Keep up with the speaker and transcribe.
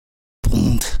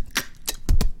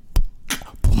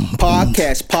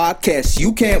Podcast,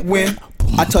 you can't win.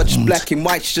 I touch black and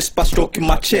whites just by stroking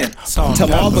my chin. Tell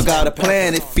Marva got a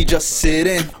plan if he just sit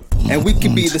in. And we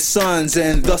can be the sons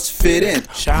and thus fit in.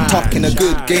 Talking a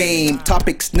good game,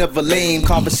 topics never lame.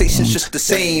 Conversations just the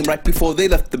same, right before they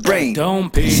left the brain.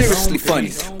 Seriously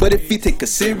funny, but if you take us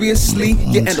seriously,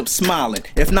 you end up smiling.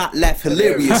 If not, laugh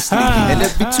hilariously. And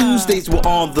every Tuesdays we're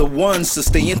on the one, so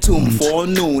stay in tune before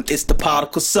noon. It's the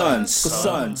Particle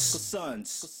Sons.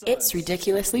 It's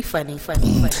ridiculously funny.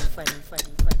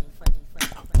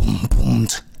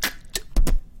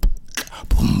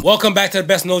 Welcome back to the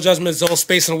best no judgment zone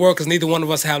space in the world, because neither one of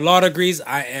us have law degrees.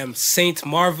 I am Saint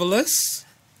Marvelous.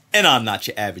 And I'm not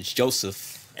your average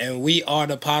Joseph. And we are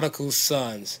the Particle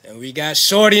Sons. And we got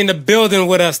Shorty in the building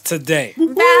with us today.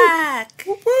 Back.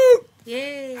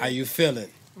 Yay. How you feeling?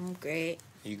 I'm great.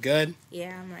 You good?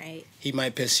 Yeah, I'm right. He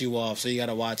might piss you off, so you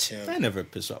gotta watch him. I never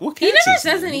piss off. What He cancers, never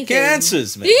says man? anything.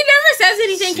 Cancers, man. He never says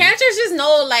anything. Cancers just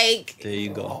know, like, There you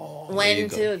go. when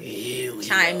to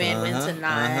chime in, when to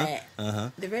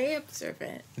not. They're very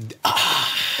observant.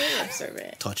 Very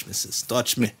observant. Touch me, sis.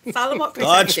 Touch me. It's all about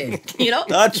Touch perspective, you know?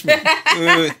 Touch me.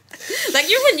 Like,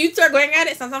 you when you start going at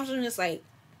it, sometimes I'm just like,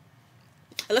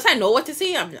 unless I know what to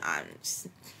say,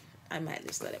 I might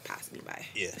just let it pass me by.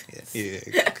 Yeah.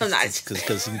 I'm not.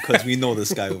 Because we know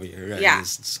this guy over here, right? Yeah.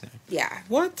 This guy. Yeah.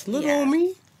 What? Little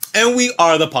me? And we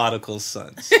are the Particle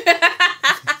Sons.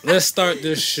 Let's start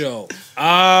this show.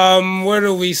 Where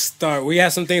do we start? We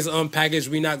have some things unpackaged.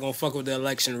 We're not gonna fuck with the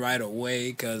election right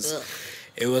away because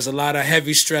it was a lot of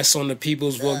heavy stress on the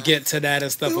peoples. We'll get to that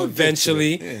and stuff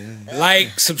eventually. Yeah.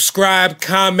 Like, subscribe,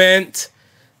 comment.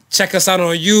 Check us out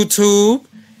on YouTube.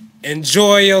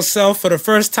 Enjoy yourself. For the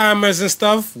first timers and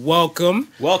stuff, welcome.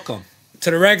 Welcome. To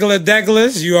the regular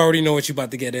deglers, you already know what you're about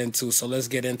to get into, so let's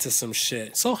get into some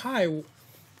shit. So, hi,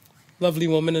 lovely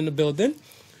woman in the building.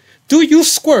 Do you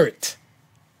squirt?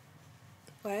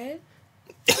 What?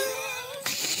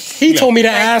 He told me to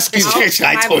ask you.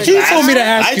 I told He told me to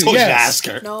ask you. I told you to Yes. ask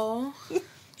her. No.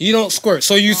 You don't squirt.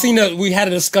 So you seen that we had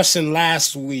a discussion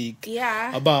last week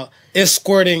Yeah. about is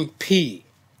squirting pee.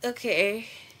 Okay.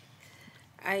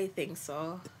 I think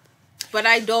so. But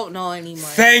I don't know anymore.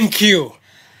 Thank you.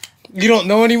 You don't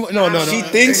know anymore? No. She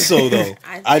thinks so, though.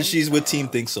 think She's with Team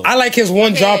Thinks So. I like his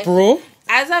one drop rule.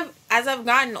 As I've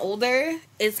gotten older,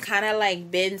 it's kind of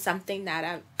like been something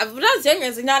that when I was younger,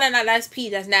 it's like, no, that's pee,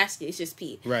 that's nasty, it's just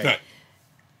pee. Right.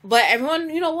 But everyone,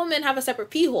 women have a separate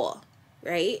pee hole,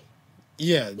 right?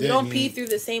 Yeah. We don't pee through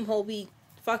the same hole we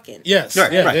fucking. Yes.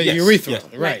 Right, Yeah, right, the yes, urethra. yes.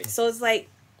 Right. So it's like,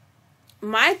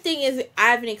 my thing is, I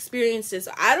haven't experienced this.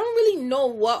 So I don't really know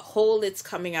what hole it's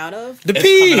coming out of. The It's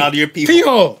pee. coming out of your pee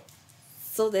hole.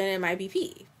 So then it might be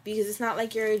pee. Because it's not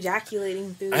like you're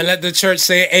ejaculating through. And let the church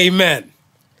say amen.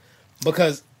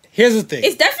 Because here's the thing.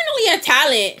 It's definitely a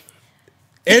talent.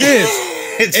 It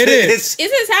is. It is.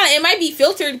 It's a talent. It might be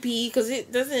filtered pee because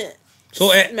it doesn't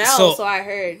smell. So I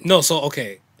heard. No, so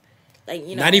okay. Like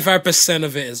 95%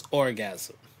 of it is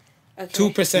orgasm. Okay.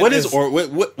 2% What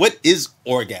is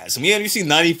orgasm? Yeah, you see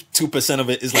 92% of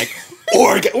it is like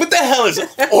orgasm. What the hell is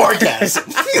orgasm?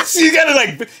 So you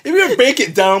gotta if you break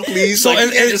it down, please. So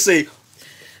you can't just say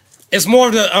it's more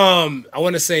of the I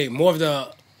want to say more of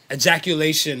the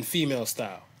ejaculation female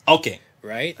style. Okay.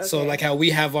 Right? Okay. So like how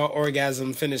we have our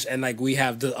orgasm finish and like we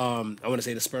have the I want to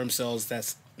say the sperm cells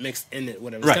that's mixed in it,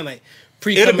 whatever. It's Right. kind of like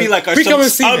pre-cum. It'll be like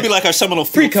our seminal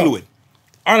Pre-cum. fluid.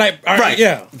 Right.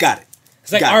 Yeah. Got it.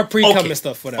 It's like our pre-cum and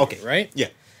stuff, whatever. Okay. Right? Yeah.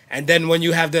 And then when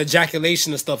you have the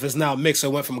ejaculation and stuff, it's now mixed. So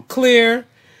it went from clear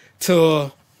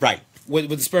to Right. with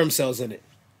the sperm cells in it.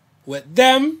 With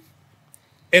them,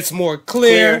 it's more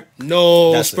clear.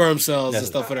 No That's sperm it. cells That's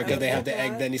and stuff it. for that because they have the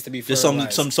egg that needs to be Just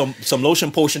fertilized. some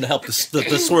lotion potion to help the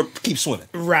sword keep swimming.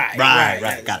 Right. Got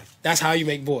it. That's how you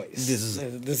make boys. This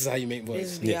is how you make This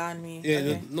boys. is beyond me. Yeah,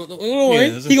 Okay. no, don't worry.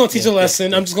 Yeah, He gonna teach a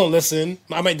lesson. yeah. I'm just gonna listen.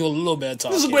 I might do a little bit of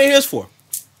talking. This is what gray hair's for.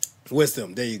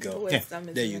 Wisdom. There you go. Wisdom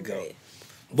is there you even go. great.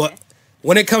 But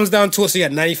when it comes down to it, so you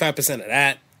got 95% of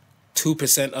that,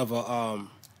 2% of a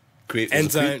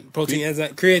enzyme, protein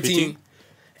enzyme, creatine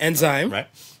enzyme, Right.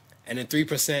 and then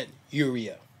 3%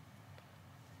 urea.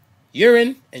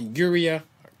 Urine and urea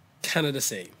are kind of the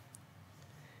same.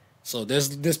 So there's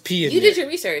pee in You there. did your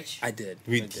research. I did.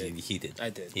 He I did.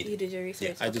 did. You did your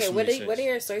research. I did Okay, some what research. are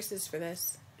your sources for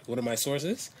this? What are my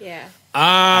sources? Yeah.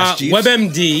 Ask Jeeves.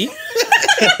 WebMD.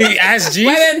 Ask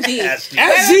Jeeves. WebMD. Ask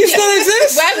Jeeves still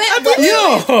exists?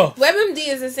 Yo. WebMD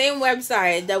is the same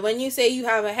website that when you say you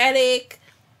have a headache,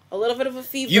 a little bit of a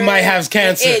fever, You might have an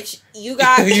cancer. itch, you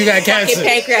got You got fucking cancer.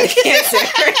 pancreatic cancer.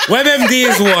 WebMD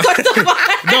is one.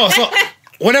 No, so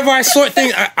whenever I sort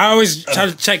things, I always try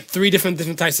to check 3 different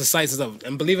types of sites and stuff.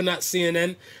 And believe it or not,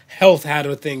 CNN Health had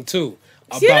a thing too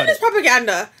about CNN is it.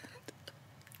 propaganda.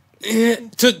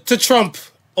 To Trump,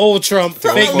 old Trump,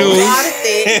 fake A lot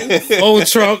news, of things. old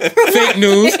Trump, fake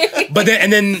news. But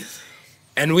then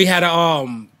we had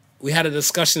a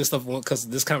discussion and stuff because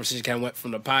this conversation kind of went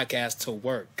from the podcast to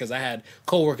work because I had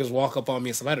coworkers walk up on me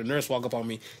and stuff. I had a nurse walk up on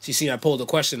me. She seen I pulled the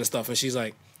question and stuff, and she's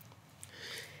like,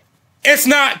 "It's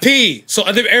not pee." So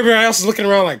I think everybody else is looking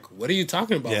around like, "What are you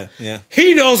talking about?" Yeah.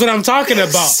 He knows what I'm talking about.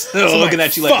 So They're I'm looking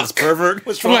at you like this "Fuck." pervert.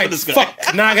 What's I'm wrong like, with this guy?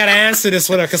 fuck. Now I gotta answer this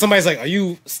with her because somebody's like, "Are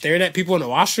you staring at people in the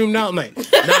washroom now?" I'm like,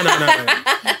 no.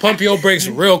 Pump your brakes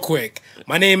real quick.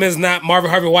 My name is not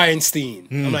Marvin Harvey Weinstein.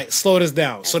 I'm like, slow this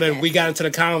down. So then we got into the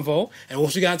convo, and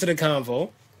once we got into the convo,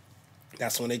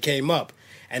 that's when it came up.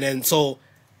 And then so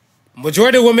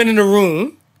majority of women in the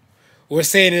room were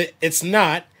saying it's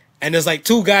not. And there's like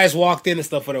 2 guys walked in and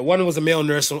stuff with her. One was a male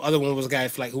nurse, the other one was a guy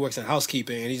who works in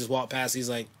housekeeping, and he just walked past. He's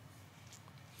like,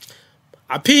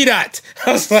 "I peed at."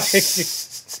 I was like,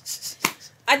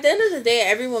 At the end of the day,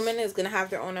 every woman is gonna have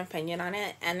their own opinion on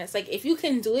it, and it's like if you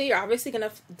can do it, you're obviously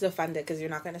gonna defend it because you're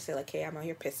not gonna say like, "Hey, I'm out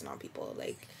here pissing on people."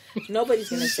 Like nobody's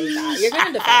gonna say that. You're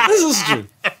gonna defend This it. is true.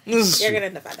 This is You're true.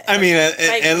 gonna defend it. I mean,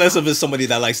 Like, unless if it's somebody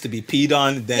that likes to be peed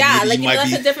on, then Yeah, maybe like, you you might know, be.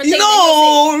 that's a different thing.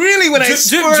 No, really, when I Drip,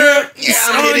 drip, squirt, drip. yeah, It's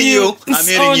I'm on hitting you. you. I'm It's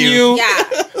hitting on you. you.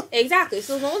 yeah, exactly.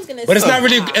 So no one's gonna. but it's say not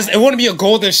really. that. It wouldn't be a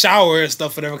golden shower and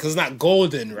stuff, whatever, because it's not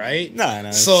golden, right? No.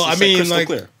 So I mean, crystal like,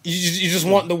 clear. you just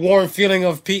want the warm feeling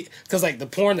of pee, because like the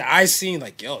porn that I seen,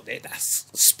 like, yo, that's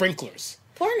sprinklers.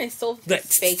 Porn is so That-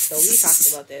 fake. Though we talked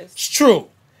about this. It's true.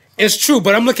 It's true,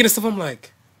 but I'm looking at stuff, I'm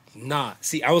like, nah.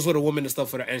 See, I was with a woman and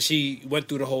stuff with her, and she went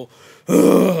through the whole,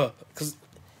 because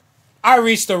I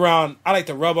reached around, I like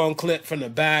to rub on clit from the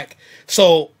back.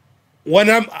 So when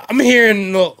I'm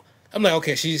hearing, I'm like,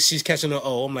 okay, she's catching the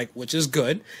O. I'm like, which is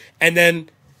good. And then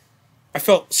I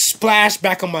felt splash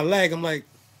back on my leg. I'm like,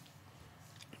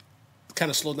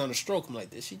 kind of slowed down the stroke. I'm like,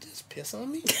 did she just piss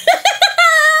on me?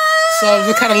 So I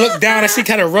just kind of look down and she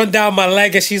kind of run down my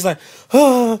leg and she's like,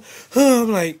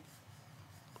 I'm like,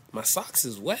 my socks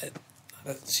is wet.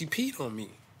 She peed on me.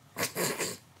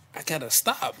 I gotta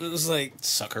stop. It was like,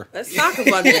 Sucker. Let's talk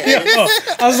about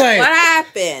this. I was like, What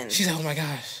happened? she's like, oh my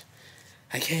gosh,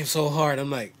 I came so hard. I'm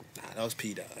like, nah, that was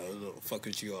pee. I don't know, fuck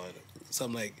with you on. So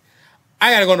I'm like,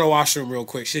 I gotta go to the washroom real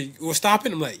quick. We're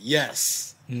stopping? I'm like,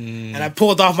 yes. And I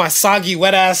pulled off my soggy,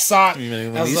 wet ass sock. I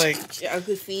was like, Your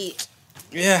ugly feet.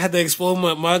 yeah, I had to explode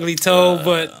my ugly toe,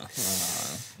 but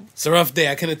it's a rough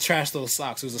day. I couldn't trash those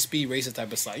socks. It was a speed racer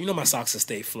type of sock. You know my socks will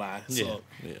stay fly. So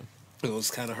Yeah. it was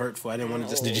kind of hurtful. I didn't want to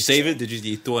just... Did you save it? Did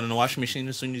you throw it in the washing machine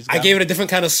as soon as you I gave it a different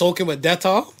kind of soaking with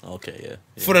Dettol. Okay,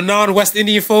 yeah. For the non-West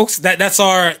Indian folks, that's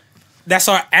our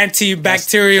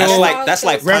antibacterial... That's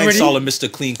like remedy. Pine Sol and Mr.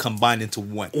 Clean combined into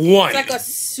one. one. It's like a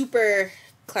super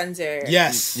cleanser.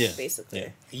 Yes. Yeah. Basically. Yeah.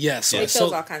 Yes. It kills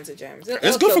So all kinds of germs. It's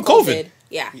It'll good kill for COVID.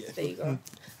 Yeah, there you go.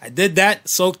 I did that,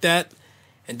 soaked that,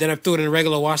 and then I threw it in a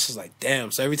regular wash. I was like, damn.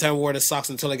 So every time I wore the socks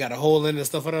until I got a hole in it and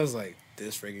stuff, and I was like,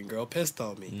 this friggin' girl pissed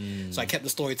on me. So I kept the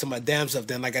story to my damn self.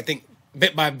 Then, like, I think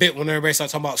bit by bit, when everybody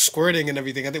started talking about squirting and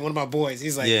everything, I think one of my boys,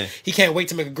 he's like, he can't wait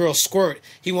to make a girl squirt.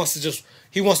 He wants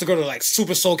to go to like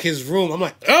super soak his room. I'm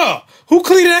like, oh, who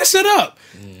cleaned that shit up?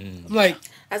 I'm like,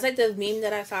 That's like the meme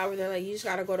that I saw where they're like, you just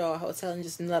gotta go to a hotel and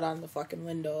just nut on the fucking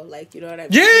window. Like, you know what I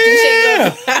mean?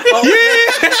 yeah,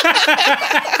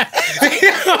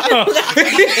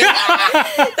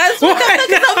 That's what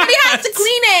because somebody has to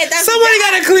clean it. That's somebody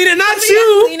gotta clean it, not somebody has to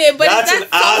you. clean it, but That's an so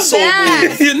asshole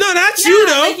bad. move. No, not you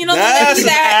though. Like, you know, That's an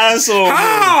asshole.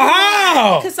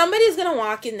 How? Because somebody's gonna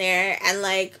walk in there and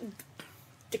like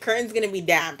the curtain's gonna be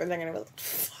damp and they're gonna be like,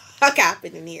 fuck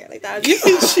happened in here? Like that.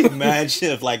 Could you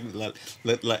imagine if like Look.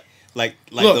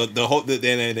 the whole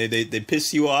they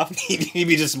piss you off? He'd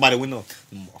be just by the window.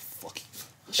 Motherfucking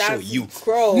show That's you.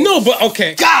 gross. No, but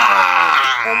okay.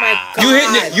 Oh my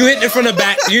god. You hitting it from the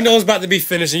back. You know it's about to be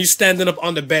finished, and you standing up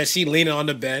on the bed. She leaning on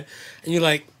the bed, and you're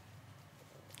like,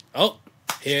 "Oh,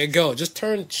 here you go." Just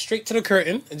turn straight to the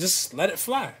curtain and just let it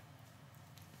fly.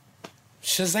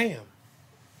 Shazam!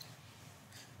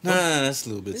 Nah, that's a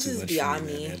little bit This too is much beyond for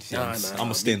me, me. man. Nah, I'm nah,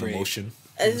 gonna stay in be brave. emotion.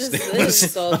 This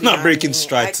is so I'm not beyond breaking me.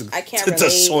 strides I can't to relate.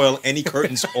 soil any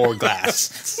curtains or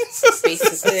glass.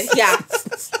 Basically, yeah.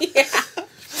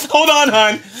 Hold on,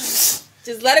 hon.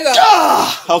 Just let it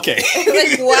go. Okay.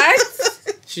 Like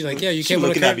what? She's like, "Yeah, you She can't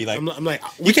looking at me like- I'm like,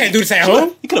 "We can't do this at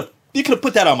home." You could have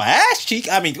put that on my ass cheek.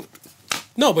 I mean,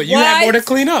 No, but you had What? more to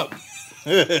clean up.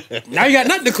 Now you got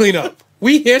nothing to clean up.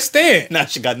 We here staying. now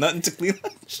she got nothing to clean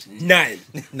up. None.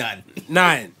 None.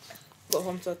 None. Go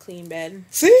home to a clean bed.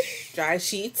 See? Dry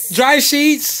sheets. Dry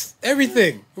sheets,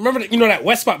 everything. Remember, that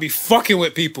wet spot be fucking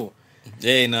with people.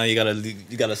 Yeah, no, you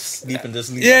gotta sleep and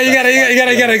just leave. Yeah, you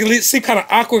gotta sleep kind of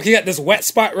awkward. You got this wet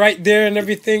spot right there and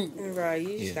everything. Bro,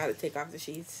 you just gotta take off the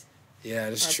sheets.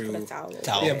 Yeah, that's true. Put a towel over.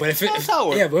 Towel. Yeah, but if it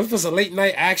Yeah, but if it was a late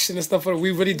night action and stuff, what are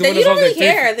we really doing? Then you don't really like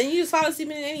care. Then you just fall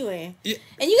asleep in it anyway. Yeah.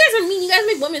 And you guys are mean. You guys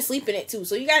make women sleep in it too.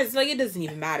 So you guys like it doesn't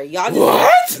even matter. Y'all just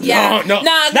What? Yeah. No,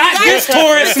 Nah, not you this guys-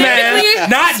 Taurus man. specifically-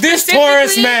 Not this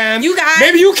Taurus man. You guys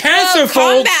Maybe you Cancer will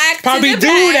come folks back to probably the do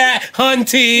bed. that,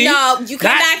 hunty. No, you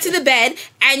come back to the bed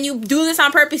and you do this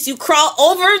on purpose. You crawl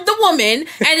over the woman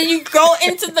and then you go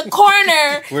into the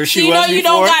corner Where she so you was know you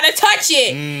don't before? gotta touch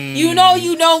it. You know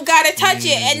you don't gotta touch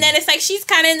it, and then it's like she's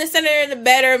kind of in the center of the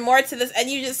bed or more to this, and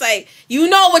you just like you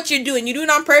know what you're doing. You do it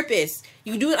on purpose.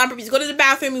 You do it on purpose. You go to the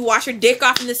bathroom, you wash your dick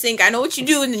off in the sink. I know what you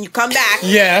do, and then you come back.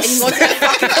 Yes. And you go to the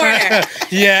fucking corner.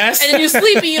 Yes. And then you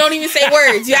sleep and you don't even say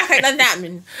words. You act like nothing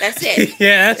happened. That's it.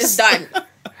 Yes. It's done.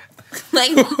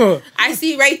 Like, I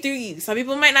see right through you. Some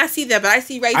people might not see that, but I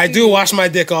see right through I you. do wash my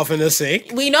dick off in the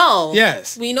sink. We know.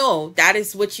 Yes. We know. That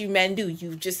is what you men do.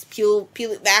 You just peel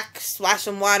it back, splash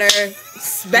some water.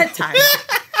 It's bedtime.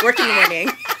 Work in the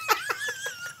morning.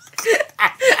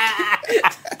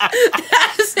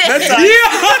 That's it. That's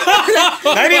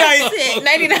Yeah. Nighty night.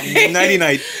 99. Nighty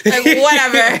night. Like,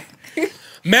 whatever.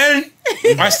 Men,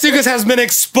 our stickers has been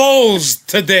exposed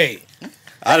today.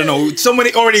 I don't know.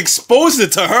 Somebody already exposed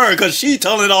it to her because she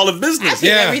telling all the I business. see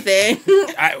Yeah. everything.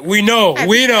 We know.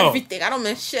 We know. Everything. I don't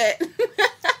miss shit.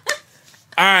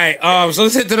 All right. So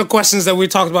let's hit to the questions that we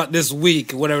talked about this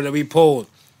week, whatever that we polled.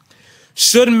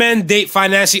 Should men date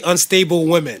financially unstable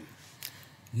women?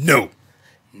 No.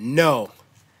 No.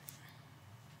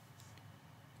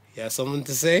 You have something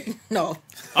to say? No.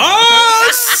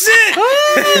 Oh shit!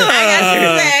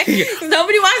 I got to say.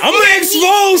 Nobody wants I'm to gonna hear me.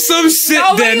 expose some shit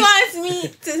Nobody then. wants me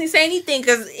to say anything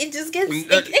because it just gets it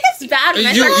gets bad. When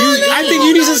I think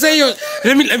you need to say your.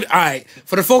 Let me. All right.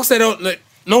 For the folks that don't,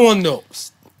 no one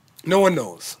knows. No one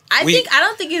knows. I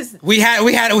don't think it's. We had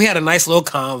a nice little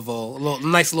convo,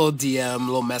 nice little DM,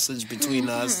 little message between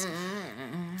us.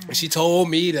 And she told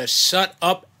me to shut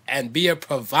up and be a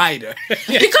provider. Because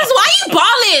why you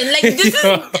balling? Like this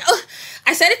is.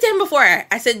 I said it to him before.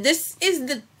 I said this is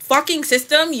the fucking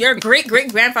system your great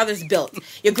grandfathers built.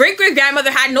 Your great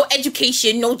grandmother had no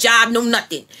education, no job, no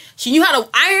nothing. She knew how to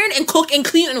iron and cook and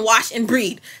clean and wash and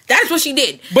breed. That's what she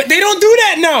did. But they don't do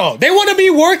that now. They want to be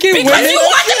working. Because women. you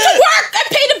want them to work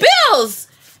and pay the bills.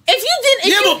 If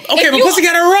you didn't, but pussy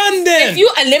gotta run then. If you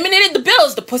eliminated the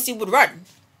bills, the pussy would run.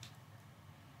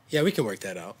 Yeah, we can work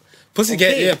that out. Pussy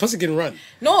pussy can run.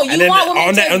 No, you And then want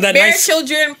women to on that bear nice-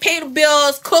 children, pay the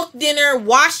bills, cook dinner,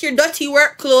 wash your dirty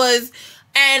work clothes,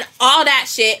 and all that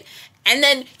shit. And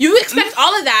then you expect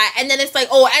all of that, and then it's like,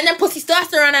 oh, and then pussy still has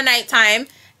to run at nighttime.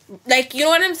 Like, you know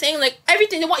what I'm saying? Like,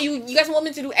 everything. They want you guys want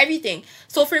women to do everything.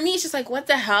 So for me, it's just like, what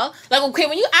the hell? Like, okay,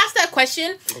 when you ask that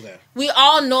question, we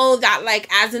all know that, like,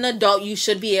 as an adult, you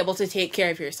should be able to take care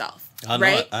of yourself. I know,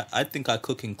 right? I think I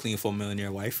cook and clean for a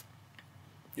millionaire wife.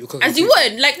 As you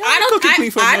would. Like,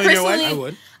 I personally,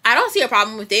 would. I don't see a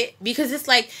problem with it because it's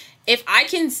like, if I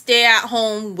can stay at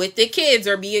home with the kids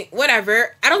or be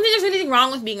whatever, I don't think there's anything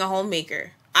wrong with being a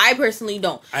homemaker. I personally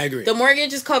don't. I agree. The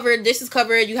mortgage is covered. This is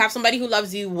covered. You have somebody who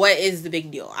loves you. What is the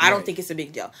big deal? I don't think it's a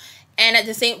big deal. And at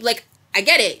the same, like, I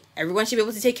get it. Everyone should be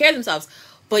able to take care of themselves.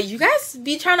 But you guys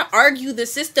be trying to argue the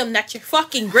system that your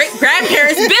fucking great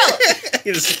grandparents built.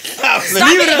 Stop it.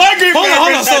 My great Hold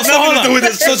on. hold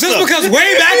on. So just because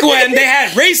way back when they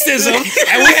had racism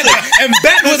and we had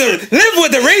to live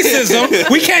with the racism,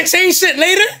 we can't change shit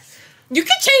later? You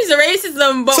can change the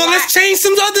racism, but So let's change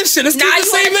some other shit. Let's keep the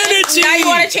same energy. Now you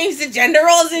want to change the gender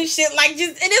roles and shit. Like,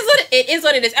 just it is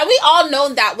what it is, and we all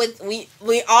know that.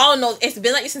 We all know it's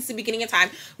been like this since the beginning of time.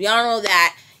 We all know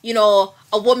that, you know,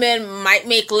 a woman might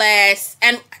make less,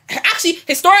 and actually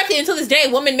historically until this day,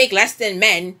 women make less than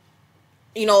men.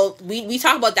 You know, we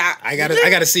talk about that. I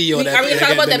gotta see you on that. Are we gonna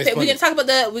talk about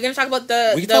that? We're gonna talk about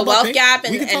the wealth gap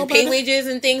and pay wages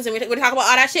and things, and we're talk about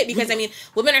all that shit because I mean,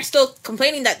 women are still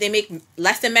complaining that they make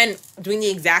less than men doing the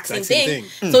exact same thing.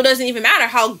 So it doesn't even matter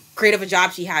how great of a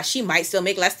job she has; she might still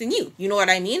make less than you. You know what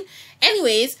I mean?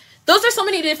 Anyways, those are so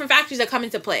many different factors that come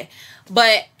into play.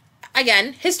 But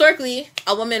again, historically,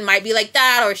 a woman might be like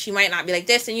that, or she might not be like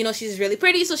this, and you know, she's really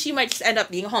pretty, so she might just end up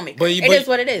being a homemaker. It is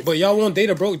what it is. But y'all won't date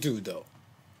a broke dude though.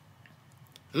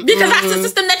 Because that's the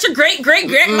system that your my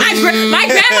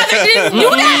grandmother didn't do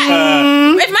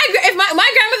that. If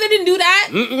my grandmother didn't do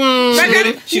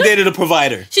that, she dated a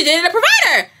provider. She dated a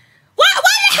provider. Why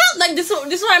the hell? like this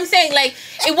is what I'm saying. Like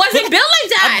it wasn't built like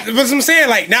that. That's what I'm saying.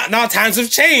 Like now times have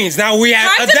changed. Now we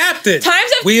have adapted.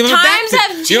 Times have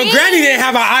changed. Your granny didn't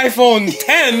have an iPhone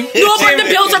 10. No, but the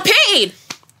bills are paid.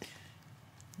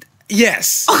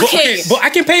 Yes. Okay. But I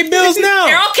can pay bills now.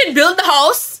 Errol can build the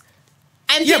house.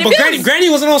 And yeah, but Granny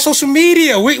wasn't on social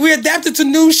media. We adapted to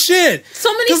new shit.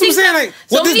 So many things.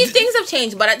 Things have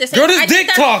changed, but at the same time, girl, this dick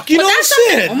talk, you know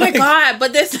shit. Oh my god!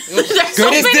 But this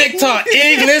girl, this dick talk.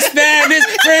 English, Spanish,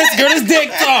 French. Girl, this dick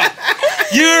talk.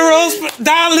 Euros,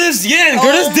 dollars, yen.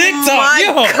 Girl, this dick talk.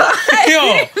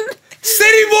 Yo,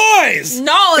 city boys.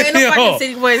 No, ain't no fucking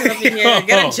city boys up in here.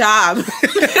 Get a job.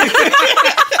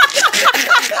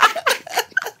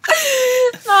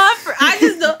 I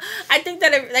just don't. I think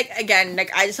that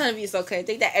I just want to be so clear. I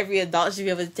think that every adult should be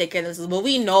able to take care of this. But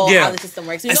we know how the system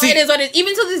works. We know it is what it is.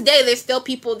 Even to this day, there's still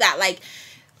people that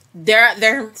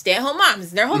they're stay-at-home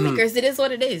moms. They're homemakers. It is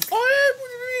what it is. Oh, what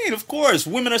do you mean? Of course,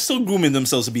 women are still grooming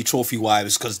themselves to be trophy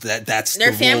wives because that's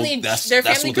their family. Their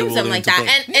family grooms them like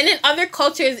that. And in other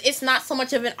cultures, it's not so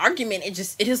much of an argument.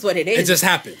 It is what it is. It just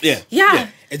happened. Yeah.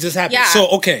 It just happened. Yeah. So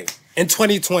okay. In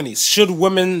 2020, should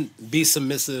women be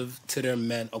submissive to their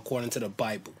men according to the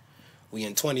Bible? We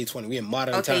in 2020. We in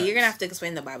modern times. Okay, you're going to have to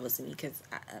explain the Bible to me because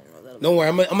I don't know a little bit. Don't worry.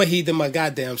 I'm going to heed them my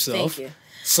goddamn self. Thank you.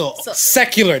 So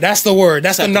secular, that's the word.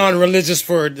 That's secular. The non-religious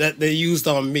word that they used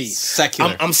on me.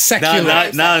 Secular. I'm secular.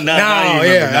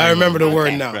 I remember the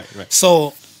word now. Right.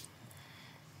 So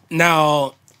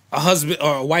now a husband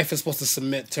or a wife is supposed to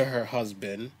submit to her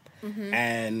husband,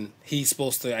 and he's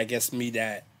supposed to, I guess, meet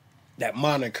that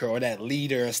moniker or that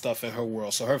leader and stuff in her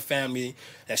world. So her family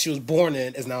that she was born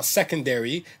in is now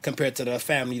secondary compared to the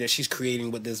family that she's creating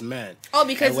with this man. Oh,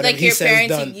 because like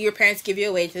your parents give you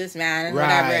away to this man and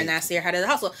whatever, and that's your head of the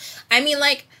household. I mean,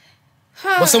 like,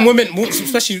 but some women,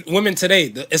 especially women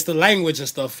today, it's the language and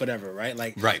stuff, whatever, right?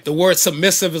 Like, the word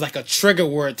submissive is like a trigger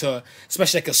word to,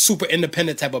 especially like a super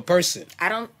independent type of person.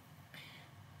 Do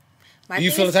you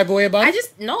feel the type of way about it?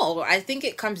 I think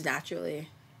it comes naturally.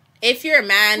 If you're a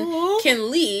man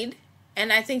can lead,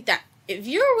 and I think that if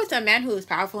you're with a man who is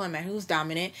powerful, a man who's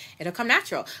dominant, it'll come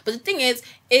natural. But the thing is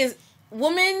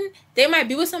women, they might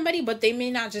be with somebody, but they may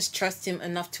not just trust him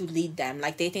enough to lead them.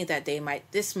 Like, they think that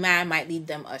this man might lead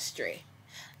them astray.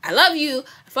 I love you,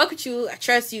 I fuck with you, I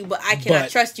trust you, but I cannot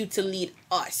trust you to lead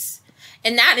us.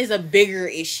 And that is a bigger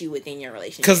issue within your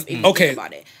relationship. If you think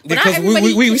about it. Because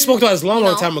we spoke about this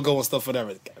long time ago and stuff,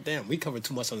 whatever. God damn, we covered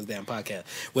too much on this damn podcast.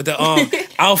 With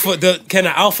the can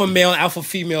an alpha male and alpha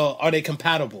female, are they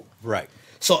compatible? Right.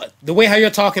 So the way how you're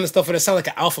talking and stuff, it sounds like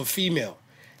an alpha female.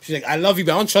 She's like, I love you,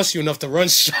 but I don't trust you enough to run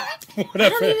shop. Whatever.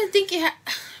 I don't even think you have.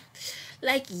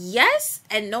 Like, yes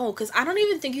and no, because I don't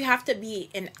even think you have to be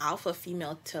an alpha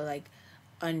female to, like,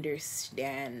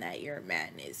 understand that your man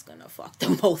is gonna fuck the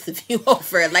both of you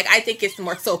over. Like, I think it's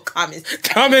more so common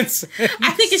sense. I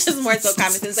think it's just more so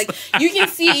common sense. Like, you can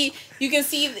see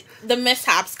the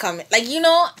mishaps coming. Like, you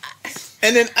know.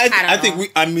 And then I think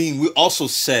we also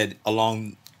said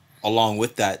along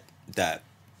with that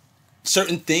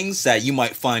certain things that you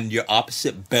might find your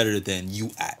opposite better than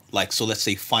you at. Like, so let's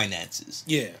say finances.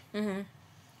 Yeah. Mm-hmm.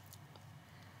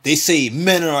 They say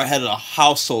men are ahead of the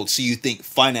household, so you think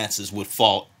finances would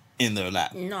fall in their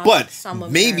lap. No, but some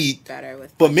of maybe them are better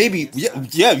with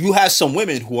you have some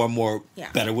women who are more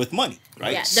better with money,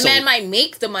 right? Yeah, the man might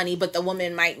make the money, but the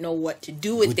woman might know what to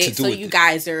do with it, so you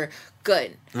guys are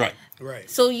good. Right.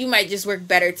 So you might just work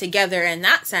better together in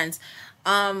that sense.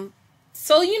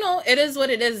 So, you know, it is what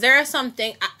it is. There are some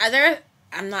things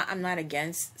I'm not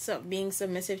against being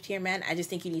submissive to your man. I just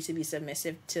think you need to be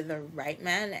submissive to the right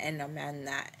man, and a man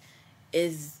that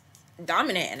is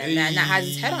dominant, and a man that has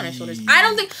his head on his shoulders. I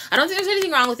don't think there's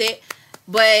anything wrong with it,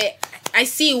 but I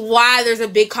see why there's a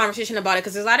big conversation about it,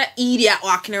 because there's a lot of idiot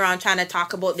walking around trying to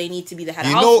talk about they need to be the head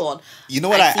of household. You know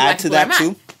what I add to that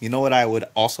too? You know what I would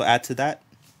also add to that?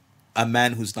 A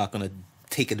man who's not going to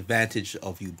take advantage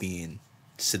of you being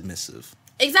submissive.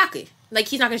 Exactly. Like,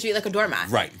 he's not going to treat you like a doormat.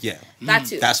 Right, yeah. That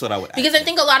too. That's what I would add. Because I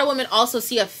think a lot of women also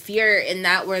see a fear in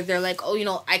that, where they're like, oh, you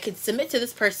know, I could submit to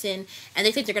this person, and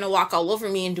they think they're going to walk all over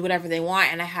me and do whatever they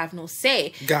want, and I have no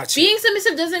say. Gotcha. Being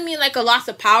submissive doesn't mean, like, a loss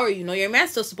of power, you know. Your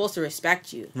man's still supposed to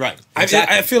respect you. Right.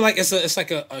 Exactly. I feel like it's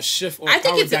like a shift. Or I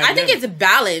think it's a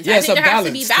balance. Yeah, I think there has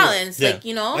to be balance. Too. Like,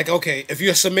 you know. Like, okay, if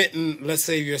you're submitting, let's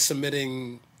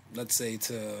say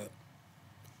to,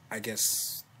 I guess,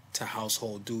 to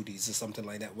household duties or something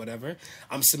like that, whatever.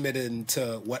 I'm submitting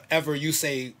to whatever you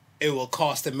say it will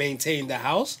cost to maintain the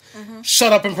house. Mm-hmm.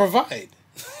 Shut up and provide.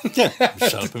 Shut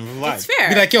up and provide. It's fair.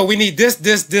 Be like, yo, we need this,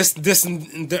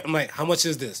 and I'm like, how much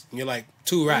is this? And you're like,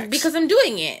 $2 racks. Because I'm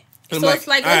doing it. So it's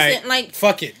like, listen, like,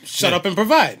 fuck it, shut up and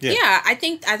provide. Yeah, I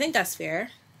think that's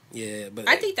fair. Yeah, but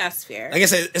I think that's fair. Like I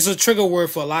said, it's a trigger word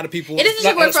for a lot of people. It is a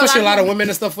trigger word for especially a lot of women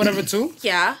and stuff, whatever too.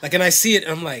 Yeah. Like, and I see it,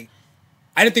 and I'm like,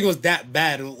 I didn't think it was that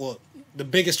bad. Well, the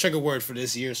biggest trigger word for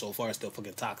this year so far is still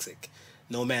fucking toxic.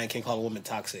 No man can call a woman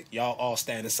toxic. Y'all all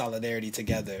stand in solidarity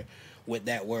together with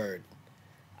that word.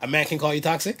 A man can call you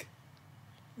toxic?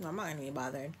 No, I'm not gonna be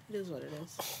bothered. It is what it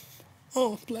is.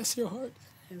 Oh, bless your heart.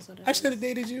 It is what it I is. should have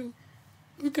dated you.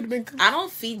 We could have been. I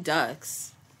don't feed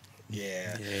ducks.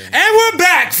 Yeah. And we're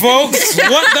back, folks.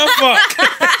 What the fuck?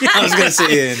 I was gonna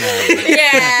say,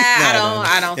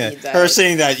 I don't feed ducks. Her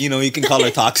saying that you can call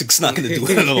her toxic's not gonna do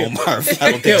it a little more.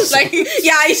 I don't think so. Like,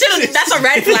 yeah, you should. That's a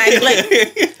red flag.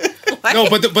 Like, what? No,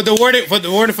 but the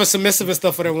wording for submissive and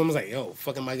stuff for that woman's like, yo,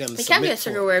 fuck am I gonna? It can be a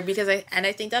trigger word because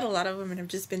I think that a lot of women have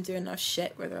just been through enough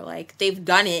shit where they're like they've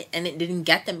done it and it didn't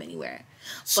get them anywhere,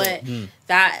 but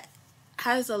that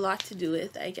has a lot to do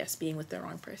with, I guess, being with the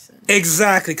wrong person.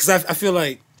 Exactly, because I feel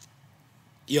like,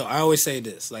 yo, I always say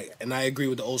this, like, and I agree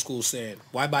with the old school saying,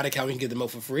 why buy the cow when you can get the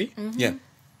milk for free? Mm-hmm. Yeah.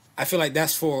 I feel like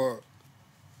that's for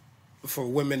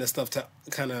women and stuff to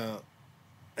kind of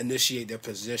initiate their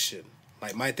position.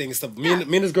 Like, my thing and stuff, me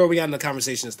and this girl, we got in a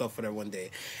conversation and stuff for that one day,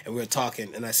 and we were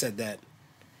talking, and I said that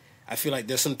I feel like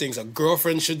there's some things a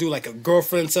girlfriend should do, like a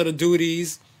girlfriend set of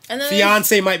duties. And then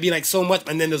fiance might be like so much,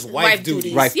 and then there's wife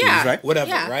duties. Wife duties, right?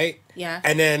 Whatever, right? Yeah.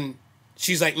 And then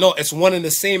she's like, no, it's one and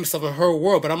the same stuff in her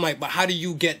world. But I'm like, but how do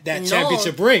you get that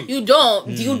championship ring? You don't.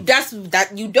 You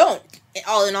don't.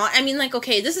 All in all, I mean, like,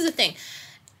 okay, this is the thing.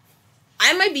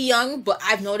 I might be young, but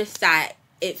I've noticed that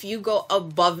if you go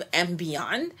above and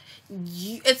beyond,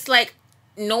 it's like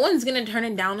no one's gonna turn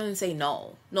it down and say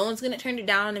no. No one's gonna turn it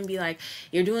down and be like,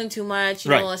 you're doing too much.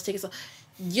 You know, let's take it slow.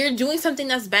 You're doing something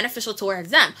that's beneficial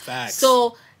towards them. Facts.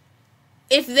 So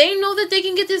if they know that they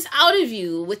can get this out of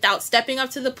you without stepping up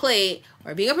to the plate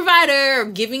or being a provider or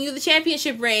giving you the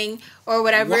championship ring or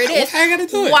whatever it is, why I gotta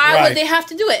do it? Why would they have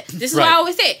to do it? This is why I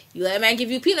always say, you let a man give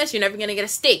you peanuts, you're never going to get a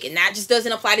steak. And that just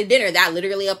doesn't apply to dinner. That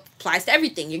literally applies to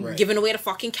everything. You're giving away the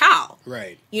fucking cow.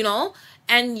 Right. You know?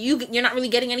 And you're not really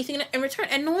getting anything in return.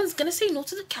 And no one's going to say no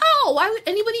to the cow. Why would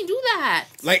anybody do that?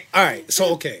 Like, all right,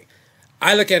 so, okay.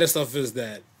 I look at it stuff as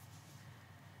that,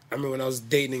 I remember when I was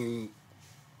dating,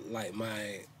 like,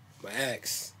 my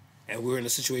ex, and we were in a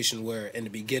situation where, in the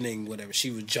beginning, whatever,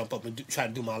 she would jump up and try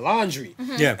to do my laundry.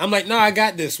 Mm-hmm. Yeah. I'm like, no, I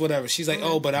got this, whatever. She's like,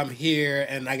 oh, but I'm here,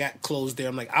 and I got clothes there.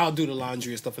 I'm like, I'll do the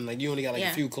laundry and stuff, and, like, you only got, like,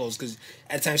 a few clothes, because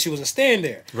at the time she wasn't staying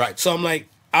there. Right. So I'm like,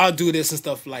 I'll do this and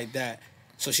stuff like that.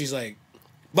 So she's like,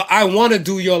 but I want to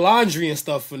do your laundry and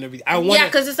stuff and everything. Yeah,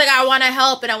 because it's like, I want to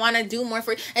help and I want to do more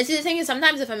for you. And see, the thing is,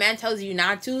 sometimes if a man tells you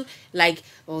not to, like,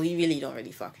 well, he really don't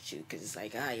really fuck with you because it's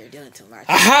like, you're doing too much.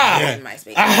 Aha! In my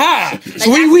space. Aha! Like,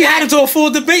 so we had into a full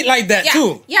debate like that,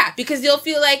 too. Yeah, because you'll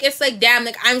feel like, it's like, damn,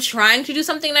 like, I'm trying to do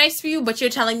something nice for you, but you're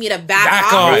telling me to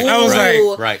back off. Right. I was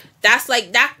like, right. That's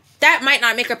like, that might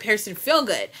not make a person feel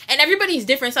good. And everybody's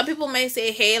different. Some people may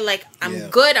say, hey, like, I'm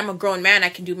good. I'm a grown man. I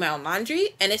can do my own laundry.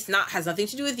 And it's not, has nothing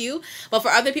to do with you. But for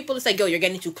other people, it's like, yo, you're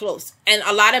getting too close. And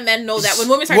a lot of men know that when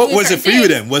women start doing what was it for things, you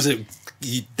then? Was it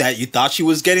that you thought she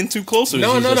was getting too close? Or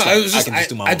No. Like, It was just, I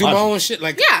do my laundry? own shit.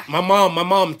 Like, my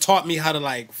mom taught me how to,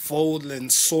 like, fold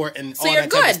and sort and all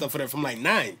that type of stuff for them from, like,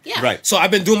 9. Yeah. Right. So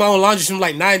I've been doing my own laundry from,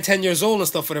 like, 9, 10 years old and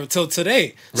stuff for them till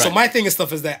today. So Right. my thing and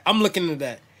stuff is that I'm looking at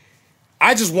that.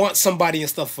 I just want somebody and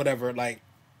stuff, whatever, like,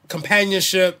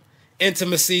 companionship,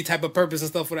 intimacy type of purpose and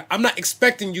stuff, whatever. I'm not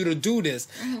expecting you to do this.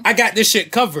 Mm-hmm. I got this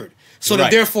shit covered. So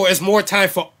that therefore it's more time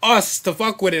for us to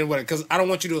fuck with it and whatever. Because I don't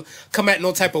want you to come at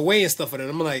no type of way and stuff with it.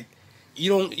 I'm like,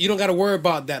 you don't got to worry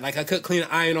about that. Like, I could clean an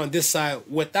iron on this side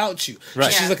without you.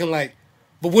 Right. So she's looking like,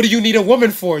 but what do you need a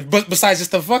woman for? But besides just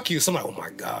to fuck you. So I'm like, oh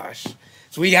my gosh.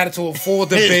 So we got into a full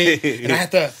debate and I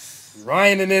had to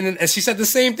Ryan and she said the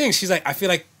same thing. She's like, I feel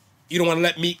like you don't want to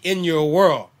let me in your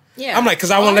world. Yeah. I'm like,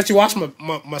 because I want to let you wash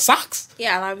my socks.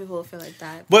 Yeah, a lot of people feel like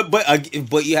that.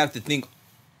 But you have to think.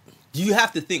 You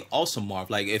have to think also, Marv.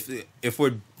 Like if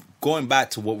we're going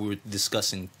back to what we were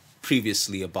discussing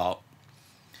previously about,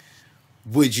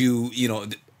 would you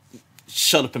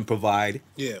shut up and provide?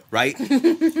 Yeah. Right.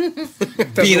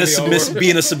 being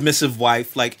a submissive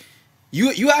wife, like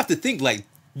you have to think like.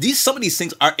 Some of these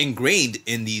things are ingrained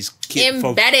in these kids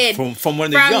embedded from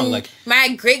when they're young. Like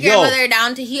my great grandmother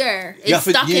down to here, it's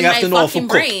stuck in my fucking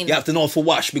brain. You have to know for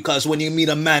wash because when you meet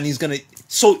a man, he's gonna.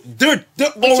 So they're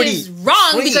which already is wrong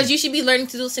trained. because you should be learning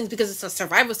to do those things because it's a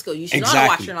survival skill. You should know how to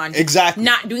wash your laundry. Exactly.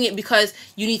 Not doing it because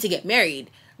you need to get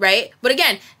married. Right? But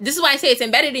again, this is why I say it's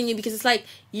embedded in you because it's like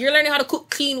you're learning how to cook,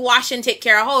 clean, wash, and take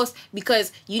care of a house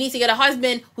because you need to get a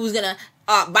husband who's gonna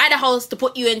buy the house to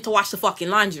put you in to wash the fucking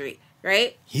laundry.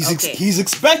 Right? He's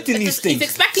expecting these things. He's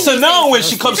expecting so these now things. when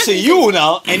she comes to you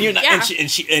now, and you're not, Yeah.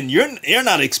 and you're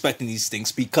not expecting these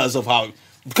things because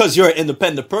you're an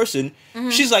independent person.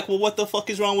 She's like, well, what the fuck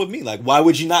is wrong with me? Like, why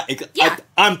would you not? Yeah.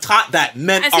 I'm taught that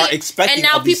men are expecting and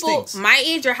now of these people things. my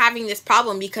age are having this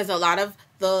problem because a lot of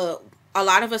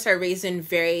us are raised in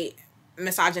very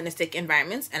misogynistic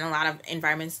environments and a lot of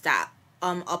environments that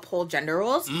uphold gender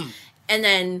roles, and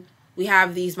then we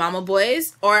have these mama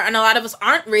boys, and a lot of us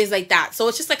aren't raised like that. So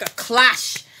it's just like a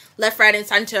clash, left, right, and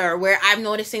center, where I'm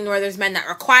noticing where there's men that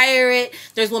require it.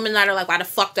 There's women that are like, why the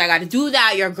fuck do I got to do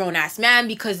that? You're a grown-ass man,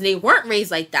 because they weren't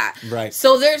raised like that. Right.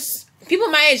 So there's people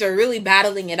my age are really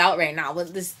battling it out right now.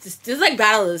 This is like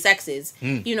battle of the sexes,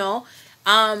 you know?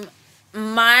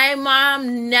 My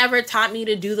mom never taught me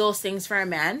to do those things for a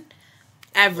man,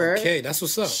 ever. Okay, that's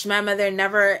what's up. My mother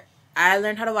never... I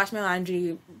learned how to wash my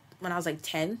laundry when I was like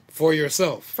 10. For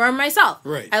yourself. For myself.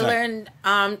 Right. I learned,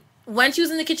 when she was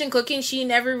in the kitchen cooking, she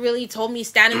never really told me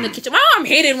stand in the kitchen. My mom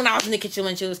hated when I was in the kitchen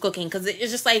when she was cooking, because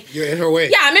it's just like... You're in her way.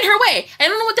 Yeah, I'm in her way. I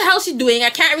don't know what the hell she's doing. I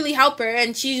can't really help her.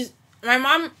 And my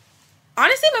mom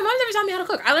never taught me how to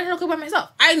cook. I learned how to cook by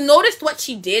myself. I noticed what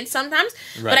she did sometimes,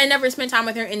 but I never spent time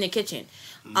with her in the kitchen.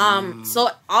 So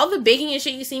all the baking and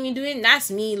shit you see me doing, that's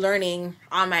me learning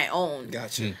on my own.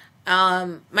 Gotcha.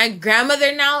 My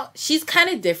grandmother now, she's kind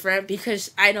of different,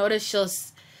 because I notice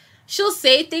she'll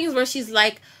say things where she's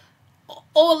like,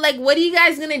 oh, like, what are you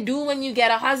guys gonna do when you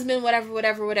get a husband,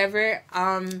 whatever,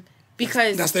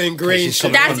 because that's the ingrained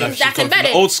shit. That's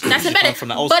embedded. Old school. That's embedded. From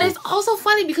the old But school. it's also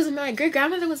funny because when my great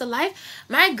grandmother was alive,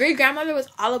 my great grandmother was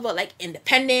all about like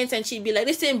independence, and she'd be like,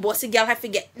 "Listen, bossy girl, have to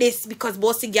get this because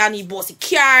bossy girl need bossy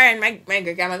car." And my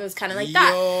great grandmother was kind of like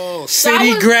that. Yo, So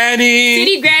city granny.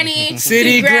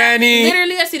 City granny.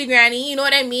 Literally a city granny. You know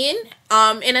what I mean?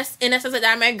 In a sense like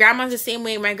that. My grandma's the same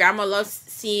way. My grandma loves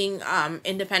seeing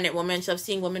independent women. She loves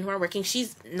seeing women who are working. She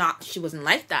wasn't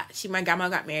like that. My grandma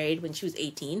got married when she was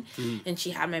 18, and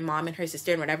she had my mom and her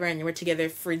sister and whatever, and they were together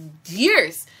for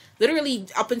years, literally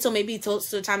up until maybe till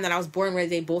the time that I was born, where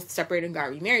they both separated and got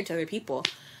remarried to other people.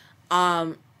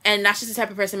 And that's just the type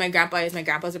of person my grandpa is. My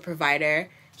grandpa's a provider.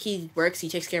 He works. He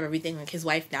takes care of everything. Like his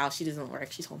wife now, she doesn't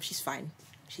work. She's home. She's fine.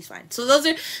 So those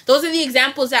are the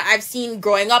examples that I've seen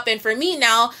growing up. And for me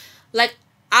now, like,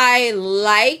 I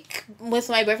like, with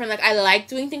my boyfriend, like, I like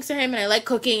doing things for him, and I like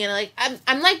cooking, and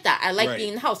I'm like that. I like being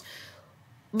in the house.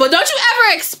 But don't you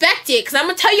ever expect it, because I'm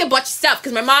going to tell you a bunch of stuff,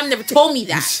 because my mom never told me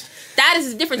that. That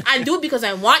is the difference. I do it because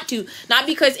I want to, not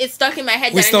because it's stuck in my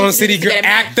head. We still in city girl.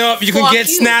 Act up. You can get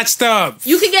snatched up.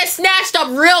 You can get snatched up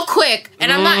real quick.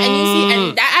 And I'm not, and you see,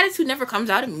 and that attitude never comes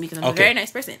out of me, because I'm a very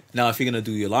nice person. Now, if you're going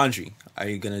to do your laundry, are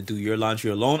you going to do your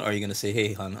laundry alone, or are you going to say,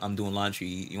 hey, hon, I'm doing laundry.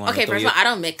 You want Okay, first of all, I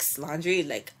don't mix laundry.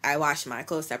 Like, I wash my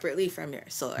clothes separately from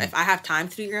yours. So if I have time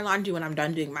to do your laundry when I'm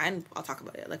done doing mine, I'll talk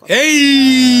about it. Like,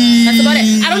 hey! That's about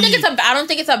it. I don't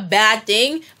think it's a bad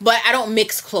thing, but I don't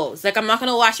mix clothes. Like, I'm not going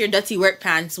to wash your dirty work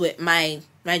pants with my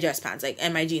dress pants, like,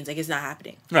 and my jeans. Like, it's not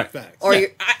happening. Right. Or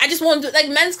I just won't do, like,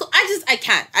 men's clothes. I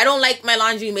can't. I don't like my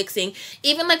laundry mixing.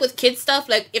 Even, like, with kids stuff,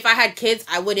 like, if I had kids,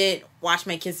 I wouldn't wash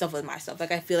my kids stuff with my stuff.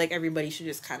 Like, I feel like everybody should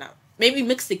just kind of maybe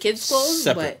mix the kids' clothes,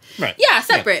 separate. But right. Yeah,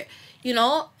 separate. Yeah. You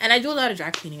know, and I do a lot of dry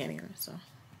cleaning anyway, so.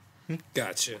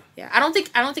 Gotcha. Yeah, I don't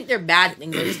think they're bad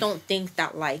things. I just don't think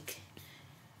that, like,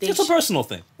 it's a personal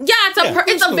thing. Yeah, it's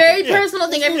a very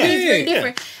personal thing. Everybody's very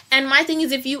different. Yeah. And my thing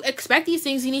is, if you expect these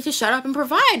things, you need to shut up and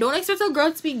provide. Don't expect a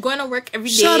girl to be going to work every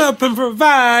day. Shut up and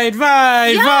provide,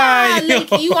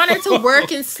 like, you want her to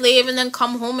work and slave and then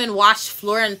come home and wash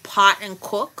floor and pot and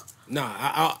cook. Nah,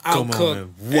 I'll cook.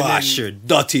 And wash your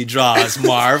dirty drawers,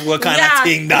 Marv. What kind of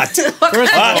thing that?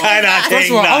 First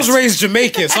of all, I was raised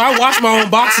Jamaican, so I wash my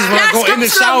own boxes when I go in the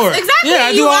shower. Exactly. Yeah,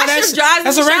 I do all that.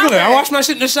 That's a regular. I wash my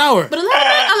shit in the shower. But a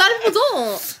lot of people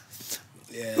don't.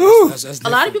 Yeah, that's a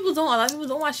lot of people don't. A lot of people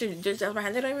don't wash their drawers by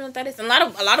hand. They don't even know what that is. And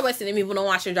a lot of West Indian people don't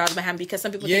wash their drawers by hand because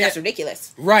some people think that's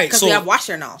ridiculous. Right. Because we have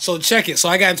washer now. So check it. So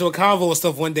I got into a convo and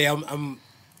stuff one day. I'm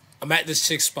at this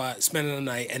chick's spot spending the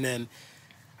night, and then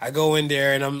I go in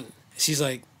there and she's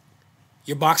like,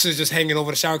 your boxer's just hanging over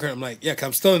the shower curtain. I'm like, yeah, 'cause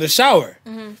I'm still in the shower.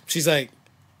 Mm-hmm. She's like,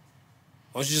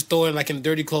 why don't you just throw it like in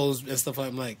dirty clothes and stuff?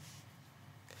 I'm like,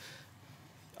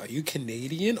 are you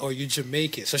Canadian or are you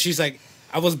Jamaican? So she's like,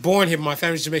 I was born here, but my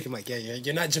family's Jamaican. I'm like, yeah,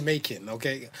 you're not Jamaican,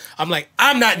 okay? I'm like,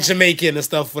 I'm not Jamaican and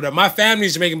stuff for that. My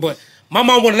family's Jamaican, but my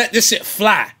mom want to let this shit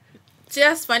fly. See,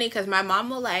 that's funny because my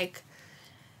mom will like,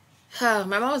 my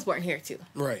mom was born here too.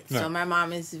 Right. So my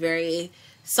mom is very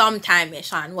some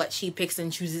time-ish on what she picks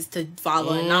and chooses to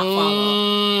follow and not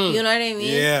follow. You know what I mean?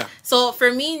 Yeah. So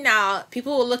for me now,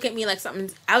 people will look at me like something.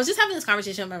 I was just having this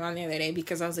conversation with my mom the other day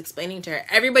because I was explaining to her.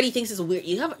 Everybody thinks it's weird.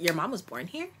 Your mom was born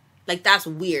here? Like, that's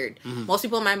weird. Most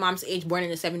people my mom's age, born in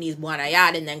the 70s, born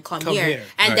ayat, and then come here.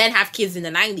 And then have kids in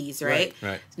the 90s, right?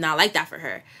 Right. It's not like that for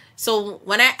her. So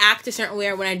when I act a certain way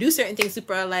or when I do certain things,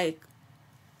 people are like,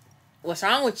 what's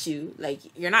wrong with you? Like,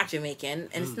 you're not Jamaican.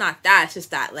 And it's not that. It's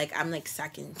just that, like, I'm, like,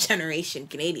 second generation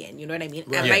Canadian. You know what I mean?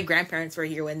 Right. And my grandparents were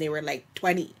here when they were, like,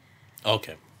 20.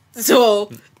 Okay.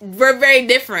 So, we're very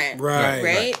different.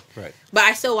 Right. But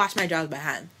I still wash my drawers by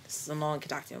hand. So no one can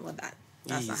talk to me about that.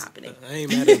 That's not happening. I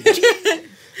ain't mad at you.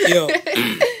 Yo,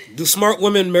 do smart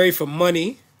women marry for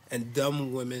money and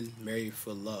dumb women marry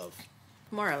for love?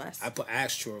 More or less. I put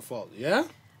ask true or false. Yeah?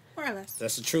 More or less.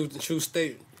 That's the true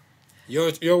statement.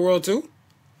 Your world too?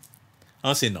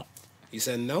 I'll say no. You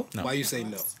said no? No. Why you say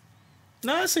no?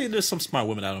 No, I say there's some smart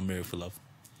women that don't marry for love.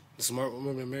 The smart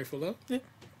women marry for love? Yeah.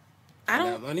 I Got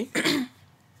don't. money?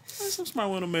 There's some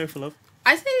smart women marry for love.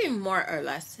 I say more or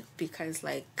less because,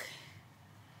 like,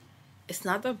 it's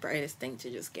not the brightest thing to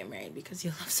just get married because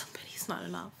you love somebody. It's not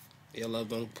enough. Your love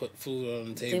don't put food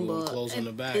on the table and clothes on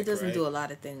the back. It doesn't right? do a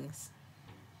lot of things.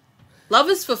 Love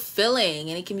is fulfilling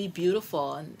and it can be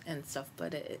beautiful and stuff,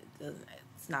 but it doesn't.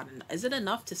 It's not enough. Is it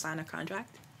enough to sign a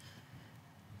contract?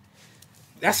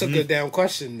 That's a good damn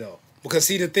question though. Because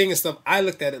see the thing and stuff, I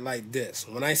looked at it like this.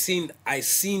 When I seen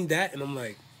that and I'm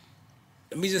like,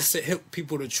 let me just hit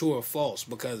people to true or false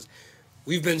because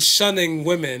we've been shunning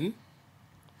women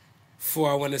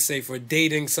for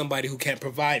dating somebody who can't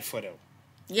provide for them.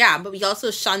 Yeah, but we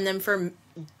also shun them for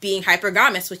being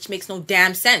hypergamous, which makes no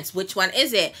damn sense. Which one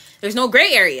is it? There's no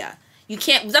gray area. You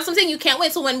can't. That's what I'm saying. You can't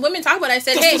win. So when women talk about it, I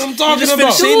said, That's hey, what I'm talking You just about.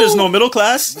 been saying there's no middle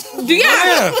class.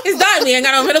 Yeah, it's done. We ain't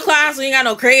got no middle class. We ain't got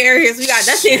no gray areas. We got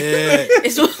nothing. Yeah.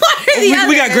 It's one or the other.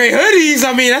 We got gray hoodies.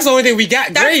 I mean, that's the only thing we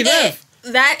got. That's Gray it. left.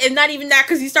 That and not even that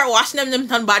because you start washing them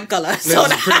turn bad color. So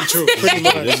That's pretty true. Pretty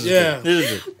much. Yeah.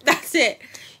 That's it.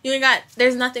 You ain't got.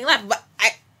 There's nothing left. But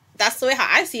that's the way how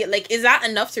I see it. Like, is that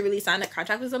enough to really sign a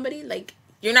contract with somebody? Like,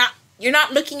 you're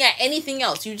not looking at anything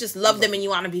else. You just love them and you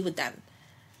want to be with them.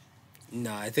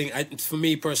 No, I think for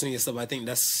me personally and stuff, I think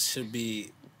that should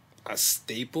be a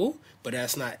staple, but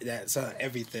that's not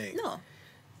everything. No.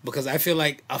 Because I feel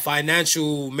like a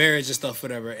financial marriage and stuff,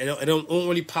 whatever, it don't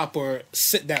really pop or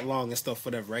sit that long and stuff,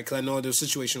 whatever, right? Because I know there's a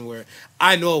situation where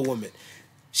I know a woman,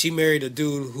 she married a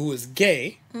dude who is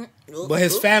gay, but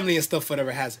his family and stuff,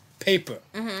 whatever, has paper.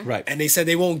 Right. And they said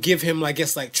they won't give him, I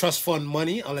guess, like trust fund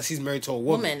money unless he's married to a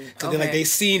woman. Because they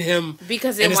seen him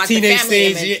because they in his want the teenage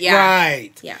family stage, image. Yeah.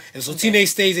 right? Yeah. And so teenage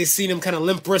stage, they seen him kind of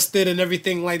limp wristed and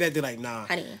everything like that. They're like, nah,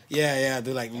 honey. Yeah.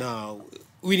 They're like, nah.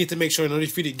 We need to make sure in order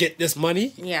for you to get this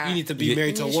money, you need to be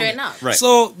married to a woman. Right.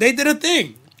 So they did a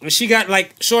thing. And she got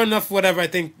sure enough, whatever. I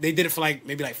think they did it for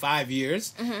maybe 5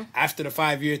 years. After the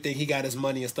 5-year thing, he got his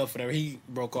money and stuff, whatever. He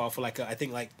broke off for I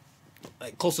think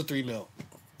close to $3 million.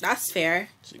 That's fair.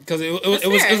 Because it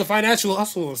was a financial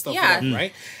hustle and stuff, Yeah. whatever,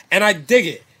 right? And I dig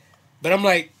it, but I'm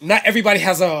like, not everybody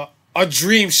has a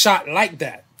dream shot like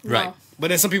that, Right. No. But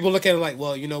then some people look at it like,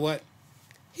 well, you know what?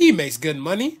 He makes good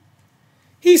money.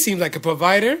 He seems like a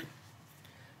provider.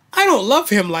 I don't love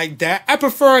him like that. I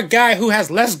prefer a guy who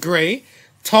has less gray,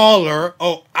 taller,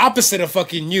 or opposite of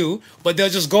fucking you, but they'll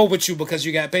just go with you because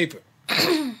you got paper.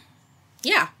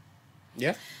 Yeah.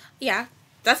 Yeah? Yeah.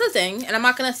 That's a thing. And I'm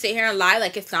not going to sit here and lie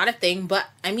like it's not a thing. But,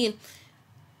 I mean,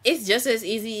 it's just as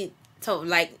easy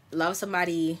to, love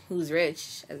somebody who's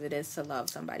rich as it is to love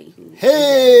somebody who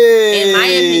Hey! in my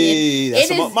opinion.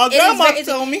 That's what my grandma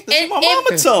told me. That's what my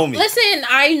mama told me. Listen,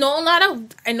 I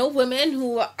know women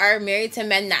who are married to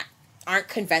men that aren't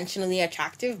conventionally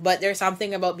attractive, but there's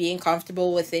something about being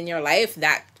comfortable within your life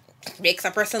that makes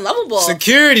a person lovable.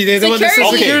 Security. They're the one that says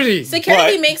security.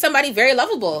 Security makes somebody very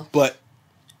lovable. But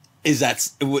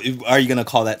are you going to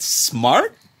call that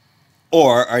smart?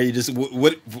 Or are you just,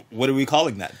 what are we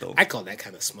calling that though? I call that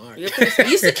kind of smart. You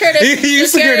secured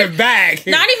a bag.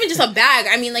 Not even just a bag.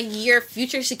 I mean, your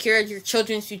future secured, your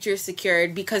children's future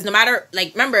secured. Because no matter,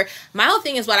 remember, my whole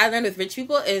thing is what I learned with rich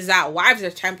people is that wives are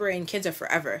temporary and kids are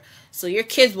forever. So your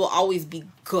kids will always be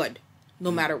good,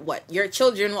 no matter what. Your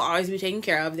children will always be taken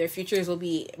care of. Their futures will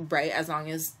be bright as long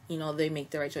as, they make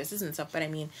the right choices and stuff. But I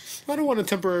mean, I don't want a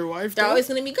temporary wife. They're always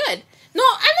going to be good. No,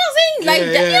 I'm not saying that.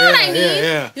 You know what I mean?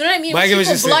 Yeah. You know what I mean?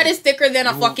 People's blood is thicker than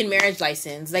a fucking marriage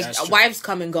license. Wives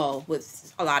come and go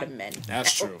with a lot of men.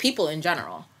 That's true. Or people in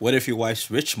general. What if your wife's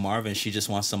rich, Marv, and she just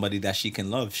wants somebody that she can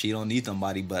love? She don't need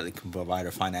somebody, but it can provide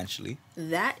her financially.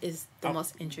 That is the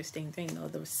most interesting thing, though.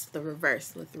 The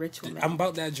reverse with rich women. I'm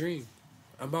about that dream.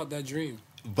 about that dream.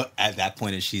 But at that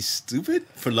point, is she stupid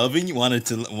for loving you, wanting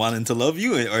to love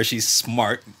you, or is she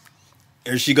smart?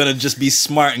 Or is she gonna just be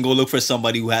smart and go look for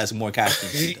somebody who has more cash than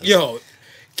she does? Yo,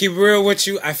 keep it real with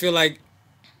you. I feel like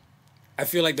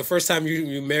the first time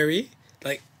you marry,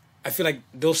 like, I feel like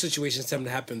those situations tend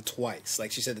to happen twice.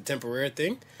 Like she said, the temporary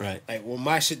thing. Right. Like, when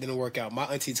my shit didn't work out, my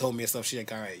auntie told me and stuff. She's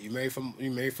like, all right, you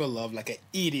married for love, like an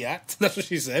idiot. That's what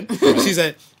she said. She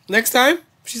said, next time,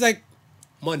 she's like,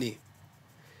 money.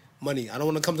 I don't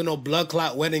want to come to no blood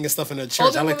clot wedding and stuff in the church.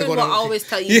 Older I like to women go to. will always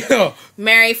tell you,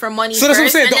 marry for money. So that's what I'm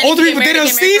saying. The older people, they done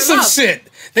seen some love. shit.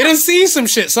 They done seen some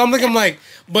shit. So I'm like,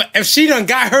 but if she done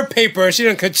got her paper, she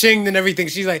done ka-chinged and everything.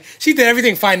 She's like, she did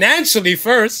everything financially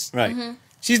first. Right.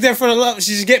 She's there for the love.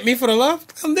 She's get me for the love.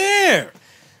 I'm there.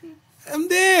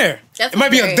 That's It might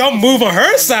be a dumb move on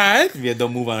her side. Yeah,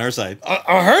 don't move on her side.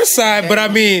 On her side, but I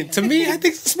mean, to me, I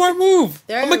think it's a smart move.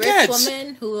 There I'm are a rich catch.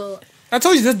 women who will. I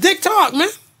told you, the dick talk, man.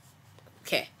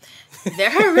 Okay. There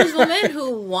are rich women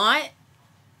who want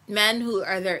men who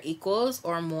are their equals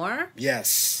or more.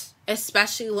 Yes.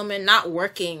 Especially women, not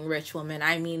working rich women.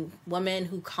 I mean, women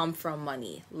who come from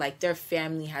money. Like, their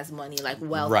family has money, like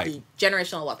wealthy, Right.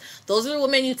 generational wealth. Those are the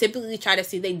women you typically try to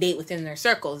see they date within their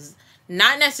circles.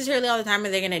 Not necessarily all the time are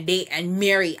they going to date and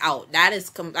marry out. That is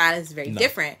very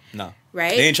different. No.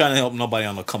 Right? They ain't trying to help nobody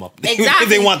on the come up. Exactly.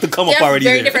 They want to come up They're already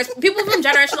very there. different. People from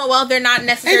generational wealth, they're not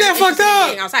necessarily Ain't that fucked interested in up?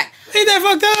 dating outside. Ain't that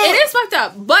fucked up? It is fucked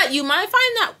up. But you might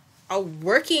find that a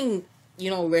working,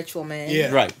 rich woman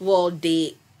Yeah. Right. will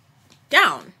date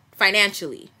down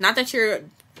financially. Not that you're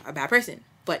a bad person,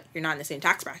 but you're not in the same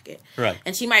tax bracket. Right.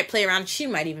 And she might play around. She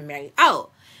might even marry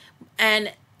out.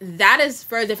 And that is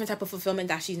for a different type of fulfillment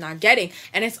that she's not getting.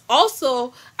 And it's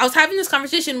also, I was having this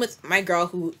conversation with my girl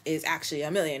who is actually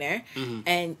a millionaire.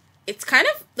 And it's kind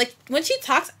of like, when she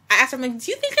talks, I asked her, I'm like,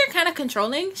 do you think you're kind of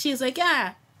controlling? She's like,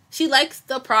 yeah. She likes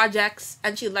the projects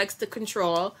and she likes the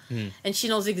control. And she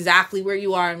knows exactly where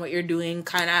you are and what you're doing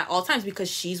kind of at all times because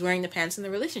she's wearing the pants in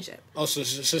the relationship. Oh, so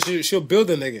she'll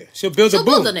build a nigga. She'll build a She'll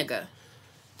boo. build a nigga.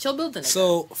 She'll build a nigga.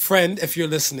 So, friend, if you're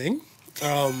listening,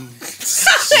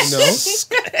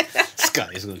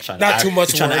 Scotty's gonna try Not too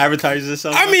much trying to work. advertise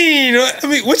yourself. I mean,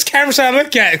 which camera should I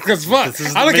look at? Because fuck,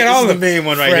 I look at all the main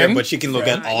one right friend. here, but she can look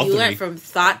at all you three. went from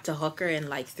thought to hooker in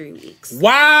like 3 weeks.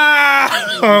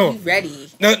 Wow. You ready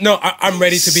No, I'm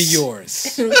ready to be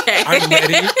yours. okay. I'm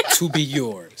ready to be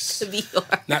yours. to be yours.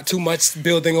 Not too much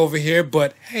building over here,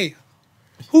 but hey,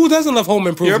 who doesn't love home You're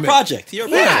a improvement? project. You're a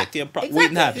Yeah, project. You're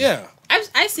waiting to happen. Yeah.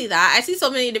 I see that. I see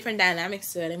so many different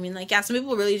dynamics to it. I mean, like, yeah, some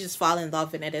people really just fall in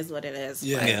love and it is what it is.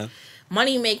 Yeah. But Yeah.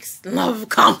 money makes love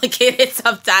complicated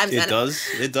sometimes. It does.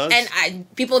 It does.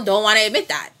 And people don't want to admit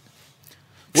that.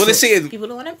 well, they say People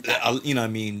don't want to admit that. I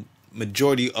mean,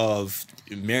 majority of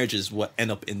marriages what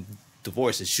end up in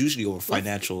divorce. It's usually over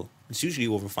financial. It's usually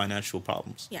over financial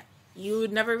problems. Yeah. You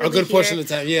would never really good hear, portion of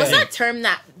the time, yeah. What's that term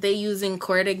that they use in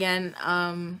court again?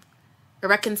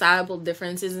 Irreconcilable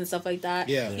differences and stuff like that.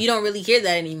 Yeah. You don't really hear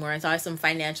that anymore. It's always some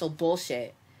financial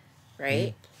bullshit,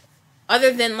 right?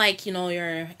 Other than, like,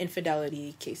 your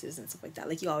infidelity cases and stuff like that.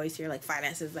 Like, you always hear, like,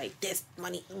 finances, like, this,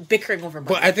 money, bickering over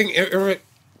money. But I think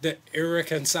the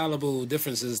irreconcilable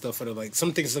differences and stuff are like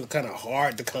some things are kind of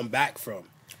hard to come back from.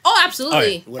 Oh,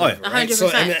 absolutely. Whatever, Oh, right? 100%. So,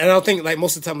 and I don't think like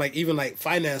most of the time, like even like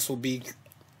finance will be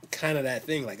kind of that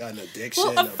thing, like an addiction.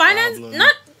 Well, a finance, problem.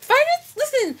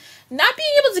 listen, not being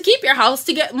able to keep your house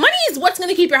together. Money is what's going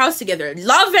to keep your house together.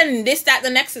 Love and this, that, the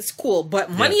next is cool. But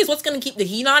money is what's going to keep the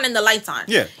heat on and the lights on.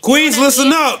 Yeah. Queens, You know what I listen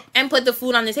mean? up. And put the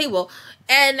food on the table.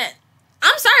 And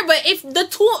I'm sorry, but if the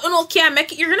two can't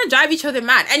make it, you're going to drive each other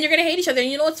mad. And you're going to hate each other. And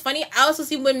you know what's funny? I also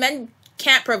see when men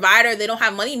can't provide or they don't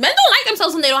have money, men don't like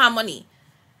themselves when they don't have money.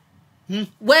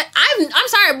 When I'm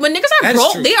sorry, when niggas are That's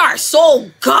broke, true. they are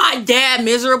so goddamn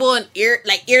miserable and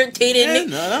irritated. Yeah,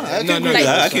 no, I can No, agree no, with that. I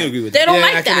that's can fine. agree with They that. don't Yeah,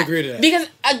 like I can that agree to that. because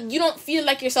you don't feel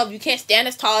like yourself. You can't stand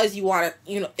as tall as you want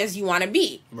to, as you want to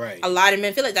be. Right. A lot of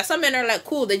men feel like that. Some men are like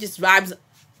cool. They just vibes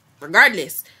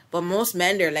regardless. But most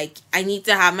men, they're like, I need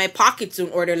to have my pockets in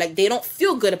order. Like, they don't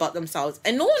feel good about themselves.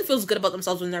 And no one feels good about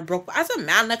themselves when they're broke. But as a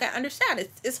man, like, I understand.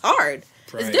 It's hard.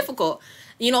 Right. It's difficult.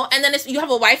 And then you have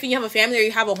a wife and you have a family or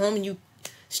you have a home and you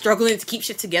struggling to keep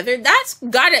shit together. That's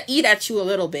gotta eat at you a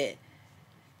little bit.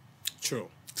 True.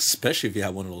 Especially if you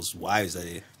have one of those wives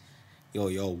that yo,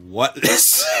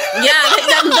 whatless. Yeah,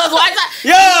 those wives are,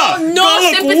 Yeah, no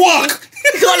go sympathy. look walk.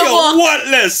 Go look Yo, walk.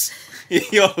 whatless.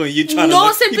 Yo, you trying No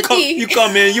to sympathy. You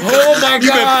come in. You Oh my you been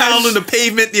gosh. pounding the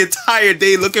pavement the entire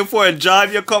day looking for a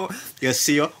job. You come. You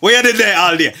see you. Where you did that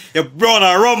all day? You brought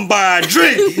a rum by a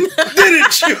drink,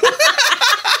 didn't you?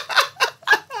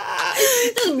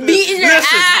 Just beating your ass.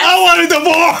 I want a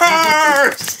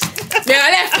divorce.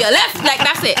 You're left. Like,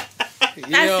 that's it.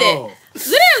 That's it.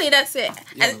 Literally, that's it.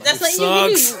 And that's like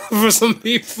sucks for some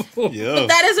people. But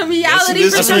that is a reality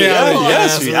for some people.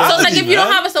 Yes, reality, so, like, if you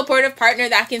don't have a supportive partner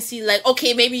that can see, like,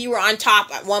 okay, maybe you were on top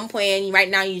at one point, and right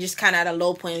now you're just kind of at a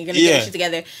low point. You're gonna get your shit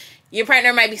together. Your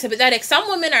partner might be sympathetic. Some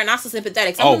women are not so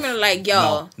sympathetic. Some women are like,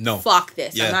 "Yo, no. Fuck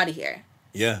this. I'm out of here."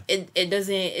 Yeah. It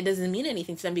doesn't mean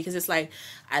anything to them because it's like,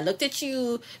 I looked at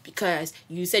you because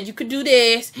you said you could do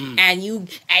this, and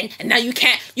now you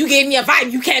can't. You gave me a vibe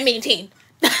you can't maintain.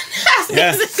 That's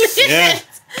basically it.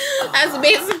 That's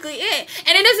basically it.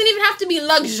 And it doesn't even have to be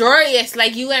luxurious.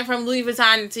 Like, you went from Louis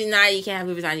Vuitton to now you can't have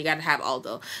Louis Vuitton, you gotta have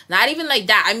Aldo. Not even like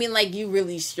that. I mean, like, you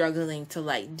really struggling to,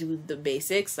 like, do the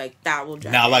basics. Like, that will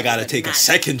drive now I gotta take a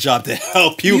second job to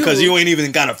help you because you ain't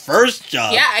even got a first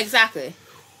job. Yeah, exactly.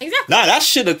 Nah, that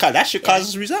shit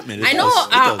causes resentment. I know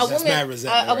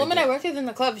a woman I worked with in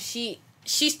the club, she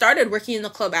started working in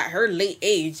the club at her late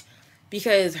age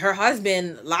because her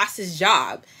husband lost his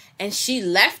job and she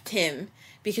left him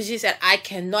because she said, I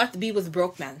cannot be with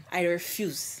broke man. I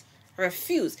refuse.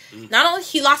 Not only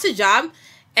he lost his job,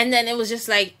 and then it was just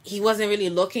like he wasn't really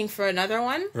looking for another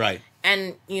one. Right.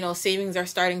 And, you know, savings are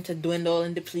starting to dwindle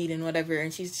and deplete and whatever.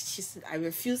 And she said, I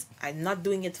refuse. I'm not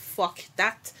doing it. Fuck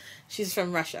that. She's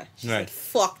from Russia. She said,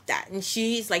 fuck that. And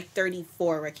she's like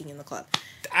 34 working in the club.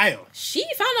 Damn. She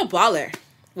found a baller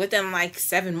within like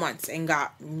 7 months and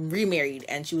got remarried,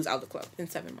 and she was out of the club in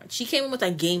 7 months. She came in with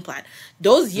a game plan.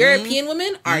 Those European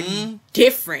women are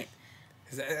different.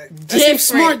 That seems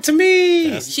smart to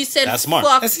me. She said, that's smart.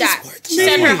 Fuck that. She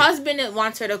said her husband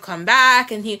wants her to come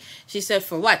back, and she said,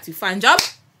 for what? To find job?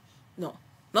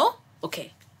 No?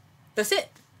 Okay. That's it.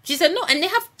 She said no, and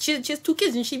she has 2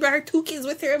 kids, and she brought her 2 kids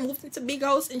with her and moved into a big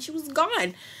house, and she was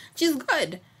gone. She's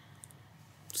good.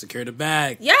 Secure the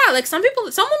bag. Yeah, like some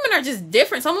women are just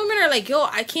different. Some women are like, yo,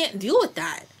 I can't deal with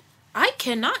that. I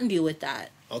cannot deal with that.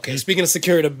 Okay, speaking of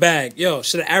secure the bag, yo,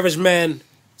 should an average man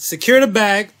secure the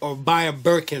bag or buy a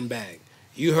Birkin bag?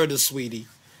 You heard the sweetie.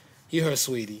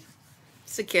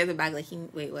 Secure the bag, like,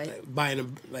 wait, what? Like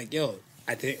buying yo,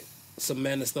 I think some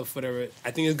men and stuff, whatever.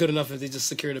 I think it's good enough if they just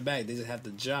secure the bag. They just have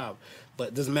the job.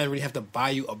 But does a man really have to buy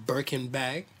you a Birkin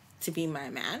bag? To be my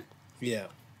man? Yeah.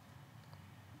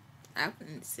 I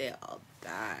wouldn't say all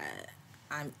that.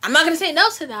 I'm not gonna say no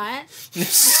to that.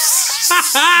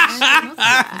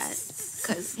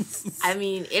 Because I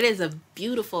mean, it is a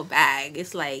beautiful bag.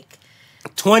 It's like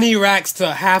 20 racks to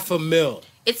 $500,000.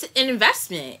 It's an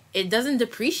investment. It doesn't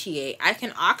depreciate. I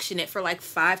can auction it for like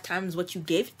 5 times what you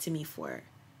gave it to me for.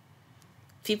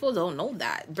 People don't know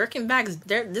that. Birkin bags,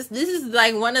 this is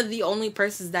like one of the only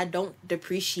purses that don't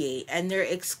depreciate, and they're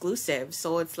exclusive.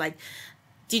 So it's like,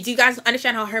 do you guys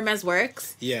understand how Hermes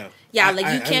works? Yeah. Yeah, like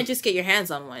you can't just get your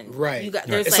hands on one. Right.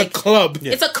 There's it's like, a club.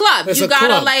 It's a club. It's you a gotta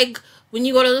club. like, when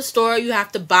you go to the store, you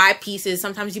have to buy pieces.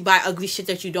 Sometimes you buy ugly shit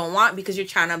that you don't want because you're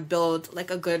trying to build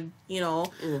like a good,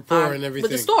 rapport and everything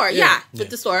with the store. Yeah, with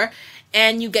the store,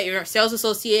 and you get your sales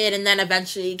associate, and then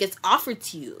eventually it gets offered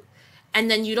to you,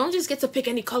 and then you don't just get to pick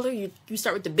any color. You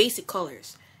start with the basic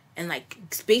colors and like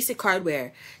basic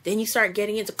hardware. Then you start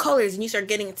getting into colors, and you start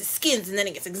getting into skins, and then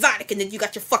it gets exotic, and then you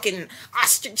got your fucking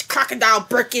ostrich crocodile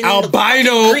Birkin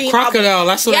albino crocodile.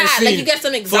 That's what I see. Like you get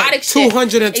some exotic shit.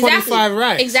 225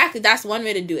 racks. Exactly, that's one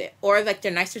way to do it. Or like they're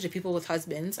nicer to people with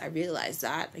husbands. I realize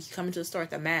that. Like you come into the store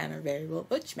with a man, or very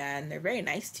butch man, they're very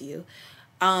nice to you.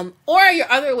 Or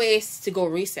your other ways to go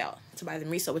resale, to buy them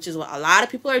resale, which is what a lot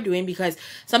of people are doing, because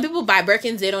some people buy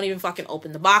Birkins, they don't even fucking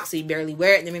open the box, so you barely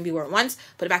wear it. They maybe wear it once,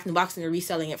 put it back in the box, and they're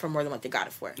reselling it for more than what they got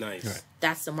it for. Nice. Right.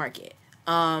 That's the market.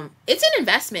 It's an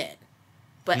investment,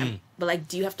 but like,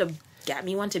 do you have to get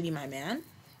me one to be my man?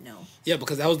 No. Yeah,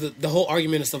 because that was the whole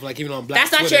argument and stuff, like even on Black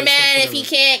That's not Twitter your man if he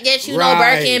can't get you no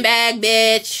Birkin bag,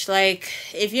 bitch. Like,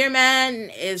 if your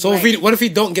man is so what if he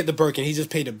don't get the Birkin, he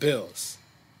just paid the bills?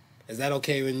 Is that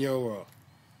okay in your world?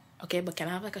 Okay, but can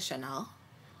I have like a Chanel?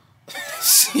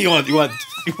 you want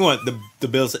the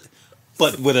bills,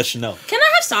 but with a Chanel. Can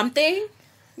I have something?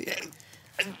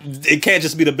 It can't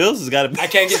just be the bills. It's got to. I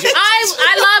can't get you.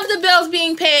 I love the bills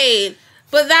being paid,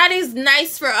 but that is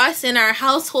nice for us in our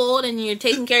household, and you're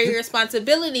taking care of your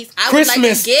responsibilities. Christmas, would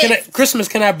like a gift. Christmas,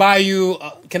 can I buy you?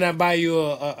 Can I buy you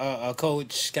a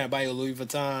Coach? Can I buy you a Louis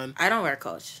Vuitton? I don't wear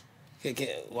Coach.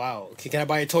 Wow. Can I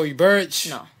buy you a Tory Burch?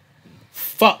 No.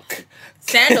 Fuck.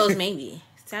 Sandals, maybe.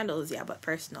 Sandals, yeah, but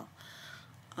personal.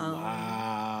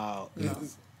 Wow. No.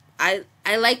 I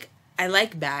like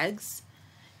bags,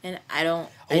 And I don't.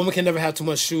 A woman can never have too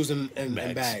much shoes and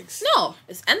bags. No,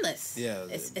 it's endless. Yeah,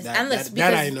 it's endless.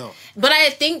 That I know. But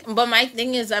my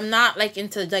thing is, I'm not like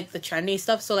into like the trendy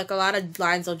stuff. So like a lot of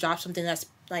lines will drop something that's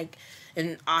like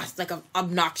an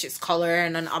obnoxious color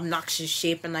and an obnoxious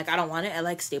shape, and like I don't want it. I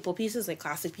like staple pieces, like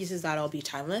classic pieces that'll be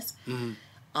timeless. Mm-hmm.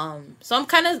 So I'm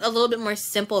kind of a little bit more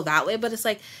simple that way, but it's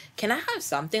like, can I have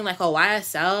something like a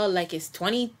YSL, like it's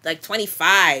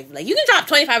 25, like you can drop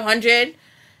 2,500,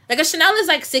 like a Chanel is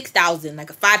like 6,000, like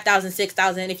a 5,000,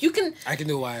 6,000. If you can, I can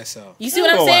do YSL. You see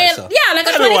what I'm saying? YSL. Yeah, like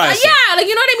a 25, yeah, like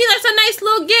you know what I mean. That's a nice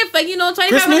little gift, like you know,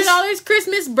 $2,500,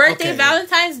 Christmas, birthday,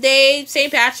 Valentine's Day,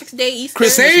 St. Patrick's Day, Easter,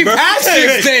 St.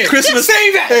 Patrick's Day, Christmas,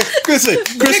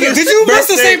 Christmas. Did you miss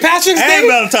the St. Patrick's Day and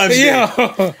Valentine's Day? Yeah.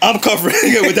 I'm covering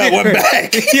it with that one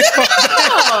bag.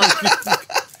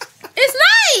 It's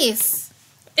nice.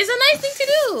 It's a nice thing to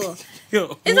do.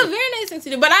 It's a very nice thing to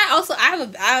do. But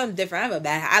I'm different. I have a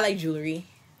bad. I like jewelry.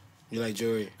 You like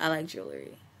jewelry? I like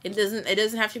jewelry. It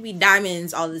doesn't have to be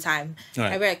diamonds all the time.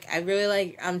 Right. I really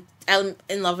like. I'm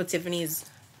in love with Tiffany's,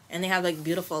 and they have like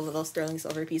beautiful little sterling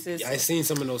silver pieces. Yeah, I seen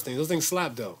some of those things. Those things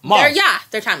slap though. Mom,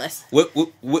 they're timeless. Would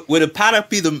a Patek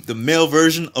be the male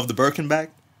version of the Birkin bag?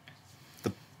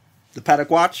 The Patek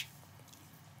watch?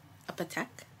 A Patek?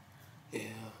 Yeah.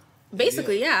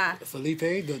 Basically, yeah. Felipe?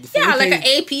 The Felipe? Yeah, like an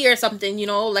AP or something, you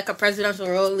know, like a presidential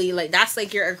Rollie. Like, that's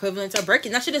like your equivalent to a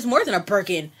Birkin. That shit is more than a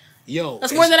Birkin. Yo.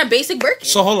 That's more than a basic Birkin.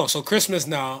 So, hold on. So, Christmas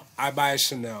now, I buy a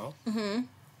Chanel. Mm-hmm.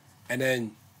 And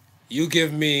then you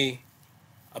give me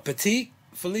a petite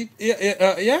Felipe.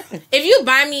 Yeah. If you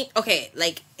buy me, okay,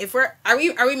 like, if are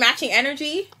we matching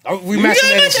energy? Are we matching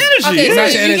energy? Okay, yeah.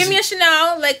 so you give me a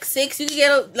Chanel, like 6, you can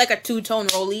get like a 2-tone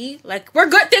Rollie. Like, we're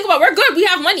good. Think about it. We're good. We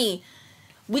have money.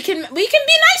 We can be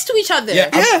nice to each other. Yeah.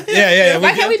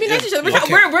 Why can't we be nice to each other?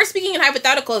 We're speaking in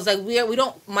hypotheticals. Like we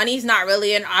don't. Money's not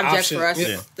really an object for us.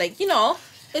 Yeah. Like you know,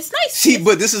 it's nice. See,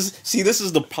 but this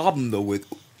is the problem though with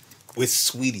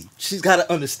Sweetie. She's got to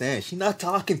understand. She's not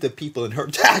talking to people in her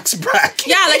tax bracket.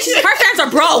 Yeah, like her friends are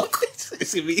broke.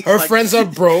 Her friends are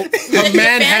broke. Her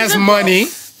man has money.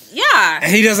 Yeah,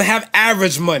 and he doesn't have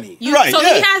average money. Right. So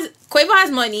Quavo has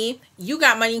money. You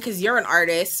got money because you're an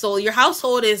artist. So your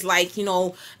household is like, you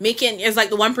know, is like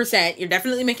the 1%. You're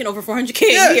definitely making over $400K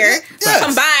a year. Yes.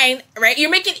 Combined, right? You're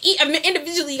making,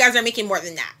 individually, you guys are making more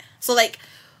than that. So like,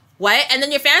 what? And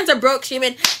then your fans are broke,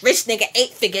 screaming, rich nigga,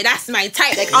 8-figure, that's my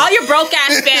type. Like all your broke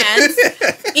ass fans,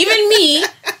 even me,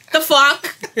 the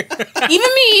fuck, even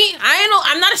me,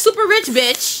 I'm not a super rich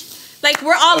bitch. Like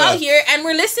we're all out here and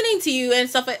we're listening to you and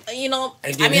stuff, you know.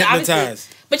 And getting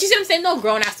hypnotized. But you see what I'm saying? No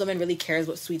grown ass woman really cares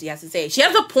what Sweetie has to say. She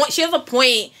has a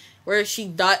point where she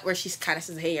kind of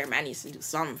says, "Hey, your man needs to do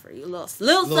something for you, little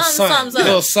something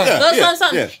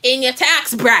in your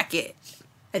tax bracket."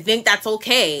 I think that's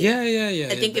okay. Yeah.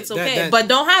 I think it's okay, but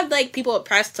don't have like people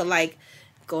oppressed to like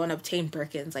go and obtain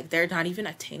Birkins. Like they're not even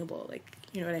attainable. Like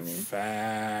you know what I mean?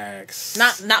 Facts.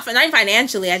 Not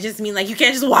financially. I just mean like you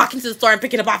can't just walk into the store and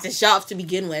pick it up off the shelf to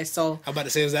begin with. So I'm about to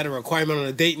say, is that a requirement on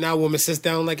a date now? Woman sits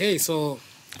down like, hey, so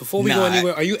before we go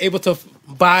anywhere, are you able to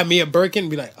buy me a Birkin?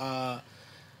 Be like, a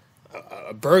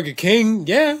Burger King?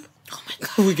 Yeah. Oh my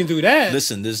God. We can do that.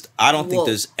 Listen, I don't think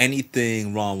there's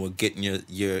anything wrong with getting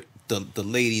the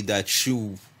lady that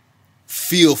you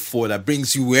feel for, that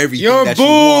brings you everything that you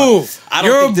want. I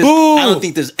don't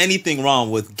think there's anything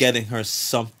wrong with getting her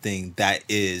something that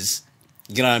is,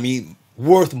 you know what I mean,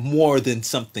 worth more than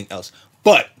something else.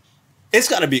 But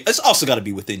it's also gotta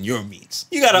be within your means.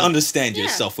 You gotta understand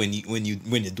yourself when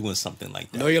you're doing something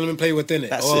like that. Know your limit, play within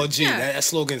it. That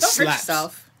slogan don't slaps. Hurt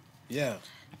yourself. Yeah.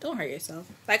 Don't hurt yourself.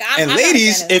 Like and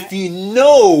ladies, if you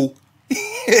know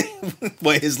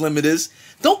what his limit is,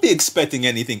 don't be expecting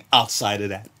anything outside of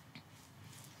that.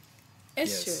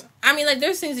 It's true. I mean, like,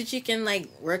 there's things that you can, like,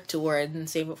 work toward and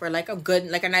save up for, like,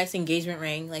 a nice engagement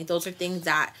ring. Like, those are things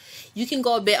that you can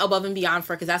go a bit above and beyond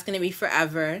for, because that's going to be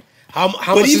forever. How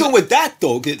but even with that,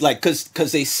 though, like,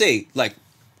 because they say, like,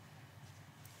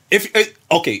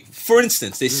 for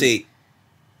instance, they say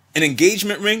an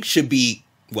engagement ring should be,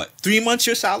 3 months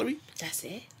your salary? That's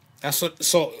it. That's what.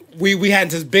 So we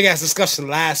had this big ass discussion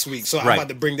last week. So I'm about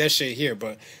to bring that shit here,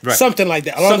 but something like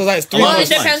that. Along those lines, 3 months.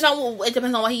 It depends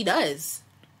on what he does.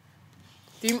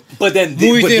 But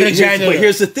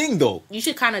here's the thing, though. You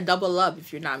should kind of double up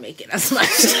if you're not making as much.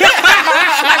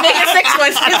 I'm making 6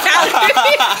 months your salary.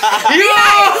 Be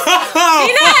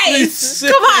nice.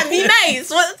 Come on, be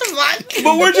nice. What the fuck?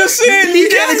 But we're just saying you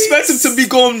can't expect him to be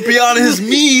going beyond his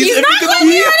means. He's not going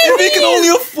beyond his means. If he can only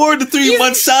afford the 3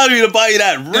 month salary to buy you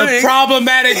that ring. The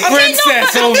problematic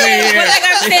princess over here. But like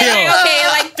I'm saying,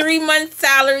 like 3 months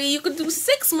salary, you could do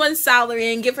 6 months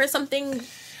salary and give her something.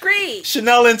 great.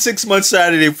 Chanel and 6 months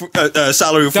salary for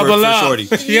shorty.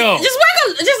 Yo, Just work.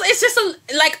 It's just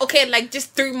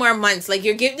just 3 more months. Like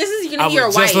this is gonna be your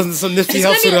wife. I was just listening to some Nifty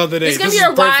Hustle the other day. It's gonna be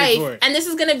your wife, and this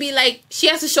is gonna be like she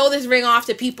has to show this ring off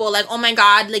to people. Like, oh my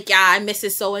god, like yeah, I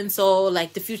Mrs. So and so,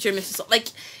 like the future Mrs. So. Like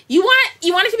you want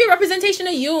it to be a representation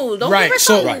of you. Don't give her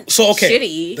something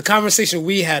shitty. The conversation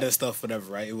we had and stuff,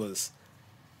 whatever. Right? It was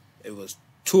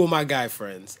 2 of my guy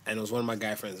friends, and it was one of my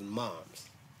guy friends' moms.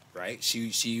 Right? She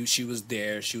was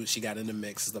there. She got in the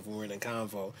mix and stuff when we were in a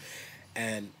convo,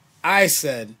 and I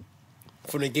said,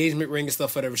 for an engagement ring and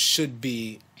stuff, whatever should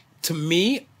be, to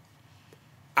me,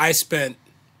 I spent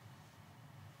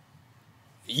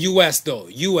U.S.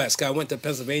 'cause I went to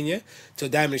Pennsylvania to a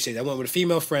diamond exchange. I went with a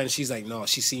female friend. She's like, no,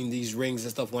 she's seen these rings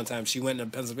and stuff one time. She went to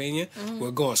Pennsylvania.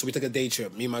 We're going. So we took a day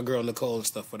trip. Me and my girl Nicole and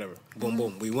stuff, whatever. Boom,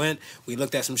 boom. We went. We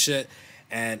looked at some shit.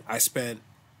 And I spent,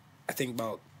 I think,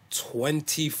 about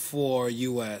 2400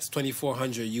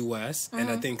 US. And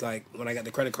I think, like, when I got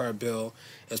the credit card bill,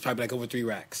 it was probably like over 3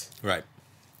 racks.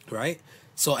 Right?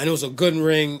 So, and it was a good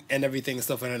ring and everything and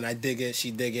stuff. And I dig it.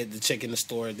 She dig it. The chick in the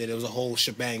store did it. It was a whole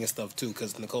shebang and stuff, too.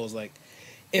 Because Nicole's like,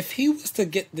 if he was to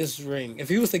get this ring, if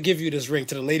he was to give you this ring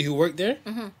to the lady who worked there,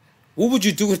 what would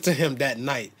you do it to him that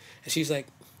night? And she's like,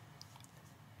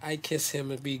 I kiss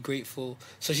him and be grateful.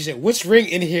 So she said, which ring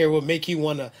in here would make you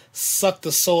want to suck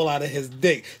the soul out of his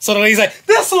dick? So the lady's like,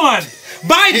 this one!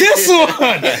 Buy this one!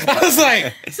 I was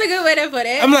like... It's a good way to put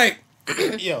it. I'm like,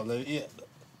 yo,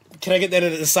 can I get that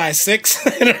in a size 6?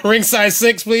 In a ring size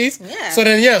 6, please? Yeah. So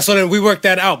then we worked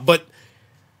that out. But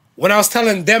when I was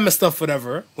telling them and stuff,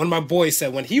 whatever, one of my boys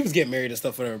said when he was getting married and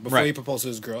stuff, whatever, before he proposed to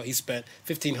his girl, he spent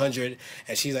 $1,500,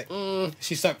 and she's like,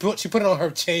 she put it on her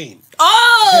chain.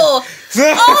 Oh!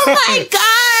 Oh my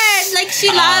god! Like she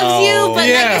loves you, but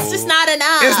like it's just not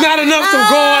enough. It's not enough to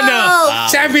go on the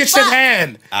championship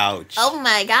hand. Ouch. Oh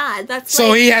my god, that's so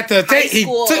like he had to take. high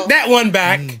school. He took that one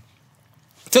back.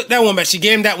 Took that one back. She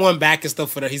gave him that one back and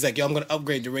stuff for her. He's like, yo, I'm gonna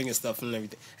upgrade the ring and stuff and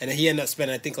everything. And then he ended up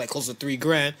spending, I think, like close to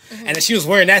 $3,000. And then she was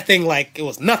wearing that thing like it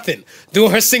was nothing,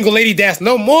 doing her single lady dance.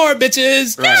 No more,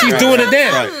 bitches. She's doing a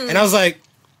dance. And I was like,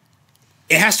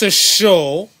 it has to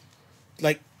show,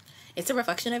 like, it's a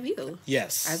reflection of you.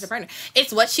 Yes. As a partner.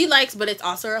 It's what she likes, but it's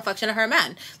also a reflection of her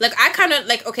man. Like, I kind of,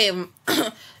 like, okay,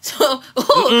 so,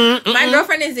 my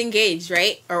girlfriend is engaged,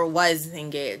 right? Or was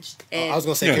engaged. I was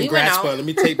going to say congrats, but let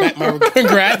me take back my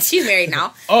congrats. She's married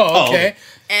now. Oh, okay.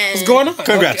 And what's going on?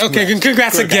 Congrats. Okay,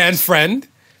 congrats again, friend.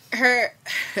 Her,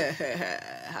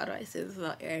 how do I say this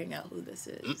without airing out who this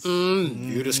is?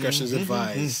 Viewer discretion is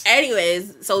advised.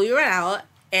 Anyways, so we went out,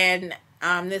 and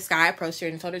this guy approached her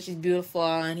and told her she's beautiful,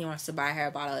 and he wants to buy her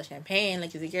a bottle of champagne.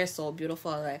 Like, he's like, you're so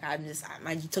beautiful. Like,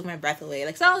 you took my breath away.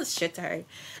 Like, said all this shit to her. And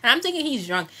I'm thinking he's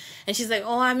drunk. And she's like,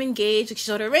 oh, I'm engaged. Like, she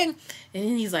showed her ring. And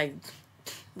then he's like,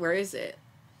 where is it?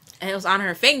 And it was on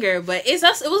her finger, but it was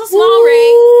a small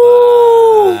ring.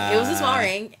 It was a small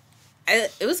ring.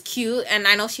 It was cute, and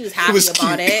I know she was happy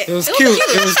about it. It was cute.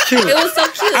 It was cute. It was so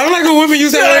cute. I don't like when women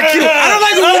use that word cute. I don't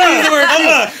like when women use the word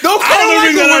cute. Don't call the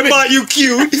ring that I bought you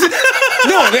cute.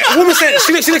 No, the woman said,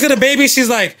 she looked at the baby, she's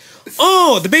like,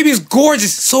 oh, the baby's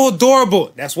gorgeous, so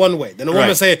adorable. That's one way. Then the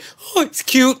woman say, oh, it's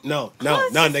cute. No,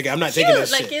 nigga, I'm not taking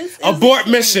that like, shit. Abort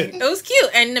mission. It was cute.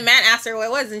 And the man asked her what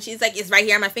it was, and she's like, it's right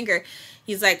here on my finger.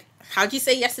 He's like, how'd you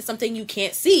say yes to something you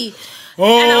can't see?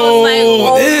 Oh, and I was like,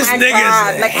 oh this my nigga's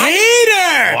God. a Like,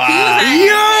 hater.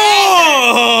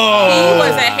 He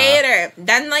was a hater.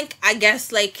 Then, like, I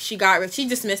guess, like, she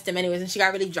dismissed him anyways, and she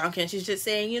got really drunk, and she's just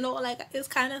saying, you know, like, it's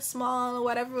kind of small or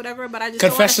whatever, but I just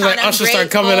confessions like Usher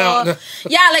start coming out.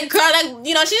 Yeah, like, girl, like,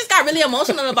 you know, she just got really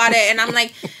emotional about it, and I'm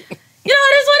like, you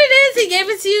know, that's what it is. He gave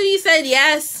it to you. You said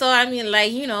yes. So, I mean,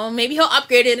 like, you know, maybe he'll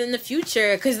upgrade it in the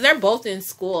future because they're both in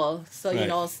school. So, you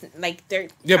know, like, they're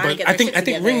but I think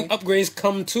ring upgrades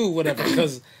come too, whatever,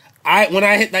 because when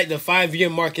I hit, like, the 5-year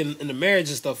mark in the marriage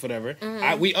and stuff, whatever,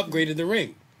 we upgraded the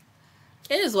ring.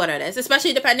 It is what it is,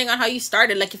 especially depending on how you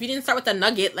started. Like, if you didn't start with a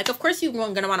nugget, like, of course you're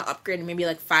going to want to upgrade in maybe,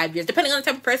 like, 5 years, depending on the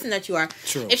type of person that you are.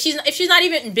 True. If she's not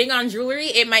even big on jewelry,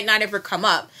 it might not ever come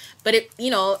up. But,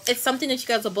 it's something that you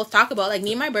guys will both talk about. Like,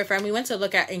 me and my boyfriend, we went to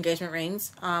look at engagement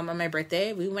rings on my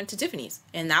birthday. We went to Tiffany's,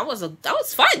 and that was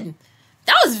fun.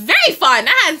 That was very fun.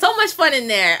 I had so much fun in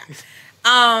there.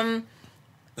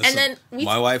 And then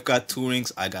my wife got 2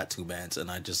 rings, I got 2 bands,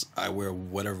 and I wear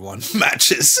whatever one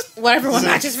matches. Whatever one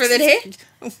matches for the day.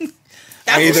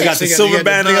 I either got the silver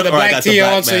band on, or I got the black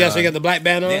band on. So you got the black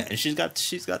band on. Yeah, and she's got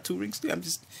 2 rings too.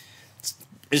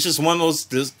 It's just one of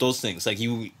those things. Like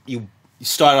you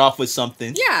start off with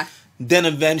something. Yeah. Then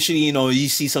eventually, you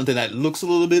see something that looks a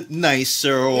little bit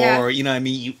nicer, or you know what I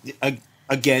mean. A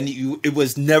again, it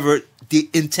was never the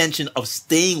intention of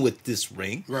staying with this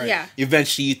ring. Right. Yeah.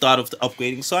 Eventually, you thought of the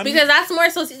upgrading. So because that's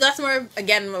more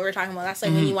again what we're talking about. That's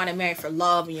like when you want to marry for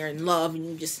love and you're in love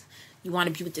and you want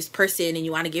to be with this person and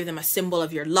you want to give them a symbol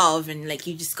of your love and like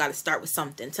you just got to start with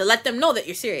something to let them know that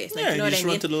you're serious. Like, yeah, you know you what just I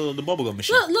mean? run to the bubblegum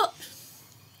machine. Look.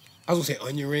 I was gonna say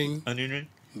onion ring. Onion ring.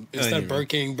 Instead of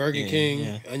Onion Burger King,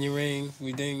 yeah. onion ring.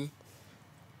 We ding.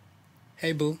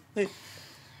 Hey boo.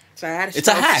 Sorry, I had It's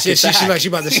a hack. She like she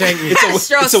about to shank me.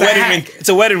 It's a wedding ring. It's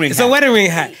a wedding ring. It's a wedding ring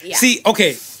hat. Yeah.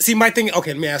 See, my thing.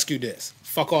 Okay, let me ask you this.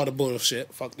 Fuck all the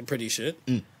bullshit. Fuck the pretty shit.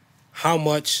 How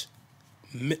much,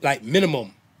 like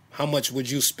minimum, how much would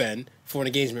you spend for an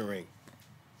engagement ring?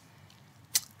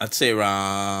 I'd say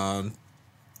around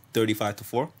 35 to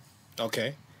 4.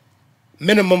 Okay.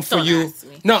 Minimum for Don't you. ask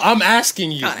me. No, I'm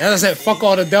asking you. Don't As I said, fuck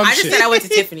all the dumb I just shit. said I went to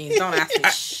Tiffany's. Don't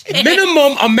ask me.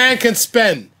 Minimum a man can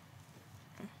spend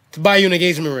to buy you an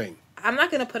engagement ring. I'm not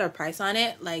gonna put a price on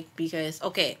it, like because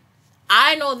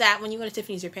I know that when you go to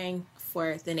Tiffany's, you're paying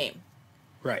for the name.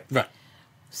 Right.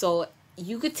 So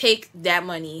you could take that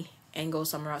money and go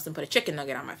somewhere else and put a chicken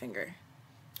nugget on my finger.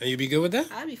 And you be good with that?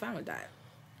 I'd be fine with that.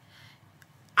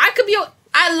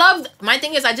 My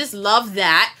thing is I just love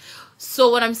that. So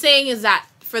what I'm saying is that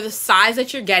for the size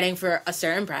that you're getting for a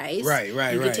certain price, Right.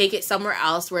 you can take it somewhere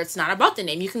else where it's not about the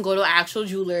name. You can go to an actual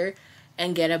jeweler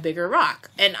and get a bigger rock.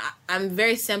 And I'm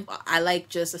very simple. I like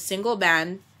just a single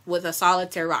band with a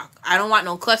solitaire rock. I don't want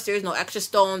no clusters, no extra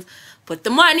stones. Put the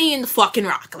money in the fucking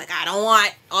rock. Like, I don't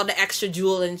want all the extra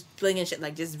jewel and bling and shit.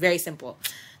 Like, just very simple.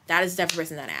 That is the type of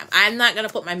person that I am. I'm not going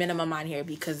to put my minimum on here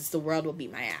because the world will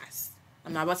beat my ass.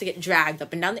 I'm not about to get dragged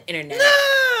up and down the internet.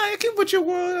 Nah, you can put your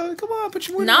word. Come on, put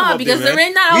your word. Nah, because there, the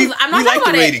ring that I'm not we talking like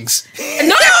about the it. ratings.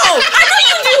 No, I know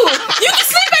you do. You can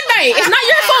sleep at night. It's not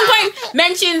your phone going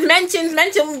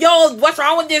mentions. Yo, what's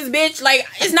wrong with this bitch? Like,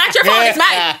 it's not your phone. It's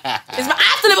mine. It's my. I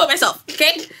have to live with myself.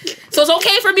 Okay, so it's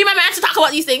okay for me, my man, to talk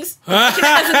about these things. She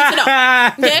doesn't need to know.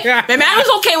 Okay, my man was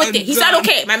okay with it. He said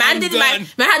okay. My man didn't. My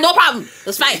man had no problem. It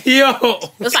was fine. Yo.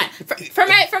 It was fine. For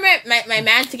my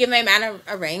man to give my man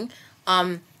a ring.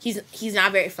 He's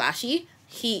not very flashy.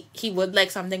 He would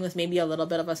like something with maybe a little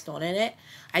bit of a stone in it.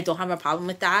 I don't have a problem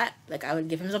with that. Like, I would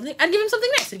give him something. I'd give him something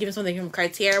nice. I'd give him something from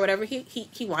Cartier or whatever he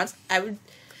wants. I would,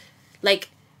 like,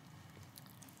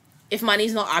 if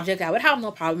money's no object, I would have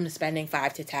no problem spending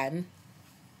 5 to 10.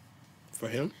 For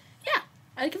him? Yeah,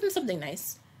 I'd give him something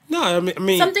nice. No, I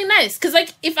mean Something nice, cause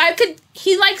like if I could,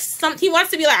 he wants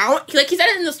to be like he said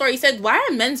it in the story. He said, "Why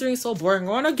are men's rings so boring?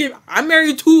 I'm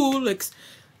married too." Like,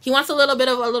 he wants a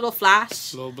little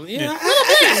flash.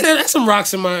 That's some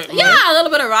rocks in my. Yeah, a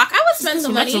little bit of rock. I would spend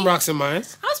some money. Some rocks in mine.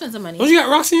 I would spend some money. Oh, you got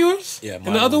rocks in yours? Yeah, and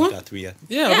the other one? Got 3.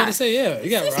 Yeah, I'm about to say you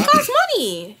got It rocks. costs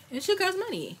money. It should cost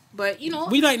money, but you know,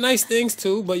 We like nice things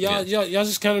too, but y'all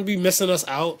just kind of be missing us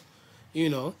out. You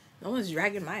know, no one's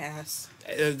dragging my ass.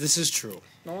 this is true.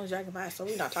 No one's dragging my ass, so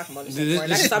we're not talking about this This- anymore.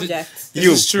 this- Next subject. This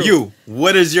is true. You.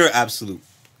 What is your absolute?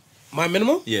 My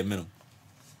minimum? Yeah, minimum.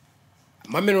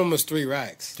 My minimum is 3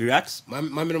 racks. 3 racks? My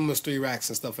minimum is 3 racks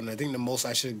and stuff, and I think the most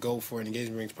I should go for an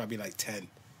engagement ring is probably like 10.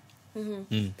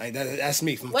 Like that's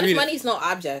me. From What 3 if to, money's no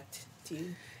object to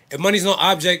you? if money's no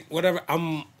object, whatever.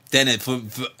 Then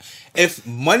if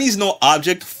money's no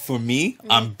object for me,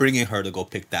 I'm bringing her to go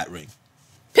pick that ring.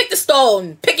 Pick the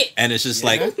stone. Pick it. And it's just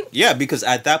because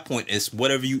at that point it's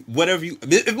whatever you.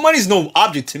 If money's no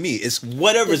object to me, it's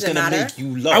whatever's Does it gonna matter? make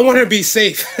you love. I want her to be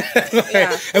safe.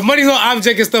 Yeah. If money's no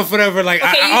object and stuff, whatever, like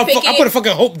Okay, I'll pick put it. a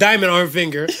fucking hope diamond on her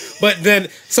finger, but then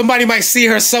somebody might see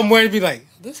her somewhere and be like,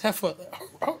 "This heifer."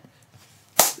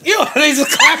 Yo, they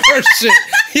just clap her shit.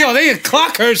 Yo, they just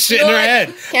clock her shit in her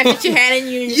head. Can't put your hand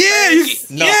in you.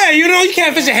 You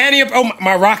can't fit your hand in your. Oh,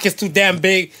 my rock is too damn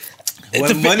big.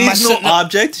 When money's no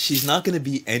object, she's not gonna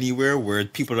be anywhere where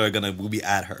people will be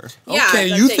at her. Yeah, Okay,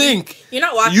 that's you it. think. You're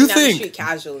not walking You down think. the street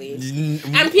casually.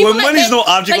 And when money's no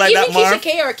object like that, even Marv.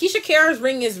 Keisha Kara's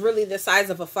ring is really the size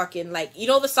of a fucking, like, you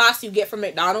know the sauce you get from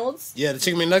McDonald's? Yeah, the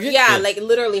chicken McNugget. Yeah, like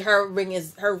literally her ring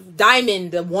is, her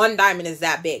diamond, the one diamond is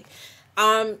that big.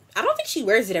 I don't think she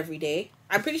wears it every day.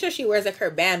 I'm pretty sure she wears like her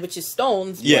band, which is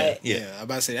stones. Yeah. I'm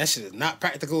about to say that shit is not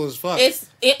practical as fuck.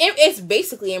 It's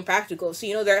basically impractical. So,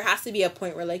 you know, there has to be a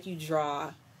point where like you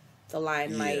draw the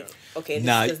line, like, okay,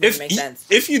 this doesn't make sense.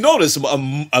 If you notice,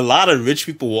 a lot of rich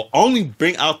people will only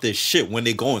bring out their shit when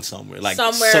they're going somewhere, like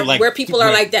where people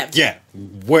are like them. Yeah,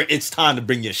 where it's time to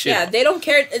bring your shit. Yeah, out. they don't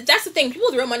care. That's the thing. People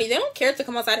with real money, they don't care to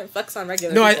come outside and flex on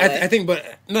regular. No, people, I think, but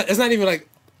no, it's not even like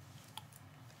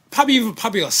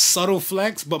probably a subtle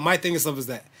flex. But my thing and stuff is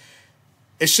that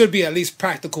it should be at least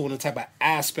practical in the type of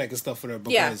aspect and stuff for her.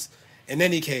 Because in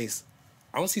any case,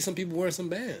 I don't see some people wearing some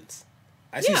bands.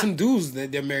 I see some dudes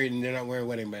that they're married and they're not wearing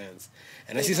wedding bands.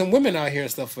 And I see some women out here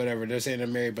and stuff, whatever. They're saying they're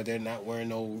married, but they're not wearing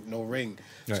no ring.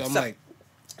 Right. So I'm like...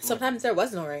 Sometimes there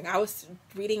was no ring. I was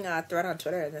reading a thread on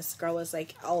Twitter, and this girl was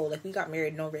like, oh, like, we got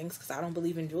married, no rings, because I don't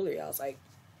believe in jewelry. I was like,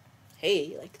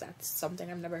 hey, like, that's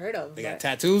something I've never heard of. They got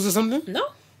tattoos or something? No.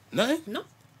 Nothing? No.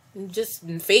 Just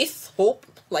faith, hope,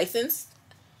 license.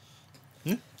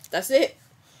 That's it.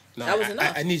 No, that was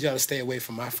enough. I need y'all to stay away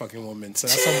from my fucking woman. So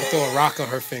that's why I'm going to throw a rock on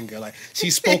her finger. Like,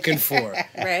 she's spoken for.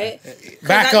 Right?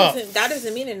 Back up. That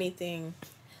doesn't mean anything.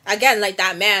 Again, like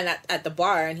that man at the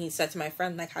bar, and he said to my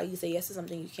friend, like, how you say yes to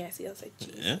something you can't see. I was like,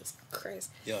 Jesus Christ.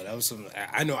 Yo, that was some...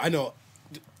 I know.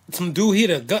 Some dude, he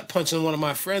had a gut punch on one of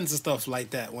my friends and stuff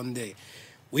like that one day.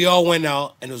 We all went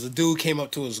out, and there was a dude came up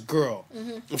to his girl.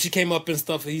 When she came up and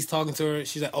stuff, and he's talking to her,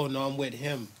 she's like, oh, no, I'm with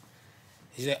him.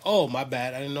 He's like, oh, my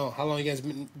bad. I didn't know. How long you guys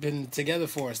been together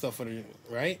for and stuff,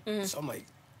 right? So I'm like,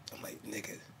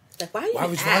 nigga. Like,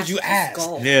 why'd you ask?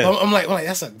 Yeah. I'm like,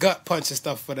 that's a gut punch and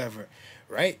stuff, whatever.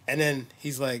 Right? And then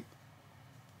he's like,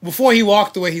 before he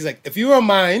walked away, he's like, if you were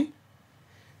mine,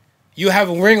 you have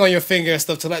a ring on your finger and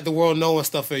stuff to let the world know and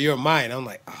stuff that you're mine. I'm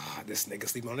like, this nigga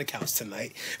sleeping on the couch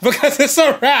tonight. Because it's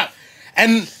a wrap.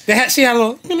 And she had a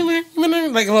little,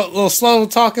 like a little slow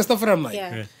talk and stuff. And I'm like,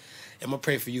 I'm going to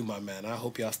pray for you, my man. I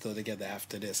hope y'all still together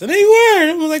after this. And they were.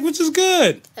 I was like, which is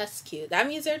good. That's cute. That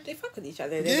means they fuck with each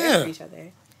other. They're there for each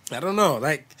other. I don't know.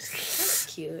 Like, that's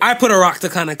cute. I put a rock to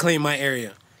kind of claim my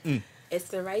area. It's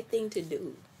the right thing to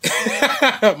do.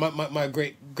 my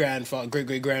great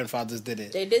grandfathers did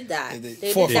it. They did that.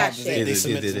 They forefathers. They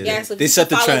submitted to it. They set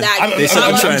the trend. I'm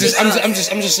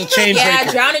just a chain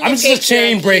breaker. I'm just a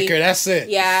chain breaker. That's it.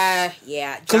 Yeah.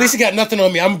 Khaleesi got nothing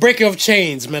on me. I'm a breaker of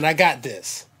chains, man. I got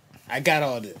this. I got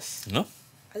all this. No.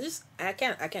 I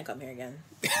can't come here again.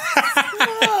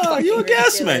 Oh, you're a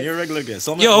guest, man. You're a regular guest.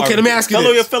 Yo, okay, let me ask you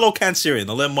this. Your fellow Cancerian.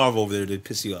 Don't let Marv over there to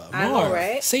piss you off. I know,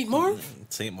 right? St. Marv?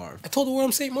 St. Marv. I told the world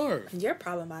I'm St. Marv. You're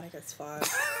problematic as fuck.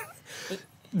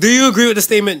 Do you agree with the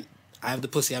statement, I have the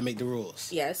pussy, I make the rules?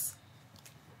 Yes.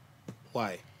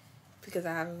 Why? Because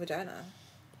I have a vagina.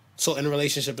 So in a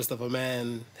relationship and stuff, a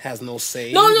man has no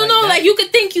say. No. Like you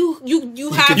could think you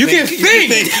have. You can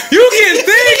think. You can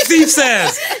think. Steve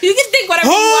says. You can think whatever.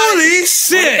 Holy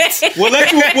shit!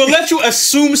 We'll let you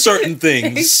assume certain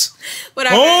things.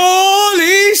 Whatever.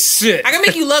 Holy shit! I can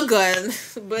make you look good,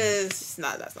 but it's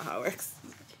not. That's not how it works.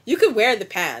 You could wear the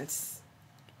pants.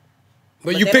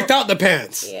 But you picked out the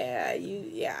pants. Yeah,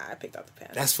 I picked out the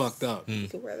pants. That's fucked up. You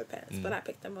could wear the pants, but I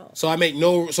picked them out. So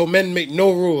men make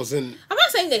no rules, and I'm not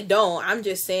saying they don't. I'm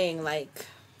just saying like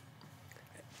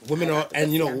women are,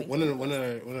 and you know, one of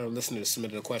the listeners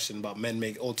submitted a question about men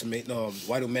make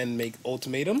why do men make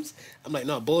ultimatums? I'm like,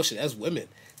 no, bullshit. That's women,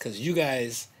 because you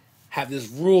guys have this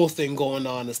rule thing going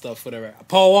on and stuff, whatever.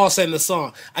 Paul Wall said in the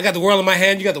song, "I got the world in my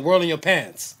hand, you got the world in your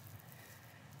pants."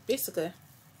 Basically.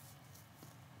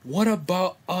 What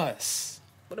about us?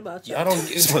 What about you? I don't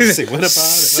say, what about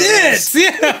us?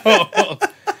 Shit! I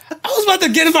was about to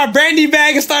get in my brandy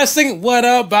bag and start singing, what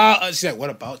about us? She's like, what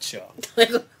about y'all?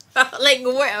 like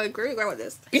where are we going with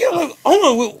this? Yeah, like,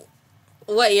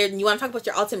 what, you want to talk about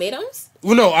your ultimatums?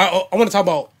 Well, no, I want to talk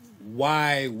about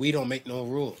why we don't make no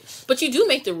rules. But you do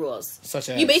make the rules. Such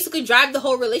as? You basically drive the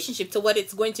whole relationship to what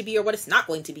it's going to be or what it's not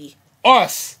going to be.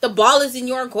 Us. The ball is in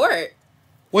your court.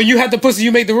 When you have the pussy,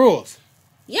 you make the rules.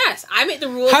 Yes, I make the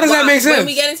rules. How does that make sense? When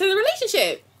we get into the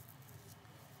relationship.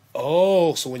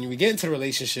 Oh, so when we get into the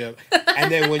relationship,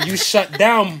 and then when you shut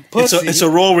down pussy, it's a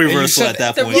role reversal at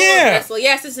that point. Reversal.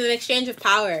 Yes, it's an exchange of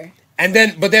power. And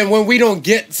then, but then when we don't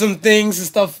get some things and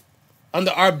stuff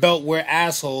under our belt, we're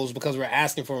assholes because we're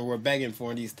asking for and we're begging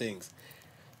for these things,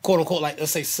 quote unquote. Like,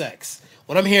 let's say sex.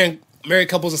 When I'm hearing married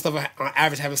couples and stuff on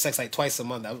average having sex like twice a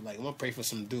month, I'm like, I'm gonna pray for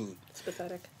some dude. It's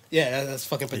pathetic. Yeah, that's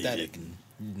fucking pathetic.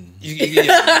 You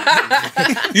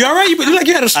all right? You look like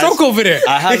you had a stroke over there.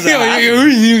 I have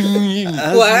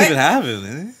that. What? Even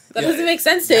happen? That doesn't make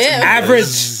sense to him.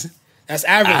 Average. That's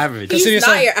average. He's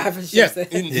not your average. Yeah.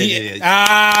 Look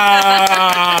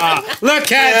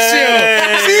at you.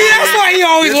 See, that's why he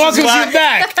always welcomes you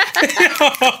back.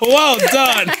 Well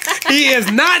done. He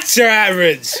is not your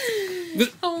average.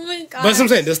 Oh my god. But that's what I'm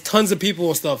saying. There's tons of people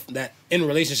and stuff that in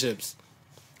relationships.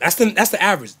 That's the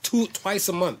average. Twice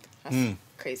a month. That's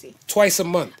crazy. Twice a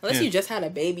month. Unless you just had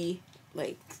a baby,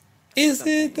 like. Is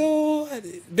something. it though?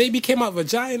 Baby came out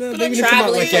vagina. Baby Came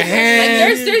out like your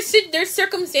hand. Like there's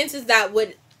circumstances that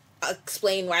would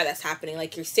explain why that's happening.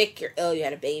 Like you're sick, you're ill, you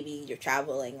had a baby, you're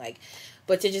traveling. Like,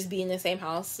 But to just be in the same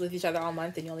house with each other all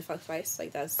month and you only fuck twice,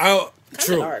 like that's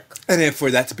true. dark. And then for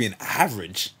that to be an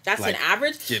average, That's like, an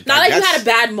average. yeah, Not like you that's- had a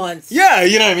bad month. Yeah,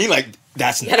 you know what I mean. Like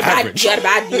that's an average. You had a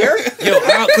bad year. Yo,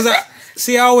 because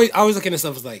I always look at this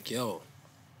stuff as like, yo,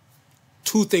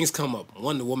 two things come up.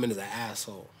 One, the woman is an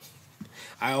asshole.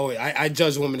 I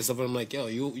judge women and stuff, and I'm like, yo,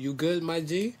 you good, my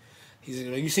G? He's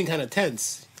like, you seem kind of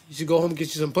tense. You should go home and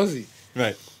get you some pussy.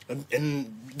 Right.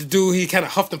 And the dude, he kind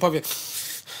of huffed and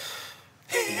puffed.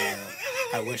 Yeah,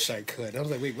 I wish I could. I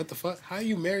was like, wait, what the fuck? How are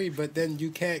you married, but then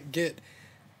you can't get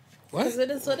what? Because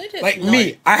it is what it is. Like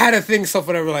me, I had a thing, stuff,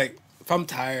 whatever. Like if I'm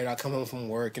tired, I come home from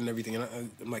work and everything, and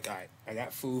I'm like, all right, I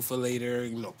got food for later,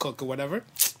 cook or whatever.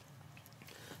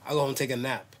 I go home and take a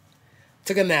nap.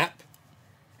 Took a nap,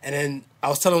 and then I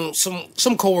was telling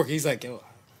some coworker, he's like, yo,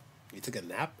 you took a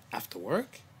nap after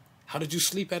work? How did you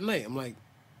sleep at night? I'm like,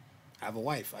 I have a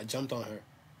wife. I jumped on her.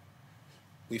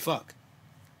 We fuck.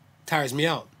 Tires me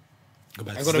out.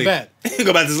 I go to bed.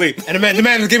 Go back to sleep. And the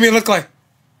man give me a look like,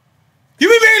 you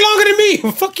been married longer than me.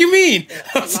 What the fuck you mean?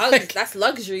 That's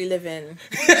luxury living.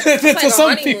 That's Like for a some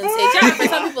honeymoon people. stage. Yeah, for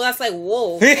some people that's like,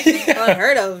 whoa,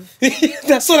 unheard of.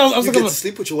 That's what I was You looking get to for.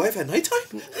 sleep with your wife at nighttime?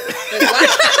 Like,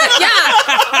 what?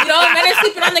 Yeah, men are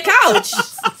sleeping on the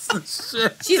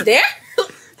couch. She's there.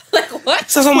 Like what?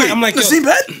 So I'm like, the yo, same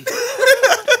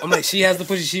bed? I'm like, she has the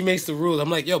pussy, she makes the rules. I'm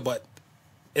like, yo, but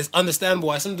it's understandable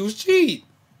why some dudes cheat.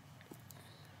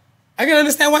 I can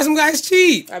understand why some guys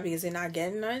cheat. Because they're not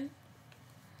getting none.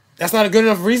 That's not a good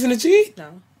enough reason to cheat?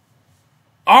 No.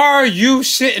 Are you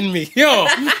shitting me? Yo.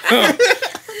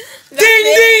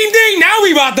 Ding, ding. Now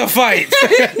we about to fight.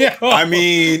 I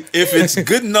mean, if it's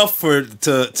good enough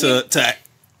to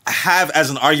have as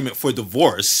an argument for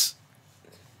divorce,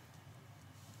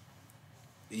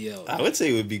 Yo. I would say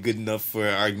it would be good enough for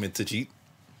an argument to cheat.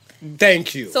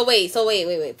 Thank you. So wait.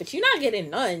 But you're not getting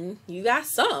none. You got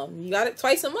some. You got it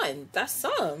twice a month. That's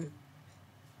some.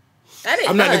 That ain't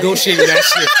I'm not none. negotiating that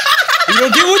shit. You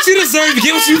gonna get what you deserve, you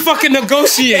get what you fucking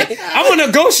negotiate. I'm gonna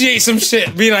negotiate some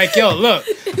shit. Be like, yo, look.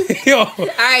 Yo. All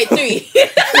right, 3.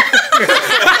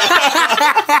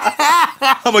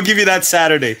 I'm gonna give you that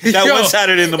Saturday. That Yo. one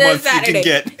Saturday in the That month you Saturday. can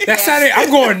get. That Saturday, I'm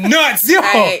going nuts. Yo.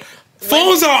 Right.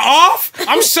 Phones are off.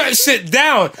 I'm shutting shit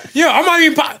down. Yo, I might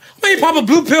even pop a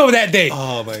blue pill that day.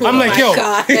 Oh my I'm god. like, yo,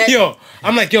 God.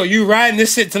 I'm like, yo, you riding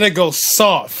this shit till it goes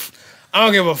soft. I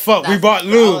don't give a fuck. We That's bought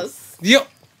lube. gross. Yo,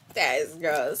 That is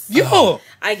gross. yo,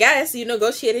 I guess you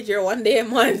negotiated your one day a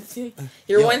month.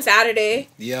 Your one Saturday.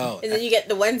 yo. And then you get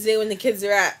the Wednesday when the kids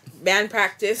are at band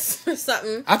practice or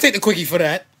something. I'll take the quickie for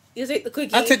that. You take the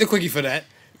quickie. I'll take the quickie for that.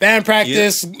 Band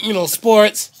practice,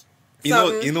 sports.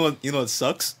 You know what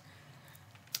sucks?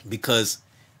 Because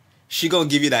she gonna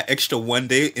give you that extra one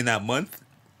day in that month,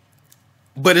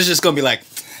 but it's just gonna be like,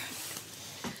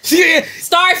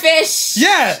 Starfish.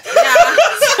 Yeah.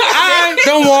 I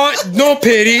don't want no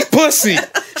pity pussy.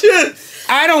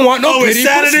 I don't want no pity it's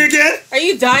Saturday pussy. again? Are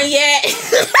you done yet?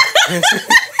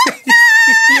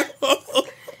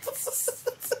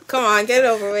 Come on, get it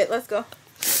over with. Let's go.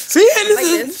 See, and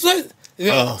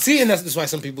Like see, and that's why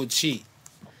some people cheat.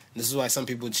 This is why some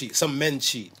people cheat. Some men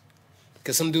cheat.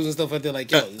 Because some dudes and stuff like that,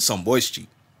 like, yo, Some boys cheat.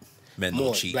 Men more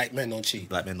don't cheat. black men don't cheat.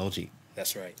 Black men don't cheat.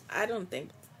 That's right. I don't think.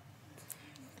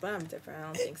 But I'm different. I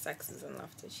don't think sex is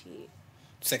enough to cheat.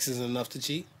 Sex isn't enough to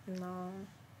cheat. No.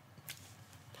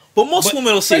 But most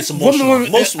women will say it's emotional.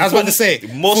 Women, Most, I was about to say,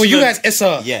 most for you women- guys, it's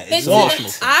a it's want.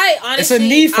 emotional. I honestly, It's a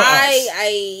need for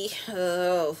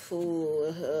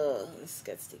this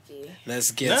gets sticky.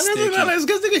 Let's get No, sticky. let's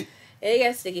get sticky. It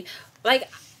gets sticky. Like,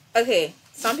 okay,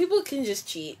 some people can just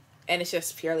cheat and it's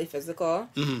just purely physical,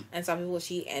 and some people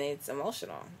cheat and it's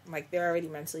emotional. Like they're already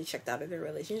mentally checked out of their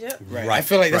relationship. Right. I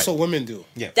feel like that's what women do.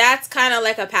 Yeah. That's kind of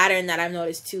like a pattern that I've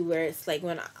noticed too, where it's like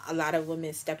when a lot of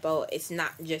women step out, it's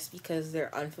not just because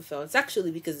they're unfulfilled. It's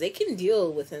actually because they can deal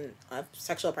with a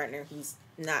sexual partner who's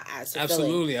not as fulfilling.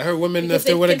 Absolutely. I heard women, Because if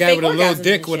they're they with a can guy fake with a little orgasms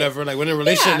dick, and shit. whatever, like when in a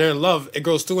relationship, Yeah. they're in love, it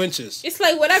grows 2 inches. It's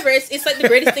like whatever. It's like the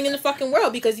greatest thing in the fucking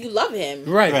world because you love him.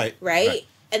 Right. Right?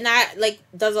 And that like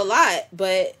does a lot,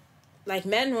 but like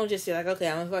men will just be like, okay,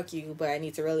 I'm gonna fuck you, but I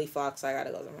need to really fuck, so I gotta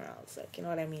go somewhere else. Like, you know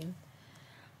what I mean?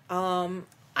 I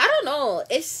don't know.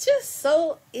 It's just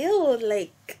so ill.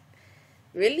 Like,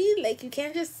 really? Like, you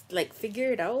can't just like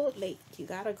figure it out. Like, you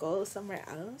gotta go somewhere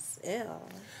else. Ew.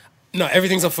 No,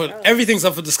 everything's up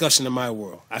for discussion in my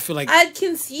world. I feel like I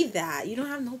can see that you don't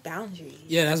have no boundaries.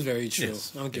 yeah, that's very true.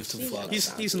 Yes. I don't give two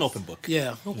fucks. He's an open book.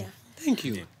 Yeah. Yeah. Thank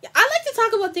you. Yeah, I like to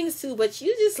talk about things too, but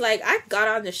you just like I got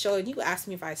on the show and you asked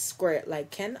me if I squirt. Like,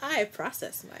 can I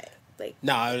process Like,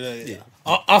 nah,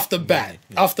 off the bat,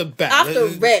 off the bat, off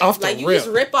the rip, off the like you rip.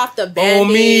 just rip off the Oh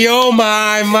band-aid. me, oh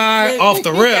my, off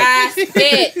the rip. That's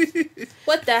it.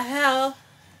 What the hell?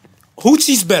 Who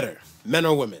cheats better, men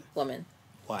or women? Women.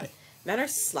 Why? Men are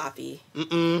sloppy.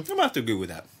 I'm gonna have to agree with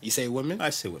that. You say women? I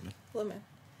say women. Women.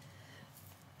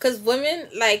 Because women,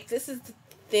 like, this is the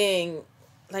thing.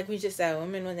 Like we just said,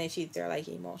 women when they cheat, they're like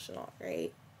emotional,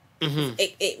 right? Mm-hmm.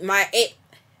 It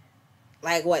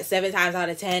like what 7 times out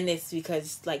of 10 is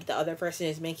because like the other person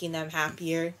is making them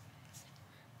happier,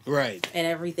 right? And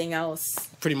everything else,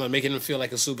 pretty much making them feel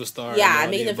like a superstar. Yeah,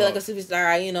 making them feel like a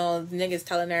superstar. You know, niggas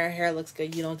telling her hair looks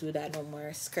good. You don't do that no more.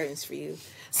 It's curtains for you.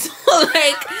 So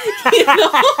like, you know,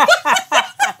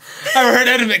 I've heard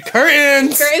that in the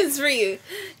curtains. Curtains for you.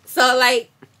 So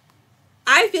like,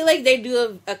 I feel like they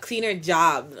do a cleaner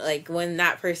job. Like when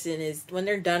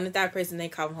they're done with that person, they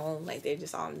come home like they're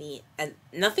just all neat and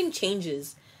nothing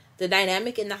changes. The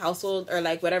dynamic in the household or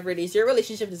like whatever it is, your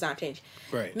relationship does not change.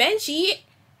 Right. Men cheat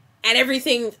and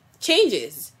everything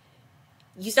changes.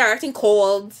 You start acting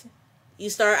cold. You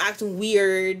start acting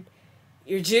weird.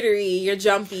 You're jittery. You're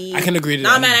jumpy. I can agree to that.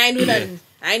 Nah, that. man, I ain't doing nothing.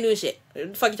 I ain't doing shit.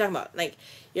 What the fuck you talking about? Like,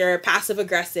 you're passive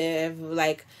aggressive.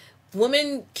 Like,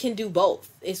 women can do both.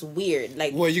 It's weird.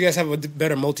 Like, well, you guys have a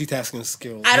better multitasking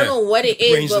skill. I don't know what it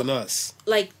is, range but than us.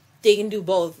 like they can do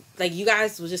both. Like you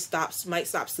guys will just might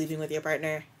stop sleeping with your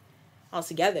partner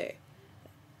altogether,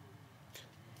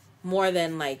 more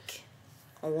than like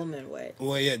a woman would.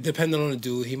 Well, yeah, depending on the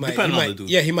dude, he might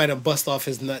have bust off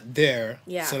his nut there.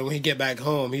 Yeah. So when he get back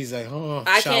home, he's like, oh,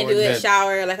 I can't do it.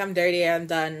 Shower, like I'm dirty. I'm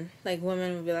done. Like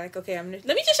women would be like, okay, let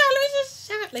me just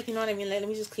shower. Like, you know what I mean? Like, let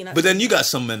me just clean up. But then you got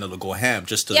some men that'll go ham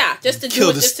just to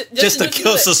kill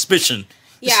kill suspicion.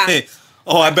 Yeah. Say,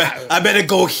 oh, I better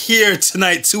go here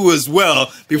tonight too as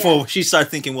well before she start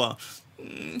thinking, well,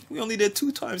 we only did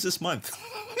 2 times this month.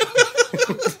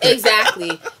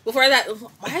 Exactly. Before that,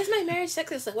 why is my marriage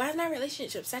sexless? Like, why is my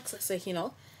relationship sexless? Like, you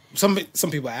know. Some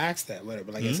people ask that, whatever.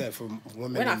 But like I said, for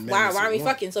women, and men, why are we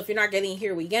fucking? So if you're not getting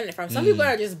here, we getting it from. Some people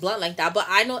are just blunt like that. But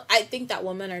I think that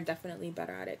women are definitely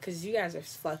better at it because you guys are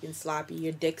fucking sloppy.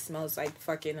 Your dick smells like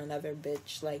fucking another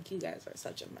bitch. Like you guys are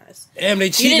such a mess. Damn, they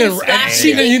cheating.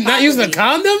 Cheating, not using a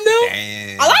condom though.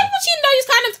 A lot of people cheating don't use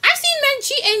condoms. I've seen men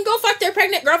cheat and go fuck their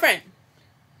pregnant girlfriend.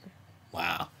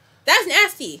 Wow, that's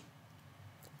nasty.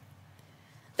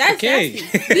 That's nasty.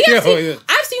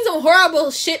 I've seen some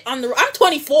horrible shit on the. I'm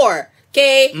 24.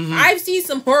 Okay, I've seen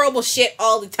some horrible shit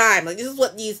all the time. Like this is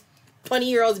what these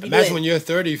 20-year-olds be doing. Imagine when you're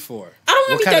 34. I don't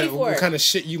want to be 34. What kind of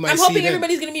shit you might see? I'm hoping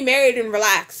everybody's gonna be married and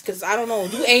relax because I don't know.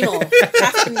 Do anal.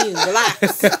 That's the news.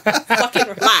 Relax. Fucking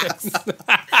relax.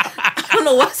 I don't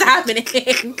know what's happening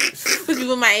with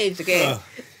people my age. Okay.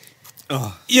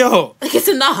 Yo, like it's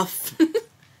enough.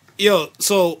 Yo,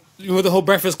 so with the whole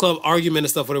Breakfast Club argument and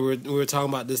stuff, whatever, we were talking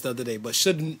about this the other day. But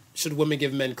should women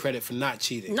give men credit for not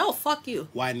cheating? No, fuck you.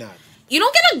 Why not? You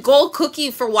don't get a gold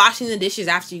cookie for washing the dishes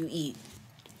after you eat.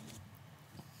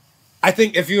 I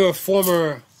think if you're a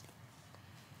former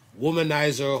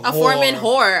womanizer, former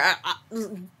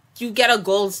whore, you get a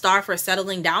gold star for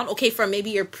settling down. Okay, for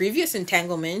maybe your previous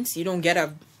entanglements, you don't get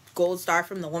a gold star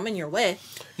from the woman you're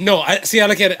with. No, I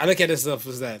look at this stuff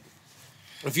as that.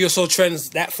 If you're so trends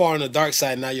that far on the dark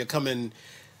side, now you're coming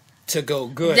to go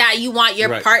good. That you want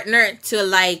your partner to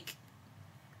like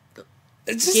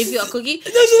give you a cookie.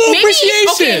 There's a little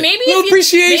appreciation. Okay, maybe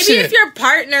if your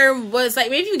partner was like,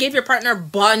 maybe you gave your partner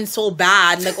bun so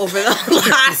bad, like over the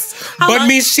last. Bun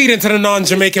means cheating to the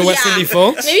non-Jamaican West Indian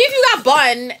folks. Maybe if you got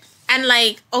bun and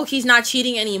like, oh, he's not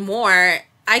cheating anymore.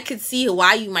 I could see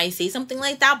why you might say something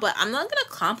like that, but I'm not gonna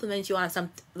compliment you on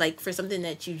for something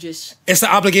that you just. It's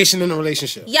the obligation in a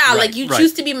relationship. Yeah, like you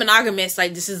choose to be monogamous.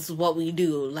 Like this is what we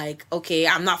do. Like, okay,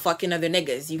 I'm not fucking other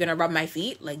niggas. You gonna rub my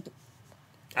feet? Like,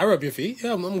 I rub your feet.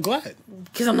 Yeah, I'm glad.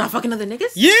 Because I'm not fucking other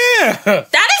niggas. Yeah, that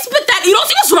is pathetic. You don't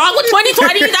see what's wrong with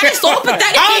 2020? That is so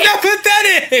pathetic. How's that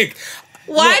pathetic?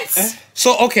 What? No.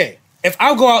 So okay. If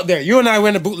I go out there, you and I were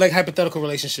in a bootleg hypothetical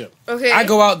relationship. Okay. I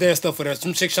go out there and stuff with her.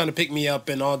 Some chicks trying to pick me up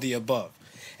and all the above.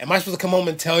 Am I supposed to come home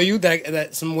and tell you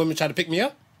that some women try to pick me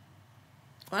up?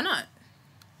 Why not?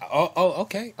 Oh,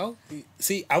 okay. Oh,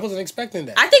 see, I wasn't expecting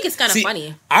that. I think it's kind of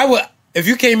funny. I would, if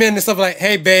you came in and stuff like,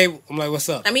 hey, babe, I'm like, what's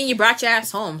up? I mean, you brought your ass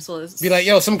home, so it's... Be like,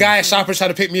 yo, some guy at Shoppers try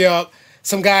to pick me up.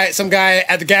 Some guy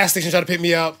at the gas station try to pick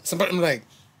me up. I'm like,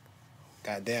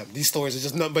 God damn, these stories are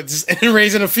just nothing but just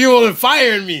raising the fuel and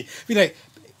firing me. Be like,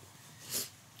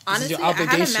 honestly, I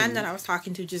had a man that I was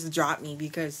talking to just drop me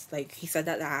because like he said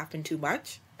that happened too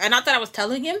much. And not that I was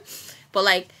telling him, but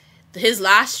like his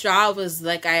last straw was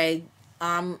like I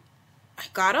I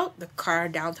got out the car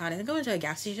downtown. I think I went to a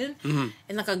gas station.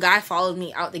 And, like, a guy followed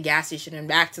me out the gas station and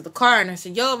back to the car. And I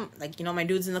said, yo, like, you know, my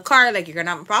dude's in the car. Like, you're going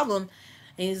to have a problem.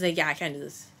 And he's like, yeah, I can't do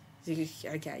this. He's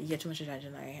like, I can't. You get too much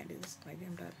attention. Like, I can't do this. Like,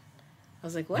 I'm done. I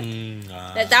was like, what?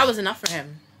 That was enough for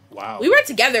him. Wow. We were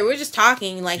together. We were just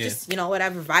talking, like, just, you know,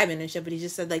 whatever, vibing and shit. But he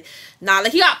just said, like, nah,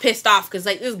 like, he got pissed off because,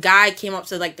 like, this guy came up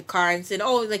to, like, the car and said,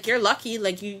 oh, like, you're lucky.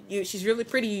 Like, she's really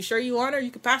pretty. You sure you want her?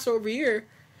 You could pass her over here.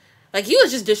 Like, he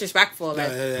was just disrespectful.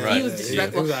 Like, he was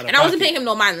disrespectful. He was and I wasn't paying him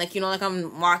no mind. Like, you know, like,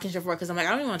 I'm walking shit for it because I'm like, I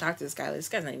don't even want to talk to this guy. Like, this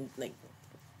guy's not even,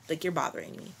 like, you're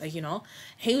bothering me. Like, you know?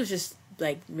 He was just,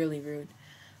 like, really rude.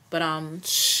 But,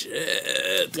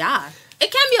 shit. Yeah.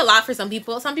 It can be a lot for some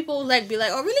people. Some people will, like, be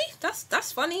like, oh, really?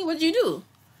 That's funny. What'd you do?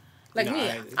 Like, me.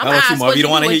 I'm asked, you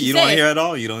don't want to hear, you don't want to hear at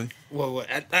all? You don't? Well,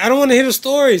 I don't want to hear the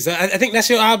stories. I think that's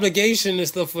your obligation and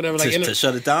stuff, whatever. Like, to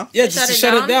shut it down? Yeah, just to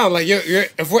shut it down. Like, you're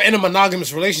if we're in a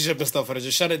monogamous relationship and stuff,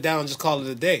 just shut it down and just call it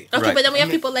a day. Okay, right. But then we have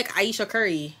people like Aisha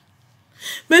Curry.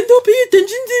 Men don't pay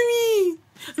attention to me.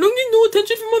 I don't get no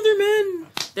attention from other men.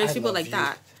 There's people like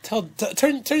that.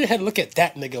 Turn your head and look at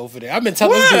that nigga over there. I've been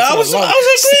telling this I was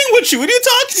agreeing with you. What are you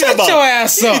talking about? Shut your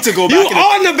ass up. You need to go back. You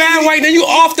on the bandwagon, then you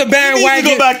off the bandwagon. You need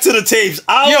to go back to the tapes.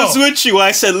 I was with you.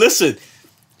 I said, listen,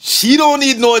 she don't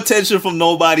need no attention from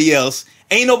nobody else.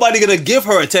 Ain't nobody gonna give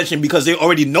her attention because they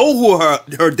already know who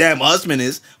her damn husband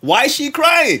is. Why is she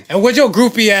crying? And what'd your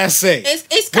groupie ass say?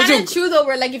 It's kind of true though,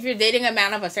 where like if you're dating a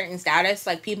man of a certain status,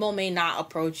 like people may not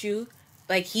approach you.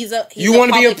 Like you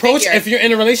want to be approached if you're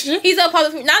in a relationship? He's a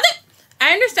public figure. Now that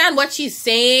I understand what she's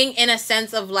saying in a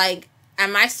sense of like,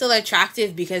 am I still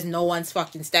attractive because no one's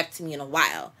fucking stepped to me in a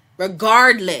while?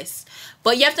 Regardless.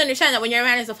 But you have to understand that when your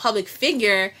man is a public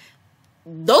figure,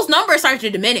 those numbers start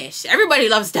to diminish. Everybody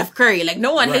loves Steph Curry. Like,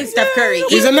 no one hates Steph Curry.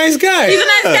 He's a nice guy. He's a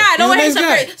nice guy. No one hates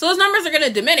Steph Curry. So those numbers are going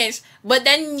to diminish. But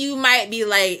then you might be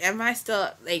like, am I still,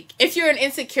 like, if you're an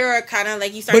insecure kind of,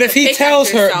 like, you start But if he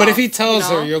tells her, you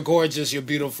know? you're gorgeous, you're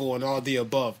beautiful, and all the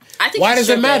above, I think why does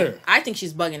it matter? I think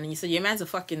she's bugging. And you said, your man's a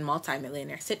fucking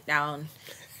multimillionaire. Sit down.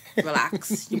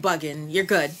 Relax. You're bugging. You're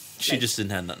good. She just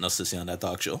didn't have nothing else to say on that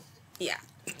talk show. Yeah.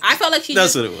 I felt like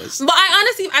That's what it was. But I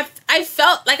honestly, I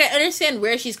felt like I understand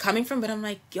where she's coming from, but I'm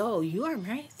like, yo, you are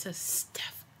married to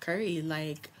Steph Curry,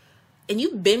 like, and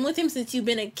you've been with him since you've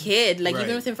been a kid, like, you've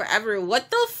been with him forever.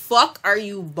 What the fuck are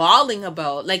you bawling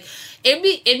about? Like, it'd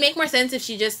make more sense if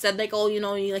she just said, like, oh, you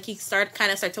know, like, you start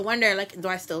to wonder, like, do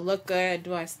I still look good?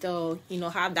 Do I still, you know,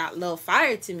 have that little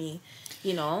fire to me?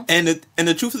 You know? And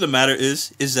the truth of the matter is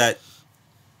that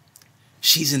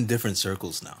she's in different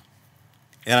circles now.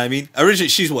 You know what I mean? Originally,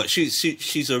 she's what?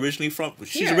 She's originally from.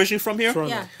 She's originally from here.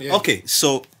 Yeah. Okay,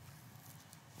 so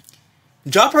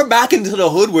drop her back into the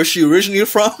hood where she originally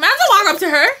from. Man's will walk up to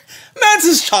her. Man's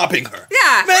is chopping her.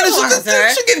 Yeah, man,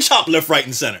 she's getting chopped left, right,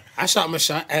 and center. I shot my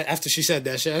shot after she said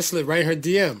that shit. I slid right in her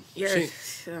DM.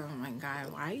 Oh my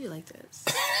god, why are you like this?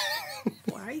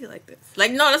 Why are you like this?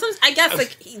 Like, no, that's what I guess.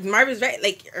 Like, Marvin's right.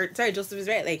 Like, Joseph is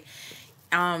right. Like.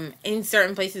 In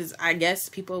certain places, I guess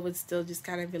people would still just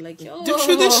kind of be like, yo,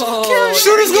 shooters gonna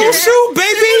shoot,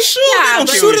 baby. Yeah,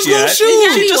 shooters gonna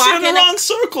shoot. She's just in the wrong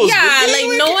circles. Yeah,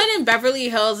 like no one in Beverly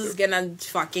Hills is gonna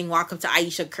fucking walk up to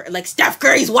Aisha Curry, like Steph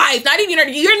Curry's wife. Not even your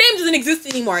name doesn't exist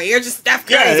anymore. You're just Steph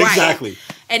Curry's wife. Exactly.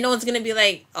 And no one's gonna be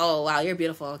like, oh wow, you're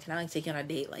beautiful. Can I like take you on a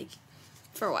date? Like,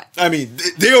 for what? I mean,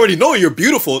 they already know you're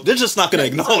beautiful. They're just not gonna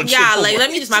acknowledge. Yeah, like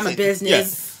let me just mind my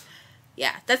business.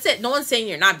 Yeah, that's it. No one's saying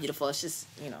you're not beautiful. It's just,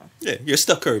 you know. Yeah, you're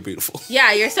Steph Curry beautiful.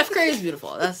 Yeah, you're Steph Curry is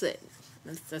beautiful. That's it.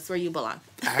 That's where you belong.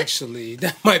 Actually,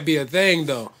 that might be a thing,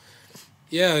 though.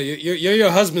 Yeah, you're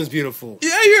your husband's beautiful.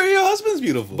 Yeah, your husband's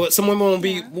beautiful. But some women won't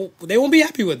be. They won't be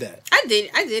happy with that. I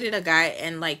dated a guy,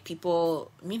 and like people,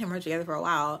 me and him were together for a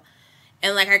while,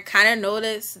 and like I kind of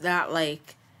noticed that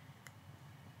like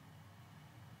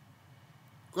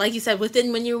you said,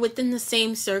 when you're within the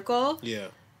same circle. Yeah.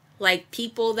 Like,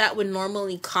 people that would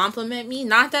normally compliment me,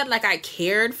 not that, like, I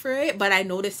cared for it, but I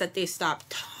noticed that they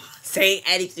stopped saying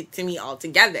anything to me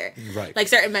altogether. Right. Like,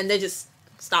 certain men, they just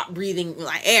stop breathing,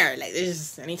 like, air. Like, they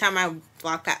just, anytime I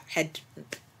walk that head, I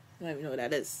don't even know what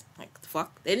that is. Like, the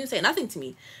fuck? They didn't say nothing to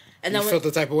me. And then you felt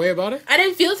the type of way about it? I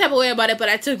didn't feel the type of way about it, but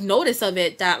I took notice of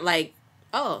it that, like,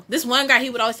 oh, this one guy, he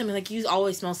would always tell me, like, you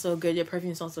always smell so good, your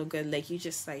perfume smells so good. Like, you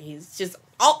just, like, he's just,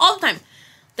 all the time.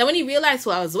 Then when he realized who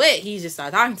I was with, he just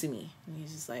started talking to me. And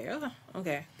he's just like, oh,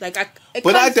 okay. Like, I think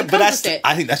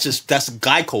that's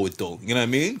guy code though. You know what I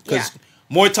mean? Because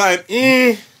more time,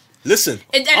 listen.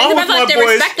 And it depends on if they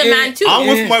respect the man too. I'm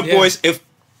with my boys.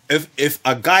 If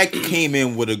a guy came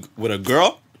in with a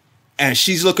girl and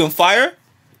she's looking fire,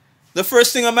 the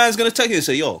first thing a man's gonna tell you is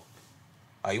say, yo,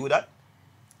 are you with that?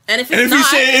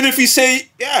 And if you say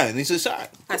yeah, and he says sorry.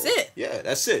 That's it. Yeah,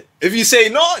 that's it. If you say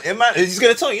no, he's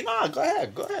gonna tell you, nah, go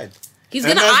ahead. He's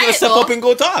gonna step up and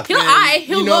go talk. He'll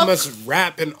you know how much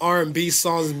rap and R&B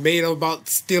songs made about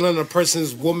stealing a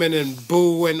person's woman and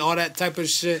boo and all that type of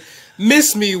shit.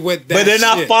 Miss me with that. But they're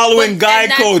not following guy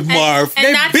code, Marv.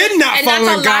 They've been not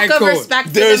following guy code. And that's a lack of respect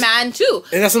for the man too.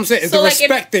 And that's what I'm saying. It's the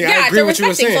respect thing. I agree with what you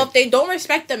were saying. So if they don't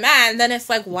respect the man, then it's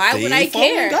like, why would I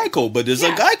care? Guy code, but there's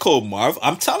a guy code, Marv.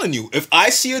 I'm telling you, if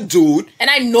I see a dude, and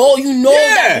I know that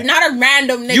you're not a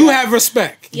random nigga, you have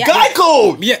respect. Yeah. Guy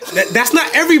code. Yeah, that's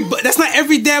not every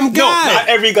damn guy. No, not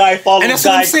every guy follows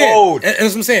guy code. And that's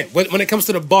what I'm saying. When it comes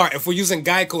to the bar, if we're using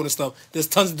guy code and stuff, there's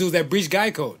tons of dudes that breach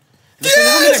guy code.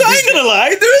 Yes, I ain't gonna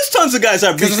lie. There is tons of guys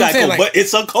that breach guy code, but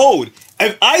it's a code.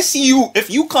 If I see you, if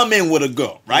you come in with a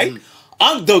girl, right?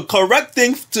 The correct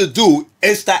thing to do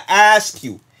is to ask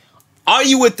you, are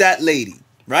you with that lady,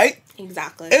 right?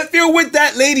 Exactly. If you're with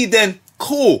that lady, then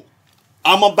cool.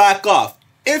 I'ma back off.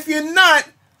 If you're not,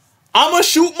 I'ma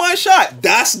shoot my shot.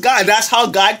 That's how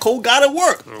guy code gotta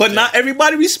work. Okay. But not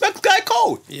everybody respects guy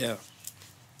code. Yeah.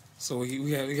 So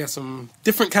we got some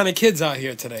different kind of kids out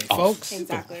here today, folks.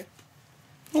 Exactly.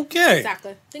 Okay.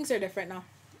 Exactly. Things are different now.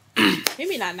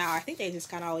 Maybe not now. I think they just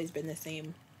kind of always been the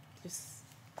same.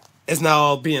 It's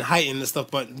now being heightened and stuff,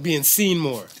 but being seen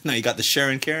more. Now you got the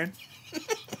Sharon Karen.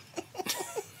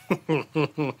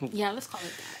 Yeah, let's call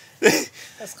it that.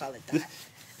 Let's call it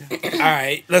that. All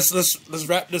right, let's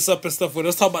wrap this up and stuff.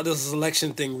 Let's talk about this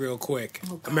election thing real quick.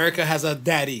 Oh, America has a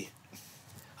daddy,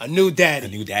 a new daddy,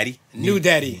 new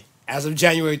daddy as of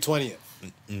January 20th.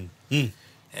 And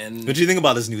what do you think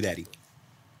about this new daddy?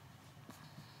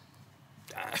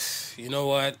 You know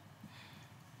what?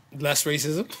 Less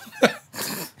racism.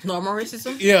 Normal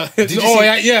racism? Yeah.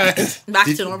 Yeah. Back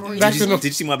to normal racism. Did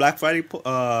you see my Black Friday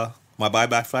my Buy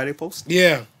Black Friday post?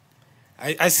 Yeah.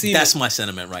 I see. That's my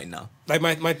sentiment right now. Like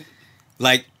my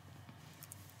like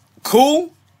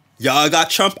cool. Y'all got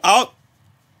Trump out.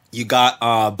 You got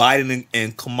Biden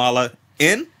and Kamala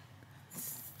in.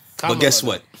 But guess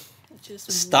what?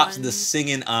 Stop the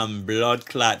singing and blood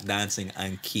clot dancing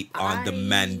and keep on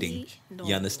demanding.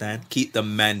 You understand? Keep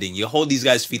demanding. You hold these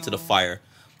guys' feet to the fire.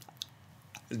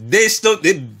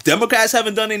 Democrats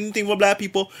haven't done anything for black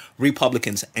people.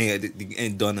 Republicans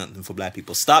ain't done nothing for black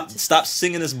people. Stop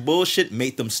singing this bullshit.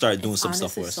 Make them start doing some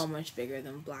stuff for us. It's so much bigger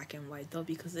than black and white though,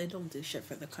 because they don't do shit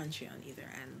for the country on either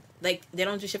end. Like they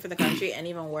don't do shit for the country, and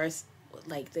even worse,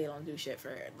 like they don't do shit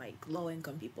for like low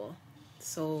income people.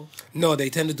 So no,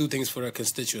 they tend to do things for their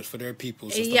constituents, for their people.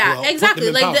 Yeah,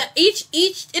 exactly. Like each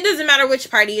it doesn't matter which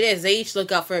party it is. They each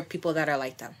look out for people that are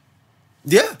like them.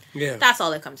 Yeah. That's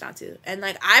all it comes down to. And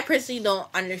like I personally don't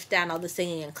understand all the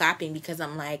singing and clapping, because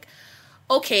I'm like,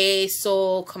 okay,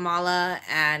 so Kamala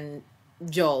and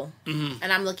Joe, and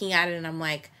I'm looking at it and I'm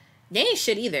like, they ain't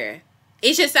shit either.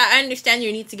 It's just that I understand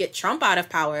you need to get Trump out of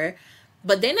power,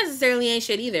 but they necessarily ain't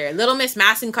shit either. Little Miss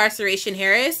Mass Incarceration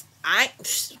Harris,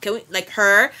 can we like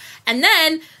her? And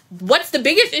then what's the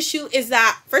biggest issue is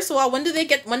that, first of all, when do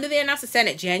they announce the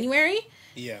Senate? January?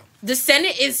 Yeah. The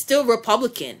Senate is still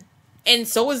Republican. And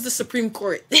so is the Supreme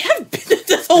Court. They have the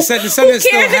Senate still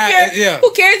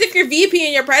who cares if your VP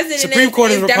and your president Supreme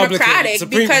Court is Democratic?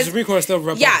 Supreme Court is still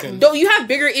Republican. Yeah, though you have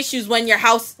bigger issues when the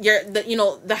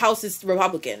House is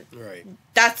Republican. Right.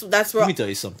 That's where. Let me tell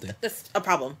you something. That's a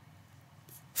problem.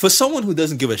 For someone who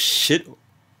doesn't give a shit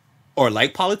or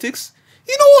like politics,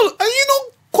 you know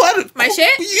my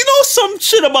shit. You know some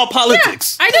shit about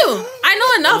politics. Yeah, I do. I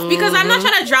know enough because I'm not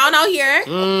trying to drown out here.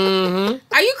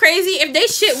 Are you crazy? If they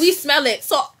shit, we smell it.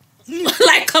 So,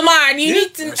 like, come on, you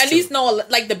need to at least know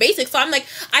like the basics. So I'm like,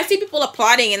 I see people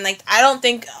applauding, and like, I don't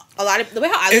think a lot of the way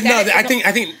how I look at it.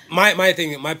 I think my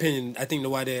opinion. I think the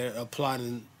why they're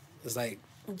applauding is like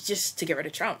just to get rid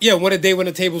of Trump. Yeah, what a day when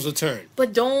the tables will turn.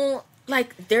 But don't.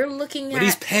 Like, they're looking at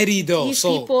he's petty, though, these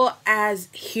people as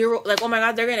hero. Like, oh my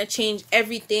God, they're going to change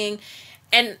everything.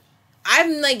 And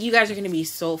I'm like, you guys are going to be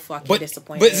so fucking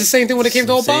disappointed. But it's the same thing when it came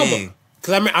to Obama.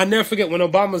 Because I never forget when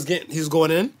Obama was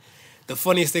going in. The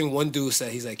funniest thing one dude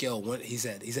said, he's like, yo, he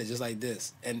said just like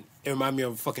this. And it reminded me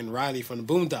of fucking Riley from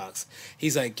the Boondocks.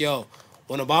 He's like, yo,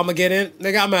 when Obama get in,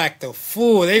 nigga, I'm act a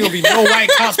fool. There ain't gonna be no white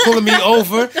cops pulling me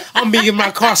over. I'm be in my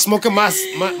car smoking my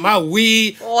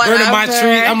weed, burning my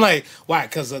tree. I'm like, why?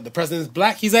 Because the president's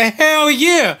black? He's like, hell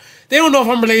yeah. They don't know if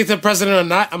I'm related to the president or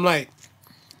not. I'm like,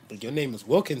 your name is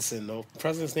Wilkinson, though. The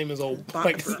president's name is like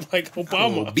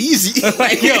Obama. Beezy.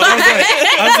 Like, yo,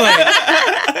 I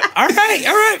was like,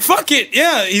 all right, fuck it.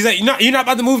 Yeah. He's like, you're not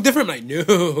about to move different? I'm like,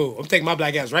 no. I'm taking my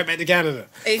black ass right back to Canada.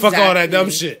 Exactly. Fuck all that dumb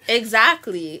shit.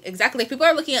 Exactly. People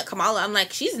are looking at Kamala. I'm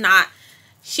like, she's not.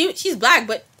 She's black,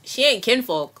 but she ain't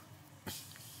kinfolk.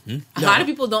 A lot of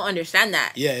people don't understand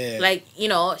that. Yeah. Like, you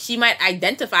know, she might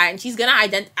identify, and she's gonna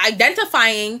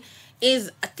identifying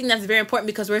is a thing that's very important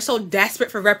because we're so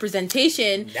desperate for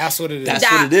representation. That's what it is.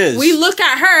 That's what it is. We look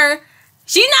at her.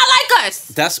 She's not like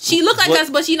us. She look like us,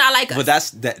 but she's not like us. But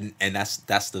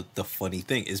that's the funny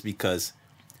thing is because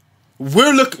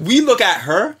we look at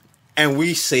her and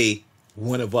we say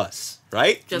one of us,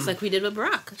 right? Just like we did with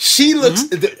Barack. She looks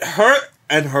her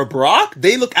and her Barack.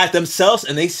 They look at themselves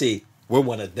and they say we're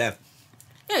one of them.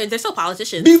 Yeah, they're still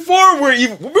politicians. Before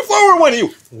we're one of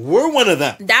you, we're one of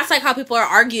them. That's like how people are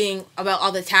arguing about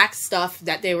all the tax stuff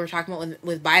that they were talking about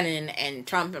with Biden and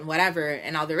Trump and whatever,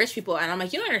 and all the rich people. And I'm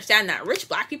like, you don't understand that rich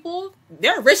black people,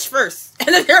 they're rich first, and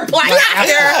then they're black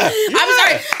after. I'm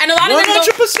sorry, and a lot of them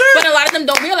don't. But a lot of them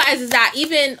don't realize is that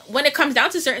even when it comes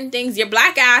down to certain things, your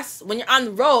black ass, when you're on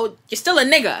the road, you're still a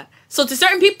nigga. So to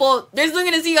certain people, they're still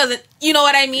gonna see you as a, you know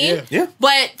what I mean? Yeah.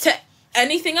 But to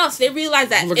anything else, they realize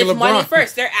that it's money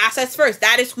first, their assets first.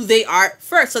 That is who they are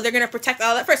first. So they're going to protect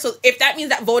all that first. So if that means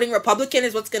that voting Republican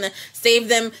is what's going to save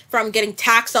them from getting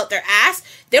taxed out their ass,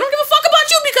 they don't give a fuck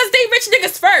about you because they rich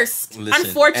niggas first. Listen,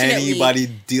 unfortunately. Anybody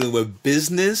dealing with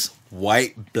business,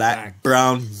 white, black,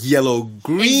 brown, yellow,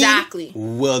 green,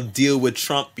 will deal with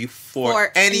Trump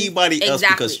before anybody else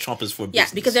because Trump is for business.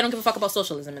 Yeah, because they don't give a fuck about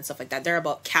socialism and stuff like that. They're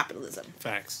about capitalism.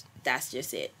 Facts. That's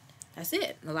just it. That's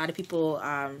it. A lot of people...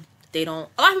 a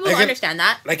lot of people don't understand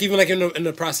that. Like even like in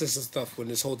the process and stuff when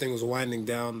this whole thing was winding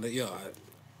down, like,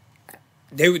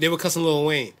 they were cussing Lil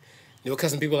Wayne. They were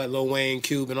cussing people like Lil Wayne,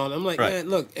 Cube, and all that. I'm like, man,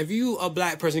 look, if you a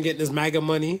black person getting this MAGA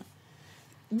money,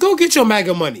 go get your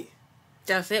MAGA money.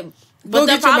 That's it. But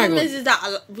the problem is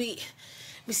that we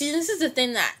see, this is the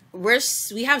thing that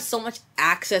we have so much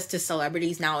access to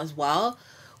celebrities now as well.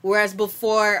 Whereas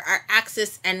before, our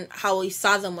access and how we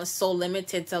saw them was so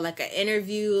limited to like an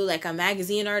interview, like a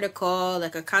magazine article,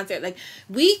 like a concert. Like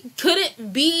we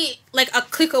couldn't be like a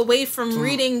click away from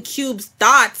reading Cube's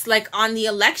thoughts like on the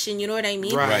election. You know what I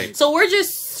mean? Right. So we're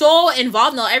just so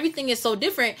involved now. Everything is so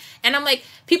different. And I'm like,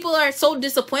 people are so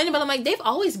disappointed, but I'm like, they've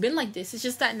always been like this. It's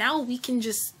just that now we can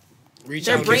just...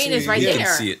 Their brain is right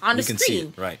there on the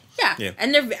screen. Right. Yeah.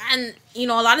 And you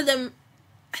know, a lot of them...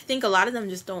 I think a lot of them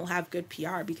just don't have good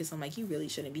PR because I'm like, you really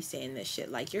shouldn't be saying this shit.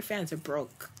 Like, your fans are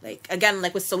broke. Like, again,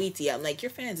 like with Saweetie, I'm like, your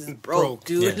fans is broke,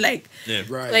 dude. Yeah.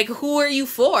 Like, who are you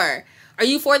for? Are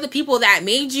you for the people that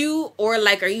made you? Or,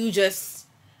 like, are you just,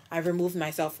 I've removed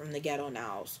myself from the ghetto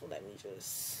now, so let me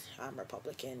just... I'm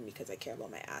Republican because I care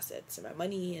about my assets and my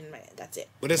money and that's it.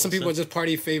 But there's some people just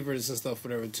party favorites and stuff,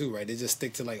 whatever, too, right? They just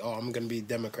stick to like, oh, I'm going to be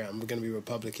Democrat, I'm going to be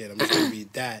Republican, I'm just going to be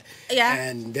that. Yeah.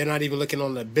 And they're not even looking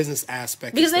on the business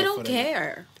aspect. Because they don't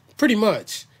care. Pretty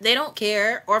much. They don't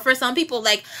care. Or for some people,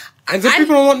 like... And some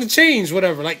people don't want to change,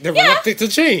 whatever. Like, they're reluctant to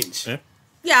change.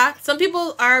 Yeah, some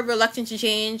people are reluctant to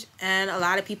change, and a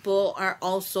lot of people are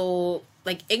also...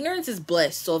 Like, ignorance is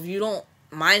bliss, so if you don't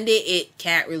mind it, it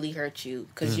can't really hurt you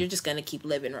because you're just gonna keep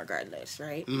living regardless,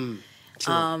 right?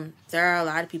 There are a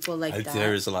lot of people like that.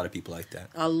 There is a lot of people like that,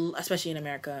 especially in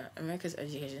America. America's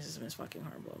education system is fucking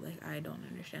horrible. Like, I don't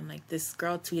understand. Like, this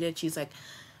girl tweeted, she's like,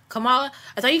 Kamala,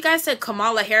 I thought you guys said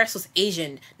Kamala Harris was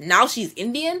Asian. Now she's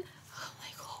Indian. I'm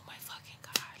like, oh my fucking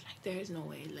god! Like, there is no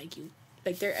way.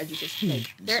 Like, their education,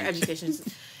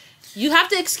 you have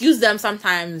to excuse them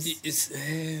sometimes.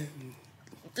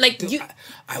 Like,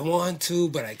 I want to,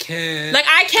 but I can't. Like,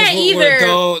 I can't either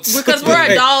because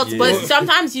we're adults. But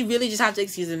sometimes you really just have to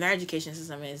excuse them. Their education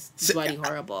system is bloody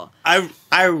horrible.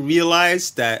 I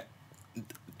realized that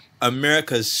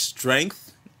America's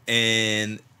strength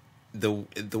and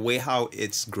the way how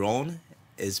it's grown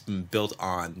is built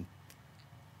on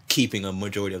keeping a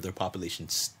majority of their population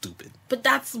stupid. But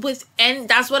that's what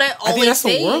I always think that's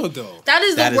say. The world, though. That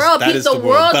is the world. That is the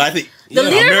world. But I think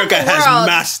America has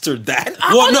mastered that.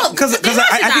 Well, no, because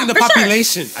I think the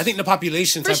population. Sure. I think the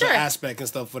population type of aspect and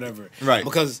stuff, whatever. Right.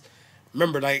 Because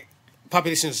remember, like,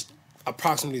 population is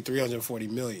approximately 340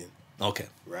 million. Okay.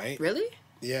 Right. Really?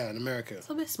 Yeah, in America. It's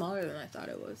a bit smaller than I thought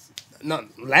it was.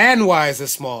 Not land-wise,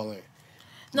 it's smaller.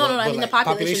 No, I mean, like, the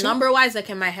population number-wise, like,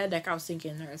 in my head, like, I was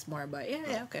thinking there's more, but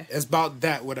yeah, okay. It's about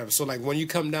that, whatever. So, like, when you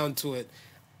come down to it,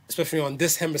 especially on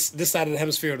this side of the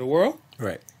hemisphere of the world,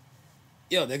 right?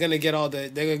 Yo, they're gonna get all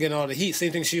the heat.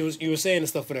 Same thing you were saying and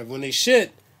stuff, whatever. When they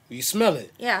shit, you smell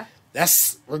it. Yeah.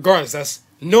 That's regardless. That's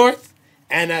North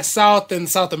and that's South and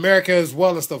South America as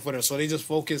well and stuff, whatever. So they just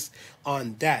focus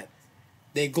on that.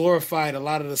 They glorified a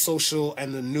lot of the social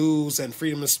and the news and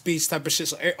freedom of speech type of shit.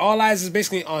 So all eyes is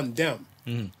basically on them.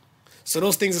 Mm-hmm. So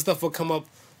those things and stuff will come up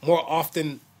more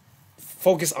often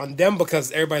focus on them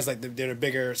because everybody's like they're a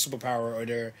bigger superpower or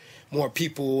they're more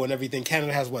people and everything.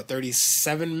 Canada has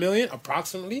 37 million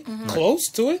approximately, close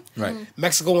to it. Right.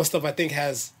 Mexico and stuff I think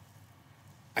has,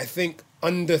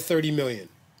 under 30 million.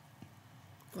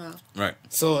 Wow. Right.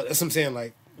 So that's what I'm saying.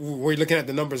 Like we're looking at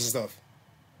the numbers and stuff.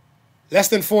 Less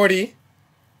than 40,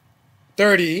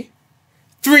 30,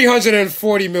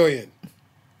 340 million.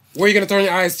 Where are you gonna turn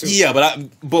your eyes to? Yeah,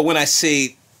 but when I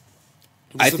say,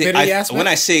 when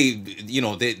I say, you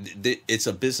know, it's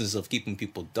a business of keeping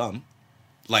people dumb.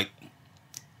 Like,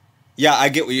 yeah, I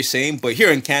get what you're saying, but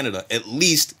here in Canada, at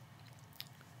least,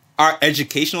 our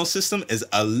educational system is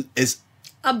a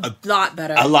lot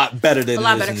better. A lot better than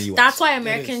it is in the US. That's why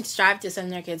Americans strive to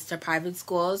send their kids to private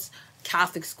schools,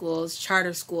 Catholic schools,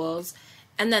 charter schools,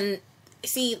 and then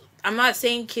see. I'm not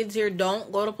saying kids here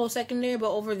don't go to post-secondary, but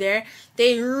over there,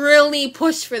 they really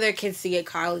push for their kids to get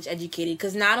college educated.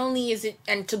 Because not only is it,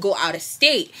 and to go out of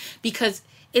state, because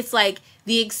it's like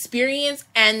the experience,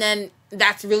 and then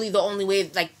that's really the only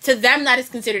way, like, to them, that is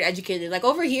considered educated. Like,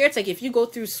 over here, it's like, if you go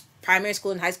through primary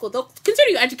school and high school, they'll consider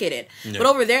you educated. Yeah. But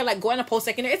over there, like, going to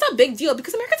post-secondary, it's a big deal,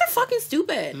 because Americans are fucking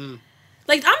stupid.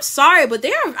 Like, I'm sorry, but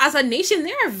they are, as a nation,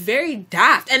 they are very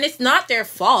daft. And it's not their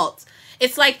fault.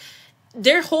 It's like,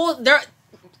 Joseph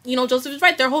is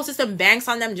right. Their whole system banks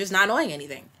on them just not knowing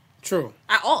anything. True.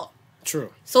 At all.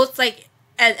 True. So it's like,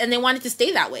 and they want it to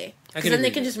stay that way. Because then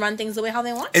they can just run things the way how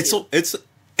they want to.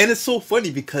 It's so funny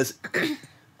because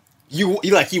you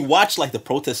watch like the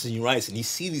protests and you rise and you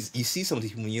see some of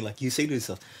these people and you say to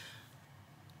yourself,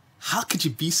 how could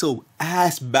you be so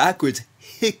ass backwards,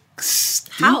 hick,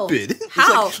 stupid?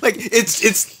 How?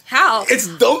 It's how? It's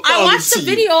dumb. I watched the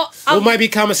video. What might be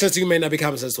common sense to you may not be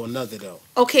common sense to another, though.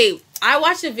 Okay, I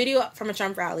watched a video from a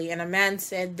Trump rally, and a man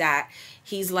said that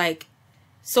he's like,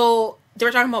 so they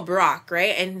were talking about Barack,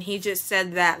 right? And he just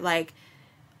said that, like,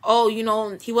 oh,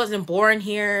 he wasn't born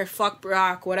here, fuck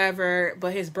Barack, whatever.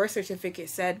 But his birth certificate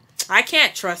said, I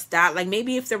can't trust that. Like,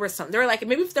 maybe if there was some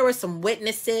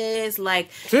witnesses, like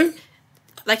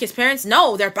his parents,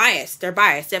 no, they're biased. They're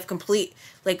biased. They have complete,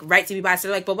 like, right to be biased.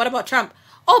 They're like, but what about Trump?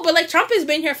 Oh, but, like, Trump has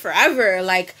been here forever.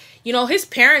 Like, his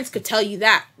parents could tell you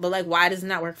that. But, like, why doesn't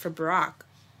that work for Barack?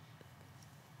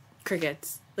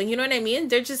 Crickets. Like, you know what I mean?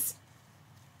 They're just...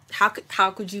 How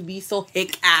could you be so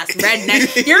hick-ass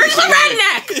redneck? You're a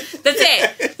redneck! That's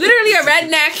it. Literally a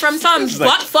redneck from some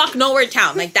butt-fuck nowhere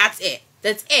town. Like, that's it.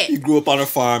 That's it. You grew up on a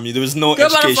farm. There was no education.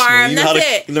 Grew up on a farm.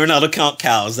 You learned how to count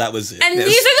cows. That was it. And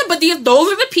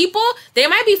those are the people. They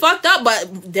might be fucked up,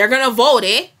 but they're gonna vote,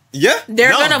 eh? Yeah,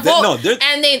 they're gonna vote,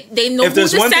 and they know if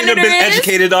there's who the one thing senator they've been is.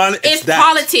 Educated on, it's that.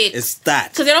 Politics. It's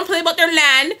that because they don't play about their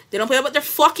land. They don't play about their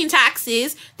fucking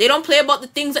taxes. They don't play about the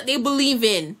things that they believe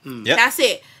in. Yep. That's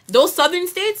it. Those southern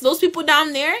states, those people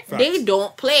down there, they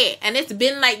don't play, and it's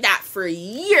been like that for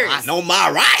years. I know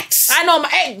my rights.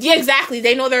 Yeah, exactly.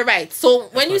 They know their rights. So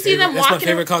when you see them walking, that's my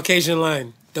favorite Caucasian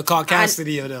line. The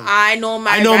caucasity of them. I know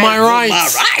my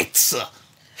rights. My rights.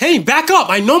 Hey, back up!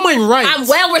 I know my rights. I'm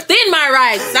well within my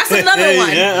rights. That's another one.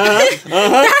 Yeah, That's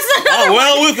another I'm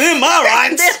well within my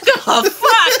rights. Oh,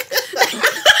 fuck.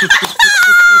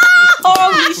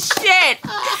 Holy shit.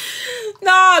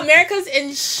 No, America's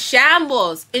in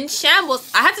shambles. In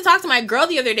shambles. I had to talk to my girl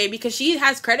the other day because she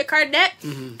has credit card debt.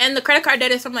 And the credit card debt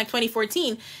is from like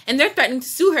 2014. And they're threatening to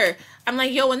sue her. I'm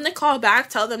like, yo, when they call back,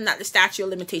 tell them that the statute of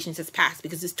limitations has passed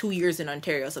because it's 2 years in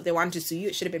Ontario. So if they wanted to sue you,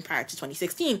 it should have been prior to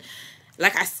 2016.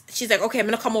 She's like, okay, I'm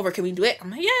going to come over. Can we do it? I'm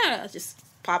like, yeah, just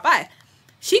pop by.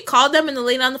 She called them and the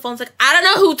lady on the phone's like, I don't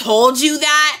know who told you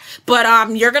that, but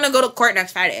you're going to go to court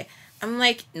next Friday. I'm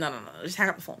like, no, just hang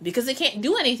up the phone. Because they can't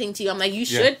do anything to you. I'm like, you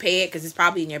should pay it because it's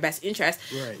probably in your best interest.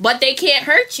 Right. But they can't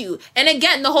hurt you. And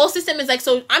again, the whole system is like,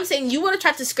 so I'm saying you would have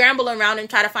tried to scramble around and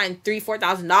try to find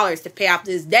 $3,000-$4,000 to pay off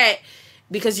this debt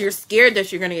because you're scared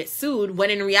that you're going to get sued, when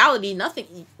in reality,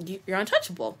 nothing. You're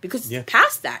untouchable because it's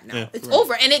past that now. It's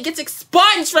over. And it gets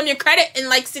expunged from your credit in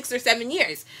like 6 or 7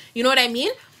 years. You know what I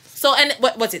mean? So, and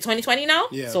what's it, 2020 now?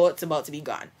 Yeah. So it's about to be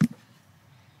gone.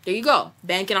 There you go.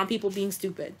 Banking on people being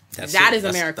stupid. That is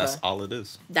America. That's all it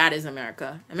is. That is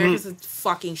America. America's a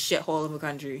fucking shithole of a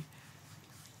country.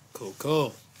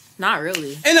 Cool. Not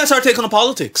really. And that's our take on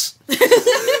politics.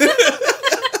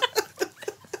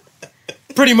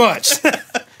 Pretty much.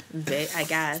 I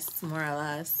guess, more or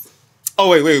less.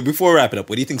 Oh, wait. Before we wrap it up,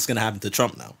 what do you think is going to happen to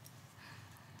Trump now?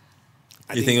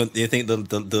 You think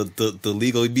the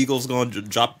legal beagle's going to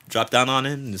drop down on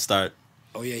him and start...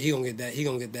 Oh yeah, he gonna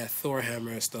get that Thor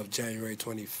hammer and stuff January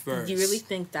 21st. Do you really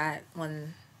think that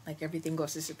when like everything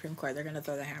goes to Supreme Court, they're gonna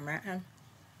throw the hammer at him?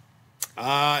 No.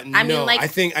 I mean, like, I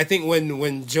think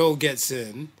when Joe gets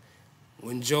in,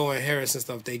 when Joe and Harris and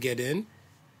stuff, they get in,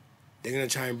 they're going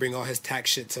to try and bring all his tax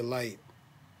shit to light.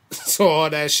 So all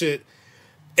that shit,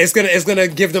 it's gonna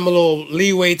give them a little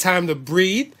leeway time to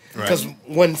breathe. Because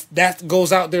when that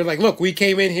goes out there, like, look, we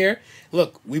came in here.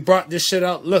 Look, we brought this shit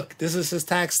out. Look, this is his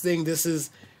tax thing. This is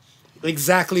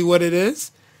exactly what it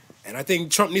is. And I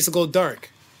think Trump needs to go dark.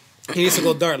 He needs to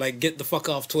go dark. Like, get the fuck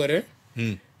off Twitter.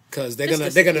 Because they're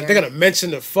gonna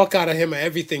mention the fuck out of him and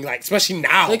everything. Like, especially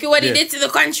now. Look at what he did to the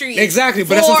country. Exactly.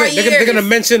 But that's what I'm saying. They're gonna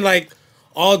mention like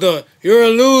all the you're a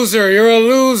loser,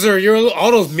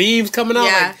 all those memes coming out.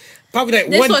 Yeah. Like, probably that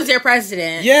this was your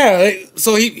president. Yeah, like,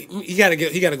 so he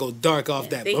gotta go dark off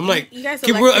that. But I'm like, you guys if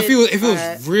it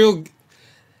was real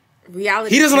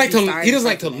reality, he doesn't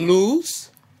like to lose.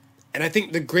 And I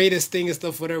think the greatest thing and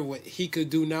stuff, whatever, what he could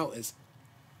do now is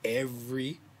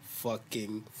every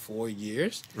fucking 4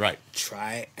 years,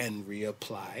 try and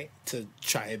reapply to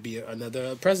try and be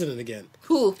another president again.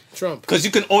 Who? Trump. Because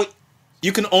you can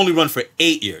only run for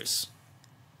 8 years.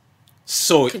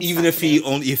 So even if he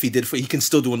can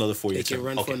still do another 4 years. He can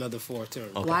run for another 4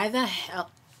 terms. Okay. Why the hell?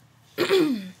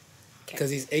 Because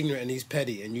he's ignorant and he's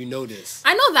petty, and you know this.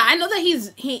 I know that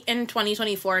he in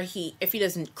 2024 if he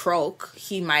doesn't croak,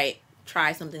 he might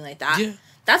try something like that. Yeah.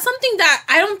 That's something that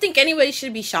I don't think anybody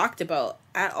should be shocked about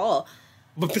at all.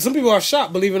 But some people are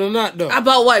shocked, believe it or not, though.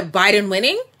 About what? Biden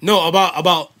winning? No,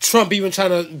 about Trump even trying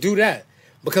to do that.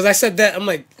 Because I said that, I'm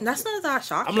like... That's not that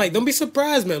shocking. I'm like, don't be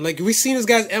surprised, man. Like, we seen this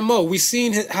guy's MO. We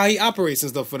seen how he operates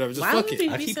and stuff, whatever. Just fuck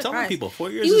it. I keep telling people,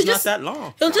 4 years is not that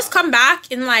long. He'll just come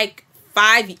back in like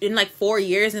 4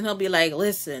 years and he'll be like,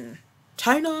 listen,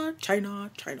 China.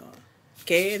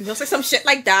 Okay? And he'll say some shit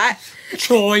like that.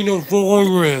 China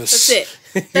virus.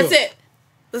 That's it.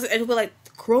 And he'll be like,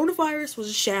 the coronavirus was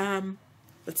a sham.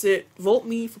 That's it. Vote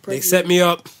me for president. They set me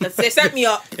up. They set me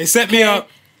up. They set me up.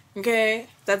 Okay?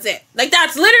 That's it. Like,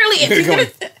 that's literally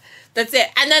it. That's it.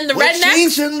 And then the redneck. What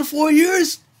changed in the 4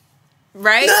 years?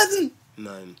 Right?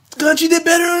 None. The country did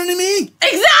better than me.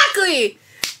 Exactly.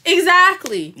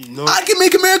 You know, I can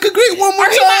make America great one more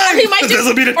time. Or he might say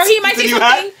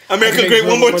something. America great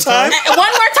one more time. One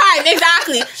more time,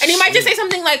 exactly. And he might just say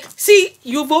something like, see,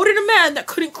 you voted a man that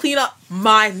couldn't clean up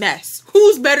my mess.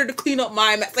 Who's better to clean up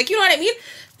my mess? Like, you know what I mean?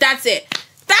 That's it.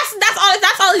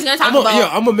 That's all he's gonna talk about. Yeah,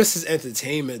 I'm gonna miss his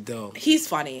entertainment though. He's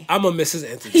funny. I'm gonna miss his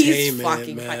entertainment. He's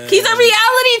fucking funny. He's a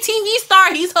reality TV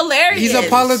star. He's hilarious. He's a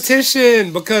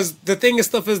politician because the thing and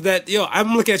stuff is that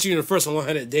I'm looking at you in the first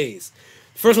 100 days.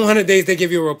 First 100 days they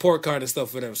give you a report card and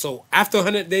stuff for them. So after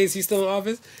 100 days he's still in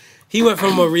office. He went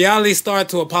from a reality star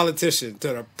to a politician to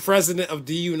the president of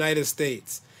the United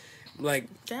States. Like,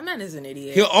 that man is an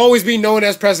idiot. He'll always be known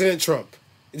as President Trump.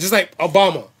 Just like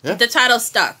Obama. Yeah. The title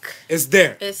stuck. It's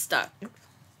there. It's stuck.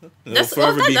 It'll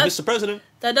forever be Mr. President.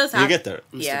 That does happen. You get there.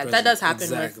 Yeah, that does happen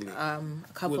with a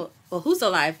couple. Well, who's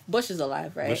alive? Bush is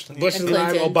alive, right? Bush is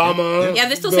alive. Obama. Yeah,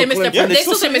 they still say Mr. President. They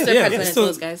still say Mr. President.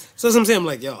 Those guys. So that's what I'm saying. I'm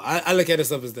like, I look at this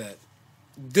stuff as that.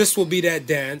 This will be that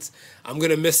dance. I'm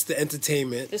gonna miss the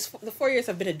entertainment. The 4 years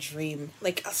have been a dream.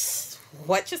 Like,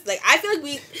 what? Just like I feel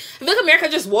like America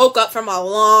just woke up from a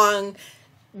long,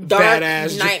 dark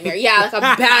badass nightmare. Yeah, like a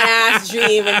badass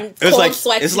dream and cold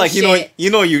sweats. It's like shit.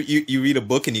 you read a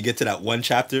book and you get to that one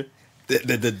chapter,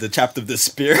 the chapter of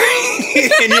despair,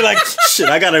 and you're like, shit,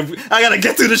 I gotta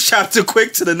get through this chapter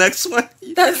quick to the next one.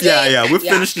 We're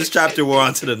finished this chapter. We're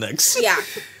on to the next. Yeah.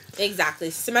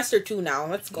 Exactly. Semester 2 now.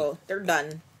 Let's go. They're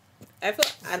done. I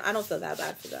don't feel that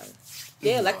bad for them.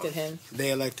 They elected him.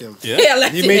 They elected him. Yeah. They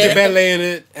elected you made him. your bed laying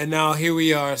it, and now here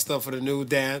we are, stuff for the new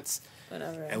dance.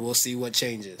 Whatever. And we'll see what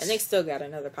changes. And they still got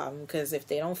another problem because if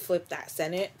they don't flip that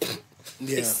Senate,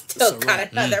 they still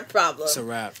got another problem. It's a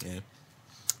wrap. Yeah.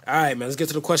 All right, man. Let's get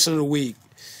to the question of the week.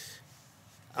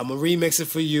 I'm gonna remix it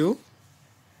for you.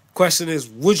 Question is,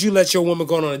 would you let your woman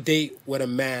go on a date with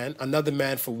another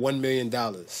man for $1 million?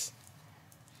 A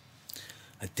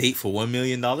date for $1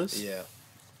 million? Yeah.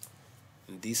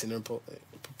 A decent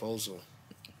proposal.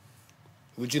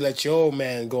 Would you let your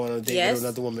man go on a date with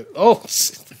another woman? Oh,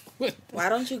 why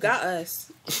don't you got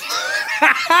us?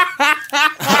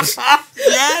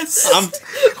 Yes.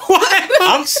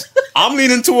 I'm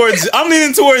leaning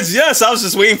towards yes. I was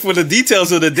just waiting for the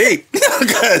details of the date. What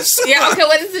is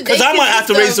the date? Because I might have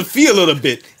to raise the fee a little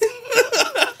bit.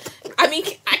 I mean,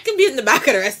 I could be in the back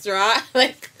of the restaurant.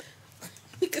 Like,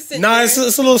 we could sit there. It's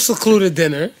a little secluded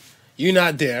dinner. You're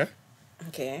not there.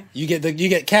 Okay. You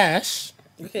get cash.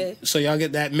 Okay. So y'all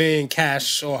get that $1 million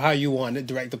cash or how you want it,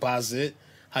 direct deposit,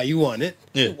 how you want it.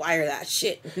 Yeah. Wire that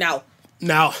shit now.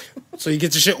 So you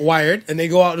get your shit wired, and they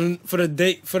go out for the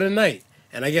date for the night.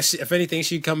 And I guess if anything,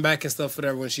 she'd come back and stuff for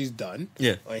that when she's done.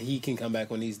 Yeah. Or he can come back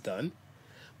when he's done.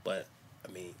 But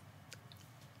mean,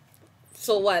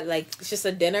 so what? Like, it's just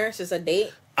a dinner? It's just a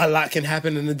date? a lot can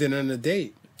happen in a dinner and a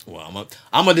date. Well,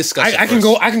 I'm a discussion. I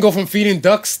can go from feeding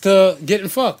ducks to getting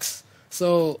fucks.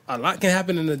 So a lot can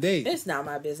happen in a date. It's not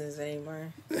my business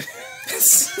anymore.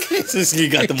 Since you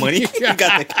got the money, you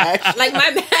got the cash. Like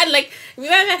my man, like me and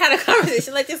my man had a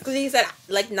conversation like this because he said,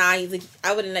 like, nah, he's like,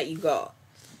 I wouldn't let you go.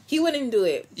 He wouldn't do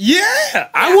it. Yeah,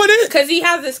 I wouldn't. Because he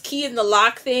has this key in the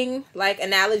lock thing, like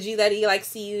analogy that he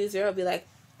likes to use. Or he'll be like,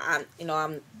 what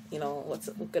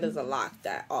good is a lock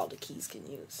that all the keys can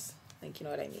use? Like, you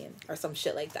know what I mean? Or some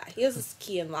shit like that. He has this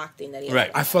key and lock thing that he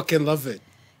Right. I fucking love it.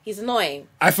 He's annoying.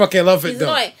 I fucking love it. He's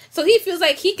though. annoying. So he feels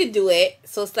like he could do it.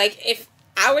 So it's like if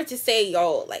I were to say,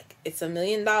 yo, like it's $1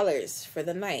 million for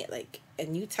the night, like,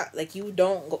 and you you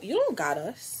don't got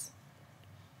us.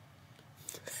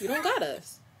 You don't got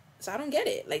us. So I don't get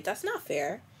it. Like, that's not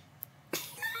fair.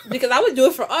 Because I would do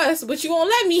it for us, but you won't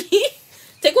let me.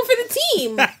 Take one for the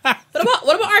team.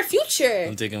 What about our future?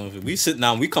 I'm taking one. We sit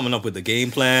down. We coming up with the game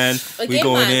plan. We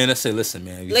going in. I say, listen,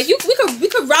 man. Like we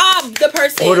could rob the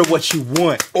person. Order what you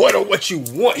want. Order what you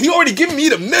want. He already giving me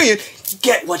the $1 million.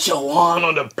 Get what you want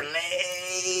on the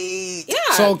plate. Yeah.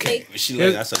 So okay. Like, She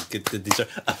like, that's a get the dessert.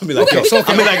 I'll be like, listen.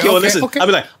 Okay. I'll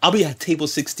be like, I'll be at table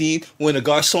 16 when the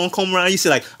garçon come around. You say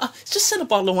like, just send a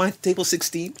bottle of wine to table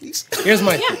 16, please. Here's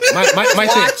my thing. My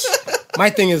thing.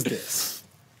 My thing is this.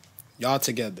 Y'all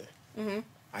together. Mm-hmm.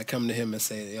 I come to him and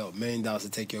say, yo, $1 million to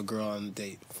take your girl on a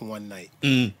date for one night.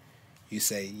 Mm. You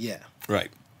say, yeah. Right.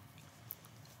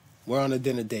 We're on a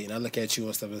dinner date, and I look at you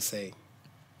and stuff and say,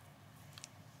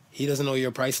 he doesn't know you're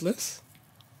priceless?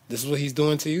 This is what he's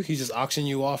doing to you? He's just auctioning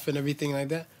you off and everything like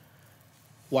that?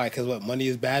 Why? Because what, money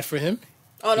is bad for him?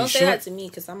 oh, don't say that to me,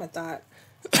 because I'm a thought.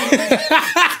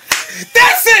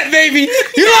 That's it, baby!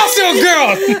 You lost your girl!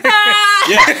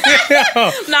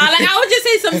 Nah, like, I would just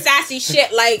say some sassy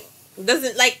shit, like,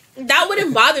 that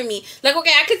wouldn't bother me. Like,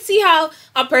 okay, I could see how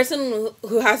a person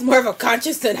who has more of a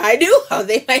conscience than I do, how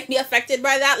they might be affected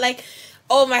by that. Like,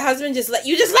 oh, my husband just let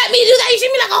me do that. You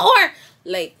treat me like a whore.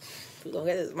 Like, we gonna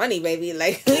get this money, baby.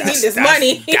 Like, we need this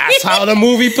money. That's how the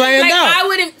movie playing like, out. I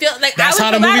wouldn't feel like that's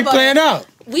how the movie playing out.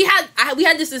 We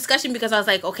had this discussion because I was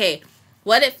like, okay,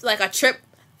 what if like a trip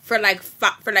for like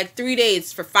 3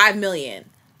 days for $5 million?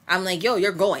 I'm like, yo,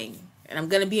 you're going. And I'm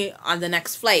going to be on the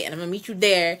next flight. And I'm going to meet you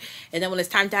there. And then when it's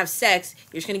time to have sex,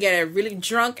 you're just going to get her really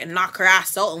drunk and knock her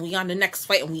ass out. And we on the next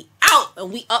flight. And we out.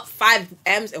 And we up 5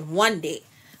 M's in one day.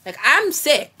 Like, I'm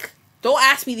sick. Don't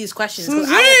ask me these questions.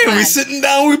 We sitting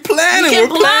down, we planning.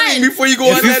 We're planning before you go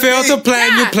on that If you fail to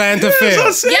plan, you plan to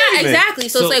fail. Yeah, exactly.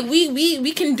 So it's like,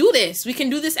 we can do this. We can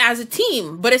do this as a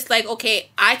team. But it's like, okay,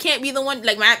 I can't be the one.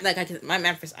 Like, my man, I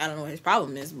don't know what his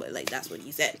problem is. But, like, that's what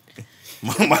he said.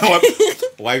 My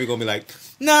wife gonna be like,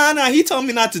 nah, he told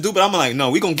me not to do, but I'm like, no,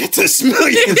 we gonna get to this $1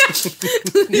 million.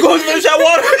 You gonna finish that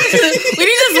water? We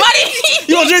need this money.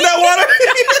 You gonna drink that water?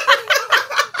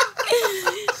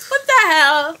 What the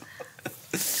hell?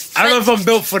 I don't know if I'm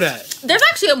built for that. There's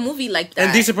actually a movie like that.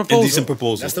 Indecent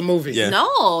Proposal. That's the movie. Yeah.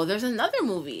 No, there's another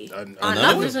movie.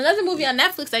 There's another movie on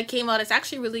Netflix that came out. It's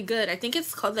actually really good. I think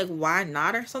it's called like Why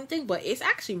Not or something, but it's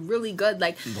actually really good.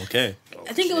 Like, okay.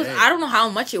 I think it was, I don't know how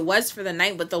much it was for the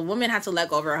night, but the woman had to let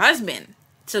go of her husband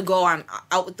to go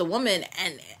out with the woman,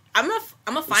 and I'm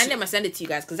gonna find it and send it to you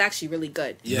guys because it's actually really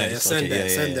good. Yeah, send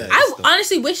that. I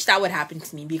honestly wish that would happen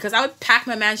to me because I would pack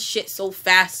my man's shit so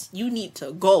fast. You need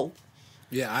to go.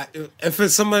 Yeah, if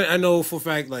it's somebody I know for a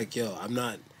fact, like, yo, I'm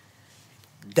not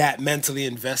that mentally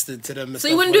invested to them. So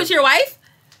you wouldn't do it to your wife?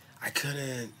 I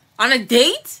couldn't. On a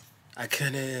date? I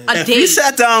couldn't. A if date? you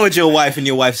sat down with your wife and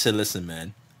your wife said, listen,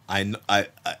 man, I know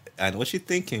what you're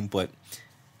thinking, but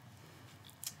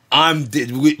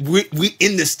we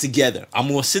in this together. I'm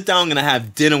going to sit down, I'm going to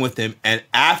have dinner with him, and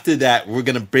after that, we're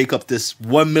going to break up this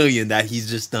 $1 million that he's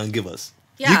just done give us.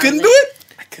 Yeah, you couldn't do it?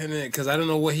 Couldn't, because I don't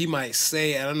know what he might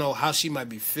say. I don't know how she might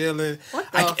be feeling. What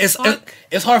the fuck?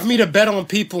 It's hard for me to bet on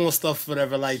people and stuff,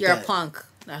 whatever like that. You're a punk.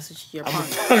 That's what you're a punk.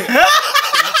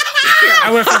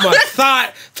 I went from a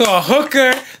thought to a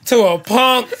hooker to a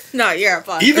punk. No, you're a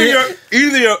punk. Either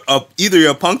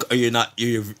you're a punk or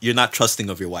you're not trusting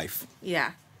of your wife.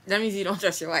 Yeah, that means you don't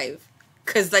trust your wife.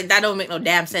 Cause like that don't make no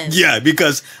damn sense. Yeah,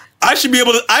 because I should be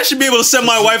able to send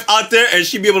my wife out there and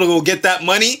she'd be able to go get that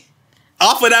money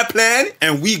off of that plan,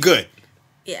 and we good.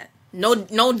 Yeah, no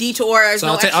detours. So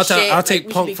no I'll take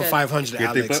like, Punk for 500.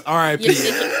 Alex, R.I.P.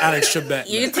 Alex Trebek.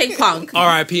 You can take Punk.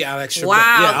 R.I.P. Alex Trebek.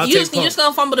 Wow, you just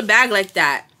gonna fumble the bag like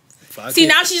that. See,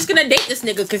 now she's just gonna date this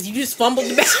nigga because you just fumbled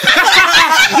the bag.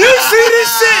 You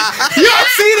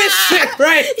see this shit,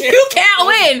 right? You can't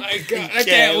win. Oh my God, I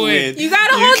can't win. You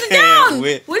gotta hold it down.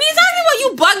 What are you talking about?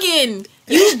 You bugging?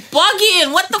 You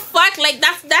bugging? What the fuck? Like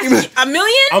that's $1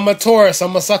 million. I'm a Taurus.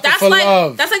 I'm a sucker That's for like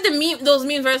love. that's like the meme. Those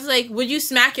memes where it's like, would you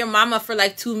smack your mama for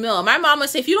like $2 million? My mama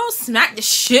say, if you don't smack the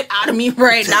shit out of me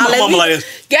right now, My let mama me like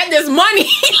this. get this money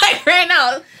like right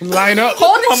now. Line up.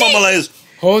 Hold the My cheek. mama like this.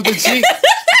 Hold the cheek.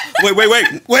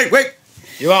 Wait.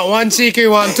 You want one cheek or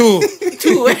you want two?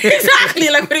 Two. Exactly.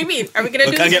 Like, what do you mean? Are we gonna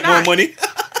do Can I this get or more not? money?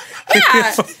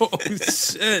 Yeah. Oh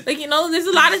shit. Like, you know, there's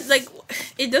a lot of like,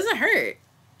 it doesn't hurt.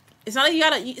 It's not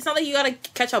like you gotta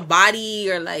catch a body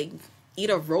or like eat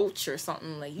a roach or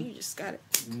something. Like, you just gotta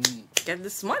get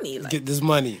this money. Like, Get this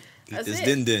money. that's It's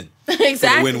it. din.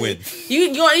 Exactly. Win-win. You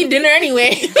want to eat dinner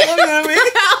anyway. You know what I mean?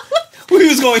 We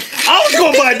was going. I was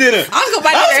going to buy dinner. I was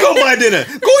gonna buy dinner.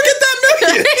 Go and get that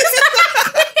million.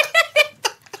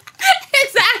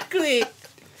 Exactly.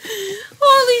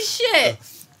 Holy shit.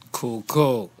 Cool.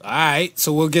 All right.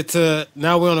 So we'll get to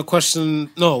now. We're on a question.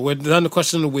 No, we're done the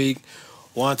question of the week.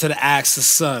 We're on to the Ask the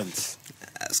Sons.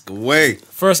 Ask away.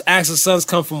 First Ask the Sons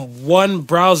come from One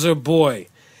Browser Boy.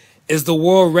 Is the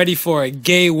world ready for a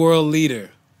gay world leader?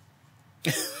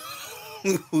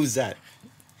 Who's that?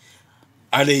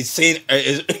 Are they saying?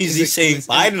 Is he saying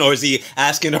Biden, or is he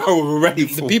asking, "Are we ready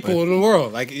for The people in the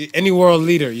world, like any world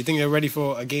leader, you think they're ready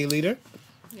for a gay leader?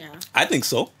 Yeah. I think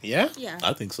so. Yeah. Yeah.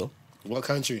 I think so. What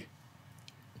country?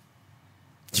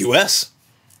 U.S.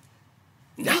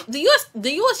 The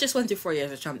US just went through 4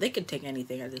 years of Trump. They could take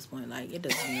anything at this point. Like, it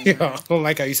doesn't even Yeah, matter. I don't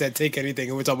like how you said take anything,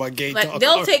 and we're talking about gay Like, talk.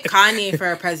 they'll take Kanye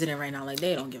for a president right now. Like,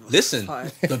 they don't give a Listen,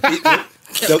 fuck.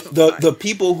 the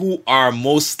people who are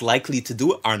most likely to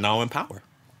do it are now in power.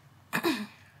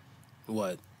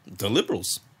 What The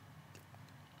liberals.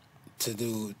 to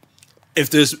do? If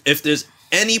there's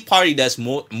any party that's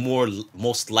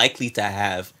most likely to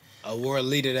have, A world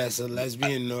leader that's a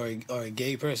lesbian or a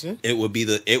gay person? it would be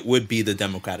the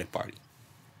Democratic Party.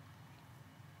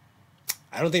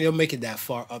 I don't think they'll make it that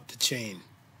far up the chain.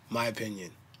 My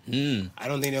opinion. I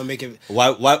don't think they'll make it. Why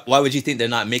would you think they're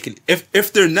not making?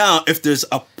 If there's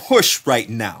a push right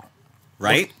now,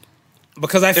 right?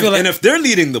 Because I feel like if they're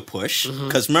leading the push,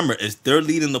 because remember, if they're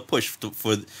leading the push for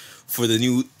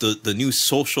the new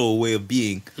social way of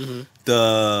being,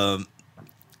 the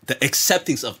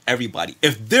acceptance of everybody.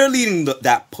 If they're leading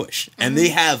that push, and they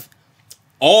have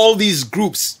all these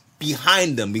groups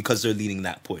behind them because they're leading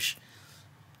that push,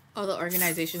 All the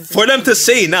organizations. for them to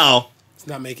say now, it's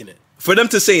not making it.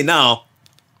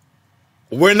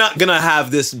 we're not gonna have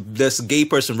this gay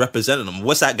person representing them.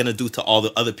 What's that gonna do to all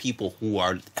the other people who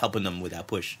are helping them with that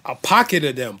push? A pocket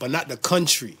of them, but not the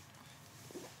country.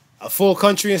 A full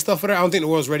country and stuff for that. I don't think the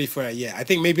world's ready for that yet. I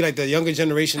think maybe like the younger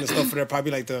generation and stuff for that, probably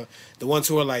like the ones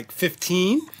who are like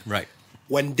 15. Right.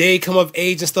 When they come of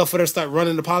age and stuff for them, start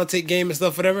running the politic game and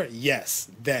stuff, whatever. Yes,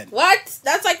 then What?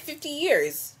 That's like 50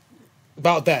 years.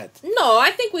 about that. No,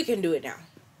 I think we can do it now.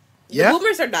 Yeah. The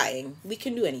boomers are dying. We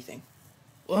can do anything.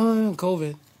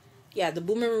 COVID. Yeah, the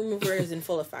boomer remover is in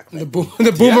full effect. Like,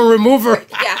 The boomer remover.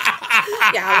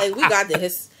 yeah, like, we got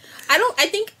this. I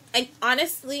think,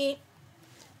 honestly,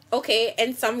 okay,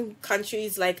 in some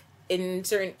countries, like in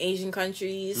certain Asian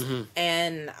countries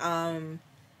and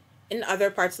in other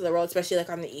parts of the world, especially like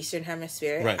on the Eastern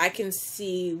Hemisphere, Right. I can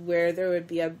see where there would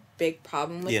be a big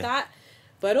problem with Yeah. that.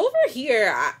 But over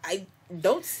here, I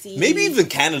don't see... Maybe even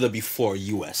Canada before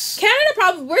U.S. Canada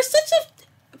probably... We're such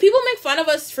a... People make fun of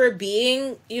us for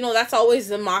being... You know, that's always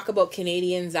the mock about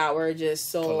Canadians, that we're just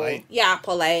so... Polite. Yeah,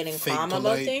 polite and Fake calm about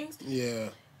polite. things. Yeah.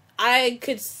 I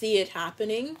could see it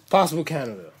happening. Possible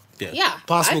Canada. Yeah.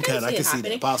 Possible Canada. I can see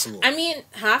happening. that. Possible. I mean,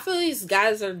 half of these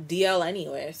guys are DL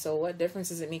anyway, so what difference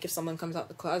does it make if someone comes out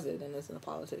the closet and isn't a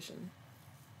politician?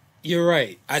 You're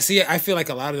right. I feel like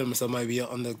a lot of them and stuff might be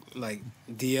on the like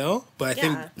DL, but I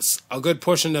think a good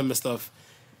portion of them and stuff,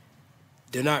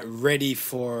 they're not ready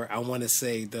for. I want to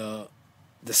say the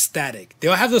static.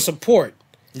 They'll have the support.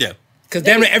 Yeah. Because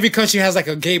damn it, every country has like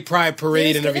a gay pride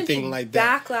parade and There's gonna everything be like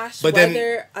that. Backlash, But whether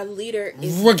then, a leader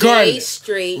is regardless, gay,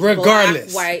 straight,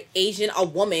 regardless. black, white, Asian, a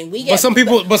woman. We some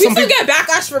people still get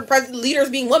backlash for leaders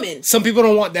being women. Some people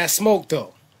don't want that smoke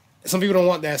though. Some people don't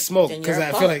want that smoke Then because you're a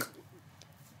I feel punk.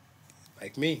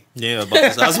 like me, Yeah,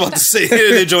 I was about to say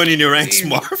they're joining your ranks,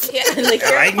 Marv. Yeah, like,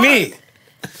 you're a like punk. me.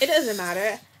 It doesn't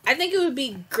matter. I think it would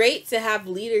be great to have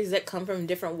leaders that come from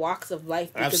different walks of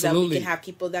life because then we Absolutely. can have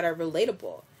people that are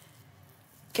relatable.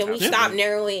 Can we Yeah. stop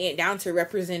narrowing it down to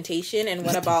representation and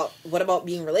what about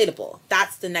being relatable?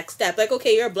 That's the next step. Like,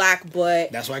 okay, you're black,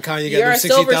 but That's why Kanye you're got a them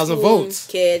silver 60,000 spoon votes.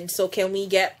 kid. So can we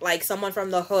get like someone from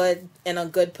the hood in a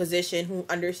good position who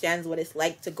understands what it's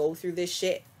like to go through this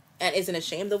shit and isn't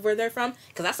ashamed of where they're from?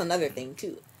 Because that's another thing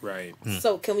too. Right.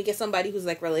 So can we get somebody who's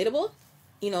like relatable?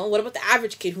 what about the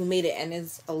average kid who made it and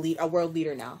is a world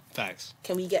leader now? Facts.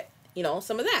 Can we get,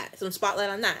 some of that, some spotlight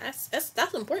on that?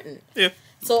 That's important. Yeah.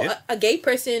 So Yeah. a gay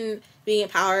person being in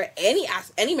power,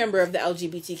 any member of the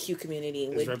LGBTQ community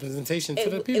It's representation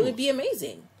for the people. It would be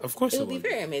amazing. Of course, it would be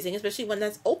very amazing, especially when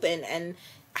that's open and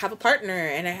I have a partner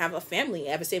and I have a family.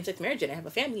 I have a same-sex marriage and I have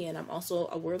a family and I'm also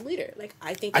a world leader. Like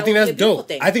I think that's dope.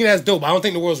 Thing. I think that's dope. I don't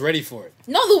think the world's ready for it.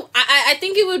 No, I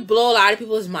think it would blow a lot of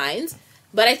people's minds.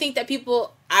 But I think that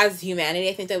people, as humanity,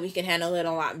 I think that we can handle it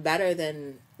a lot better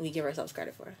than we give ourselves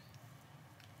credit for.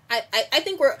 I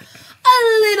think we're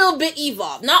a little bit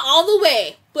evolved, not all the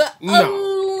way, but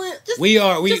we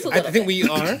are. I think we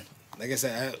are. Like I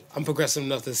said, I'm progressive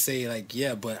enough to say like,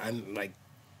 yeah, but I'm like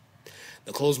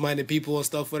the closed-minded people and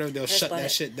stuff, whatever. They'll shut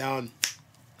that shit down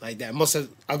like that. Most of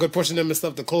a good portion of them and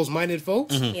stuff, the closed-minded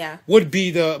folks, would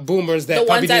be the boomers that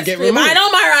probably didn't get removed. I know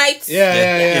my rights.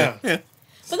 Yeah.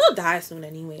 But they'll die soon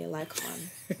anyway. Like, come on,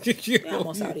 they're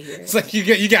almost out of here. It's like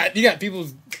you got people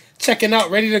checking out,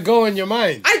 ready to go in your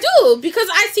mind. I do, because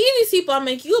I see these people. I'm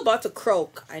like, you about to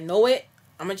croak. I know it.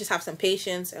 I'm gonna just have some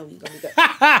patience, and we gonna be good.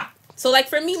 So, like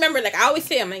for me, remember, like I always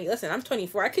say, I'm like, listen, I'm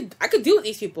 24. I could deal with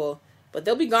these people, but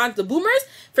they'll be gone. The boomers,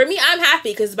 for me, I'm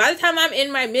happy because by the time I'm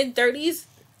in my mid 30s,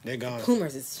 they're gone.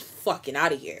 Boomers is fucking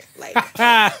out of here. Like,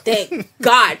 thank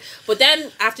God. But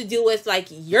then I have to deal with like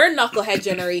your knucklehead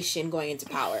generation going into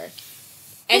power.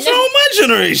 And what's wrong with my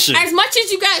generation? As much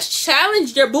as you guys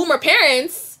challenged your boomer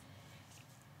parents,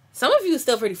 some of you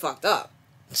still pretty fucked up.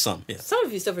 Some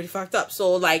of you still pretty fucked up.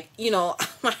 So, like, I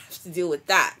have to deal with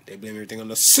that. They blame everything on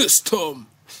the system.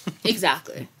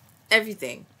 Exactly.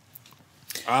 Everything.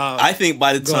 I think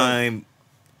by the time...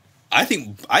 I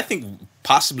think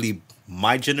possibly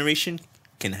my generation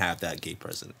can have that gay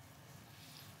president.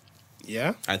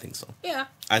 Yeah? I think so. Yeah.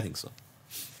 I think so.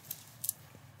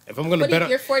 If I'm going to bet...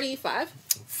 You're 45?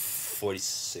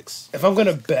 46. If I'm going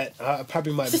to bet, I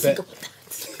probably might bet...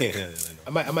 I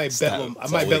might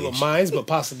bet with mine, but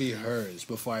possibly hers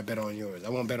before I bet on yours. I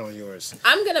won't bet on yours.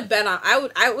 I'm gonna bet on.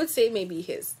 I would say maybe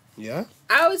his. Yeah.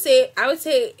 I would say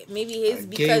maybe his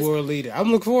because gay world leader.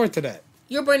 I'm looking forward to that.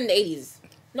 You're born in the 80s.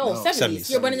 No, 70s.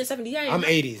 You're born in the 70s. Yeah, I'm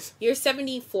 80s. You're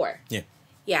 74. Yeah.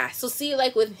 Yeah. So see,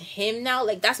 like with him now,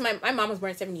 like that's my mom was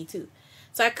born in 72,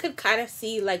 so I could kind of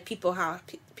see like people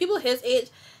his age,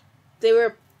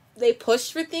 they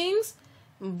pushed for things,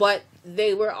 but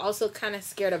they were also kind of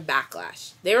scared of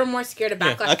backlash. They were more scared of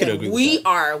backlash than we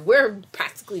are. We're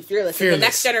practically fearless. The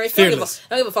next generation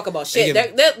don't give a fuck about shit.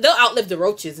 They'll outlive the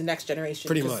roaches. The next generation,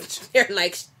 pretty much. They're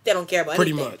like they don't care about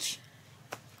pretty anything. much.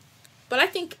 But I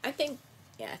think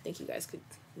you guys could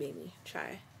maybe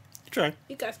try.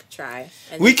 You guys could try.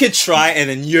 We could try,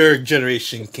 and then your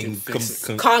generation can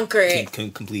conquer it. Can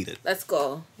complete it. Let's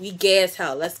go. We gay as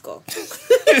hell. Let's go.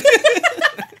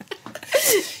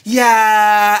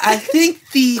 Yeah, I think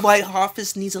the White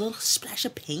Office needs a little splash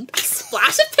of pink.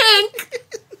 Splash of pink.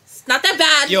 It's not that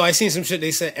bad. Yo, I seen some shit.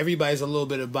 They said everybody's a little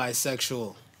bit of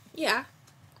bisexual. Yeah.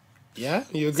 Yeah,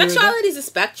 you agree? Sexuality is a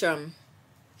spectrum.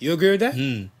 You agree with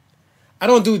that? I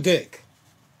don't do dick.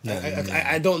 No,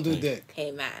 I don't do dick.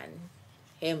 Hey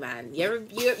man,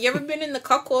 you ever been in the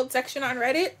cuckold section on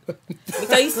Reddit? Let me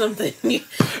tell you something.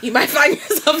 You might find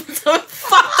yourself in some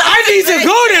fucked up. I need to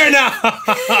go there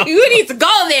now. You need to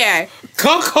go there.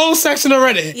 Cuckold section of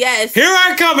Reddit. Yes. Here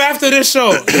I come after this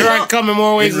show. Here I come in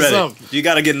more ways than some. You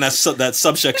got to get in that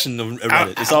subsection of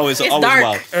Reddit. It's always dark.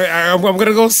 wild. I'm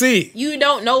gonna go see. You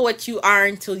don't know what you are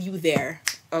until you there.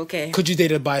 Okay. Could you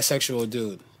date a bisexual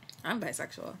dude? I'm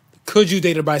bisexual. Could you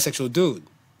date a bisexual dude?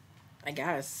 I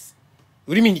guess.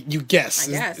 What do you mean you guess?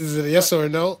 I guess. Is it a yes or a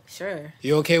no? Sure.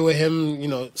 You okay with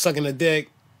him, sucking a dick?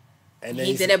 And then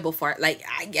he did it before. Like,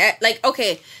 I get, like,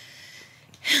 okay.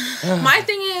 My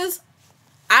thing is,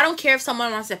 I don't care if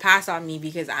someone wants to pass on me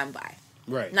because I'm bi.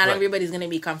 Right. Not everybody's going to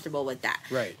be comfortable with that.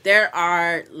 Right. There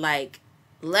are, like,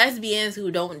 lesbians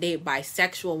who don't date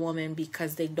bisexual women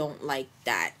because they don't like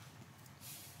that.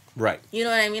 Right. You know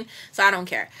what I mean? So I don't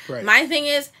care. Right. My thing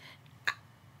is,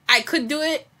 I could do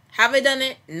it. Have I done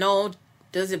it? No.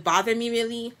 Does it bother me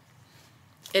really?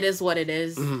 It is what it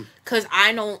is. Because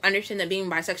I don't understand that being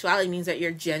bisexuality means that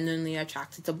you're genuinely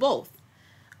attracted to both.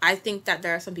 I think that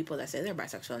there are some people that say they're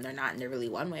bisexual and they're not, and they're really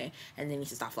one way, and they need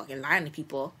to stop fucking lying to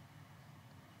people.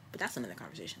 But that's another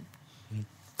conversation.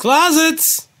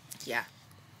 Closets! Yeah.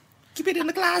 Keep it in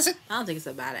the closet. I don't think it's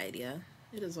a bad idea.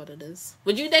 It is what it is.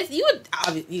 Would you date? You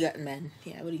got men.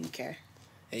 Yeah, what do you care?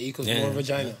 It equals more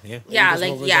vagina. Yeah,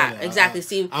 exactly.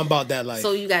 See, I'm about that life.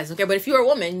 So you guys don't care. But if you were a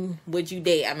woman, would you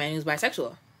date a man who's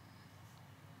bisexual?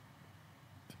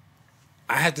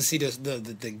 I have to see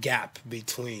the gap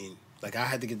between Like, I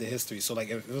had to get the history. So, like,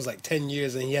 if it was like 10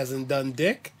 years and he hasn't done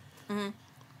dick,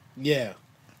 yeah.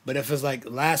 But if it's like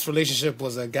last relationship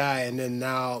was a guy and then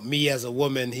now me as a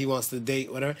woman, he wants to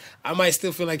date, whatever, I might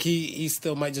still feel like he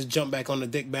still might just jump back on the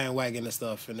dick bandwagon and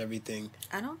stuff and everything.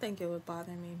 I don't think it would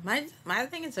bother me. My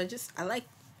thing is I like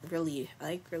really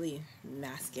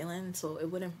masculine, so it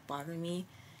wouldn't bother me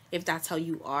if that's how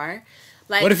you are.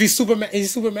 Like, what if he's super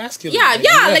masculine? Yeah,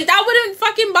 like that wouldn't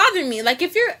fucking bother me. Like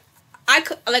if you're, I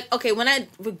could like okay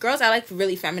with girls I like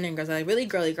really feminine girls. I like really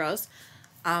girly girls.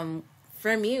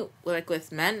 For me, like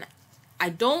with men, I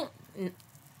don't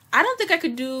think I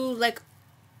could do like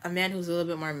a man who's a little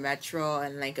bit more metro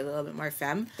and like a little bit more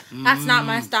femme. That's not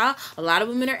my style. A lot of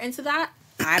women are into that.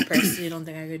 I personally don't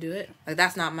think I could do it. Like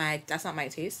that's not my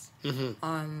taste.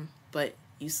 But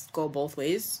you go both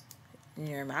ways. And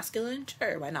you're masculine,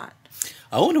 sure, why not?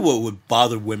 I wonder what would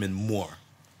bother women more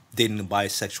dating a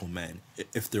bisexual man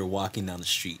if they're walking down the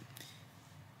street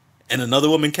and another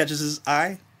woman catches his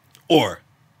eye, or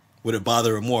would it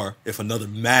bother her more if another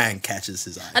man catches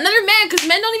his eye? Another man, because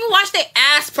men don't even wash their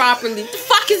ass properly. The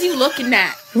fuck is you looking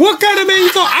at? What kind of man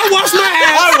you thought? I wash my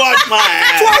ass. I wash my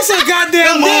ass. Twice a goddamn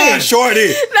Come day. on,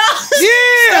 shorty. No.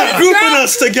 Yeah. Grouping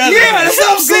us together. Yeah, that's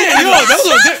what I'm saying. Yo,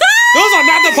 those are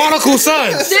not the prodigal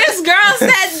sons. This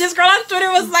girl on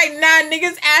Twitter was like, nah,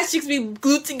 niggas' ass cheeks be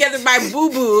glued together by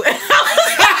boo-boo. And I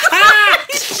was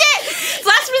like, shit.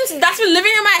 So that's been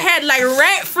living in my head, like,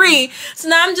 rent-free. So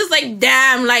now I'm just like,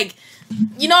 damn, like,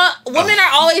 you know, women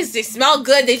are always, they smell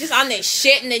good, they just on their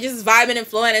shit, and they just vibing and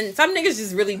flowing, and some niggas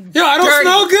just really Yo, I don't dirty.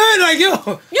 smell good. Like,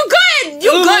 yo. You good.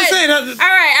 You That's what I'm good. saying. All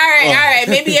right.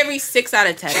 Maybe every 6 out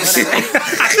of 10. Whatever.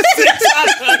 6 out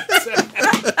of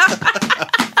 10.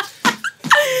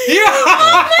 Yo.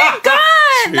 Oh my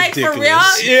god! Like for real?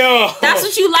 Yo. That's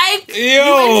what you like? Yo.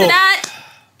 You into that?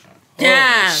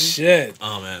 Damn. Oh, shit.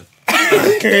 Oh, man.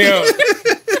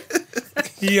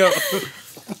 Yo.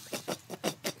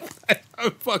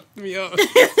 That fucked me up.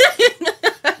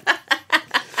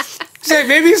 Shit,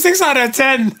 maybe 6 out of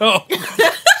 10 though.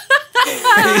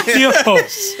 Yo.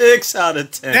 6 out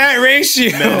of 10. That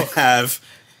ratio. Men have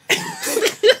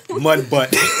mud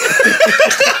butt.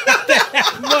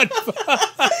 Mud butt.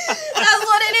 That's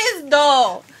what it is,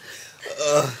 though.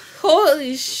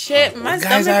 Holy shit, my guys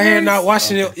stomach out here hurts. not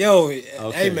washing it. Yo,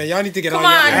 hey man, y'all need to get Come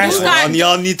on on, your ass. dudes got-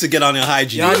 Y'all need to get on your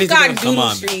hygiene. Y'all need Dudes to got get- doodle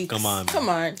on, streaks. come on. Come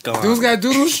on. Dudes got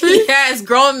doodle streak? Yes,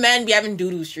 grown men be having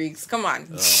doodle streaks. Come on.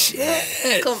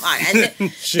 Shit. Come on. And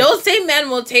then those same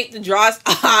men will take the drawers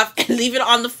off and leave it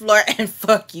on the floor and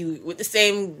fuck you with the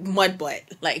same mud butt.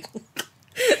 Like,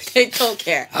 they don't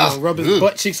care. Rub his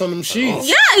butt cheeks on them sheets.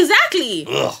 Yeah, exactly.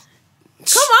 Ugh.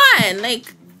 Come on.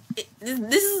 Like,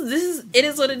 it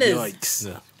is what it is. Yikes.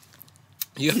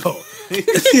 Yeah.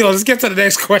 Yo, let's get to the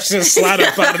next question and slide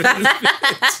up out of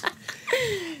this.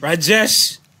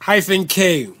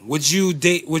 Rajesh-K, would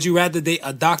you rather date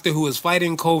a doctor who is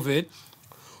fighting COVID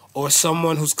or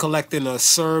someone who's collecting a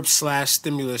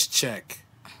CERB/stimulus check?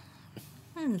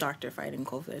 Doctor fighting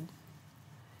COVID.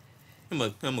 I'm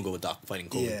gonna go with Doc fighting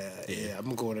COVID. Yeah,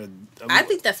 I'm going to. I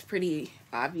think that's pretty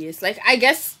obvious. Like, I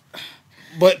guess.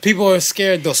 But people are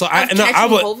scared though, so I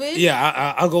would. COVID?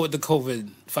 Yeah, I'll go with the COVID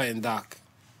fighting doc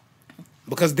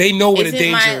because they know what the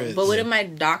danger is. But what if my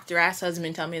doctor ass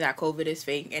husband tell me that COVID is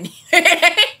fake anyway?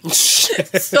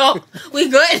 So we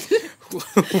good?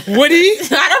 Would he?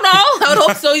 I don't know. I would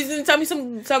hope so. He's gonna tell me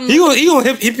some. He gonna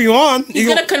hip you on. He's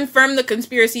gonna confirm the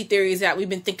conspiracy theories that we've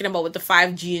been thinking about with the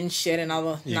 5G and shit and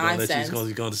all the nonsense.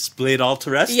 He's gonna display it all to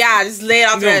rest. Yeah, just lay it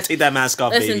out He's gonna there. take that mask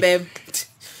off, Listen, baby. babe.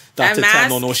 Dr. That Tam mask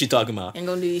don't know what she's talking about. Ain't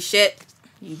gonna do your shit.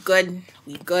 You good?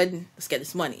 We good? Let's get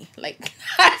this money. Like,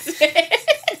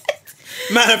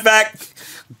 Matter of fact,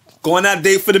 go on that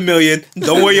date for the million.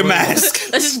 Don't wear your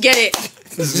mask. let's just get it.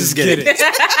 Let's just get it.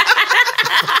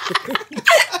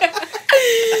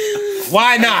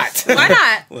 Why not? Why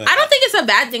not? What? I don't think it's a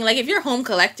bad thing. Like, if you're home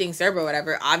collecting CERB or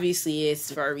whatever, obviously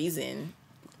it's for a reason.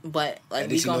 But like, At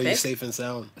we least you know gonna you're fix. safe and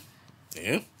sound.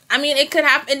 Yeah. I mean, it could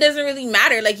happen. It doesn't really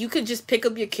matter. Like, you could just pick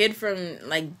up your kid from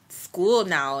like school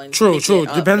now and True. pick it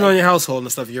up. Depends Like, on your household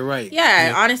and stuff. You're right.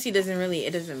 Yeah, honestly,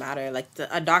 it doesn't matter. Like,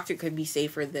 a doctor could be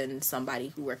safer than somebody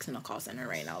who works in a call center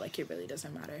right now. Like, it really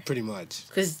doesn't matter. Pretty much.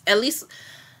 Because at least,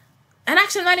 and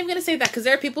actually, I'm not even gonna say that because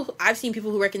there are people I've seen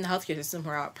people who work in the healthcare system who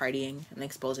are out partying and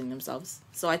exposing themselves.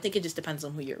 So I think it just depends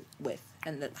on who you're with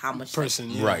and how much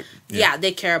Person. Yeah. Right. Yeah,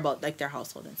 they care about like their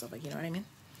household and stuff. Like, you know what I mean?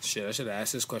 Shit, I should have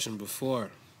asked this question before.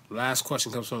 Last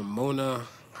question comes from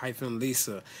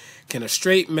Mona-Lisa. Can a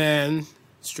straight woman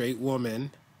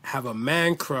have a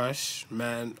man crush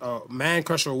or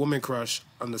a woman crush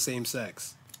on the same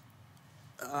sex?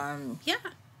 Yeah.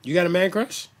 You got a man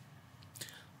crush?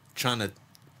 trying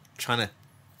to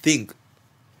think.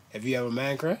 Have you have a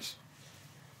man crush?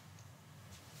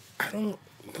 I don't know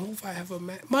if I have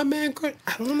my man crush.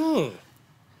 I don't know.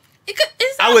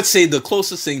 I would say the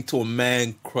closest thing to a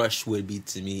man crush would be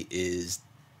to me is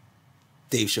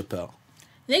Dave Chappelle.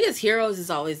 Niggas' heroes is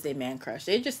always their man crush.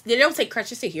 They don't say crush,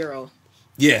 just say hero.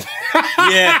 Yeah.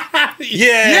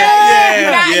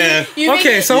 Yeah.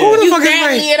 Okay, so who the fuck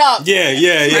is it up.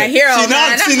 Yeah. My hero,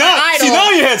 See, now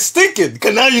your head's stinking,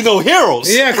 because now you know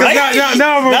heroes. Yeah, because right?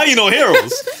 now you know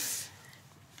heroes.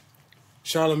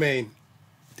 Charlemagne.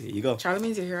 There you go.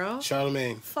 Charlemagne's your hero?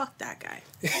 Charlemagne. Fuck that guy.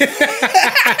 He's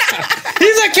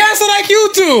a cancer like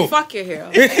you two. Fuck your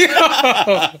hero.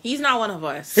 He's not one of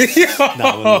us. Not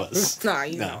one of us. No,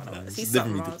 he's not one of us. He's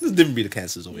something else. There's different breed of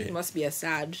cancers over He here. must be a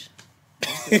Sag.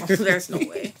 There's no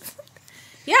way.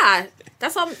 Yeah,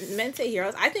 that's all men say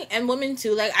heroes. I think, and women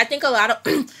too. Like, I think a lot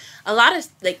of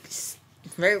like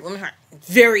very women are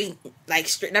very like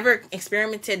never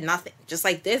experimented nothing. Just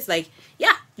like this, like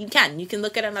yeah, you can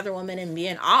look at another woman and be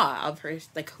in awe of her,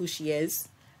 like who she is,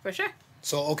 for sure.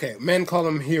 So okay, men call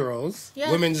them heroes. Yeah.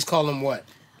 Women just call them what?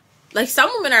 Like some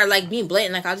women are like being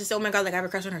blatant. Like I'll just say, oh my god, like I have a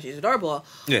crush on her. She's adorable.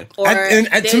 Yeah. Or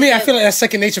to me, I feel like that's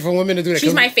second nature for women to do that.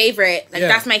 She's my favorite. Like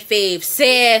that's my fave,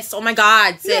 sis. Oh my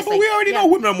god, sis. Yeah, but we already know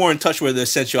women are more in touch with their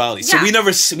sensuality, so we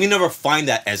never find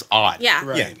that as odd. Yeah,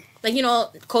 right. Yeah. Like, you know,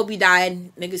 Kobe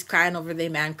died. Niggas crying over their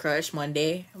man crush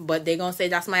Monday, but they gonna say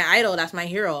that's my idol, that's my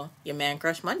hero. Your man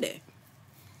crush Monday.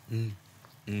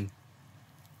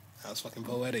 That was fucking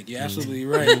poetic. You're absolutely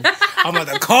right. I'm about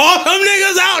to call them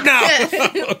niggas out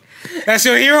now. That's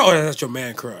your hero or that's your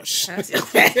man crush? That's your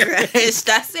man crush.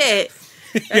 That's it.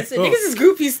 That's it. Niggas is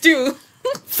groupies too.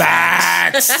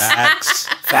 Facts.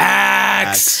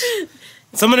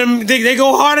 Some of them they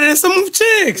go harder than some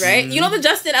chicks, Right? You know the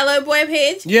Justin LA Boy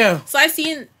page? Yeah. So I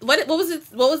seen what was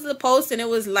the post, and it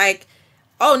was like,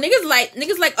 oh,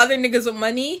 niggas like other niggas with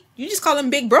money. You just call him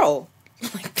big bro.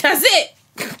 Like that's it.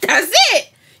 That's it.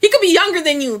 He could be younger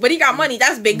than you, but he got money.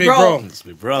 That's big bro. That's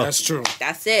big bro. That's true.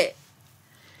 That's it.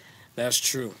 That's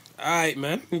true. All right,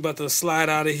 man. We about to slide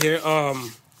out of here.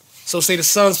 So say the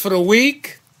sons for the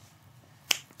week.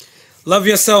 Love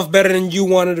yourself better than you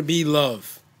wanted to be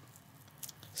loved.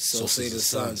 So say the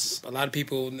sons. A lot of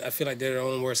people, I feel like they're their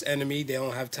own worst enemy. They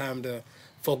don't have time to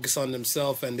focus on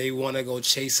themselves, and they want to go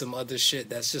chase some other shit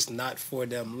that's just not for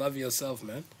them. Love yourself,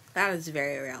 man. That is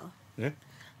very real. Yeah.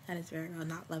 That is very real.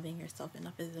 Not loving yourself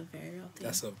enough is a very real thing.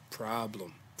 That's a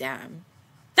problem. Damn.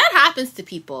 That happens to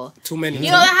people. Too many. You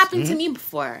know, that happened to me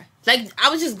before. Like,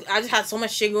 I just had so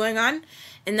much shit going on,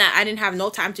 and that I didn't have no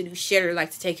time to do shit or,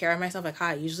 like, to take care of myself like how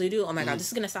I usually do. Oh, my God, this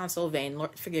is going to sound so vain.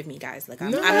 Lord, forgive me, guys. Like,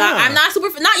 I'm not super...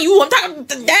 Not you. I'm talking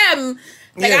to them.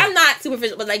 Like, I'm not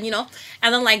superficial, but, like, you know.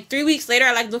 And then, like, 3 weeks later,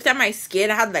 I, like, looked at my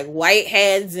skin. I had, like, white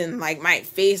heads, and, like, my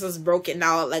face was broken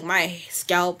out. Like, my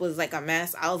scalp was, like, a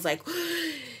mess. I was like...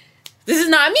 This is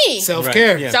not me.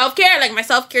 Self-care. Right, yeah. Self-care. Like, my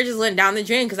self-care just went down the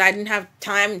drain because I didn't have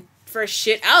time for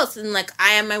shit else. And, like,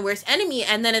 I am my worst enemy.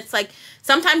 And then it's, like,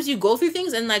 sometimes you go through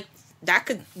things and, like, that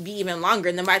could be even longer.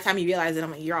 And then by the time you realize it,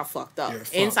 I'm like, you're all fucked up.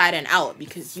 Inside and out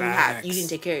because you didn't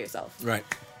take care of yourself. Right.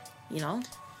 You know?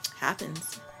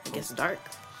 Happens. It gets dark.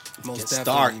 Most It's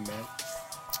definitely, dark. man.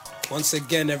 Once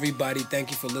again, everybody, thank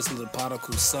you for listening to the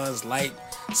Particle Sons. Like,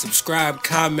 subscribe,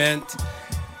 comment.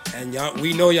 And y'all,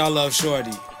 we know y'all love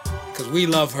Shorty. Because we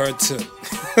love her too.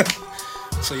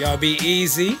 So y'all be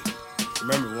easy.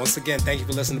 Remember, once again, thank you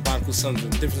for listening to Particle Sons. The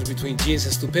difference between genius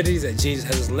and stupidity is that genius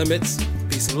has its limits.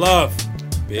 Peace and love.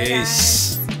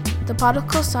 Peace. The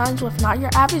Particle Sons with Not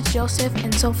Your Average Joseph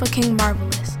and Sofa King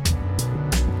Marvelous.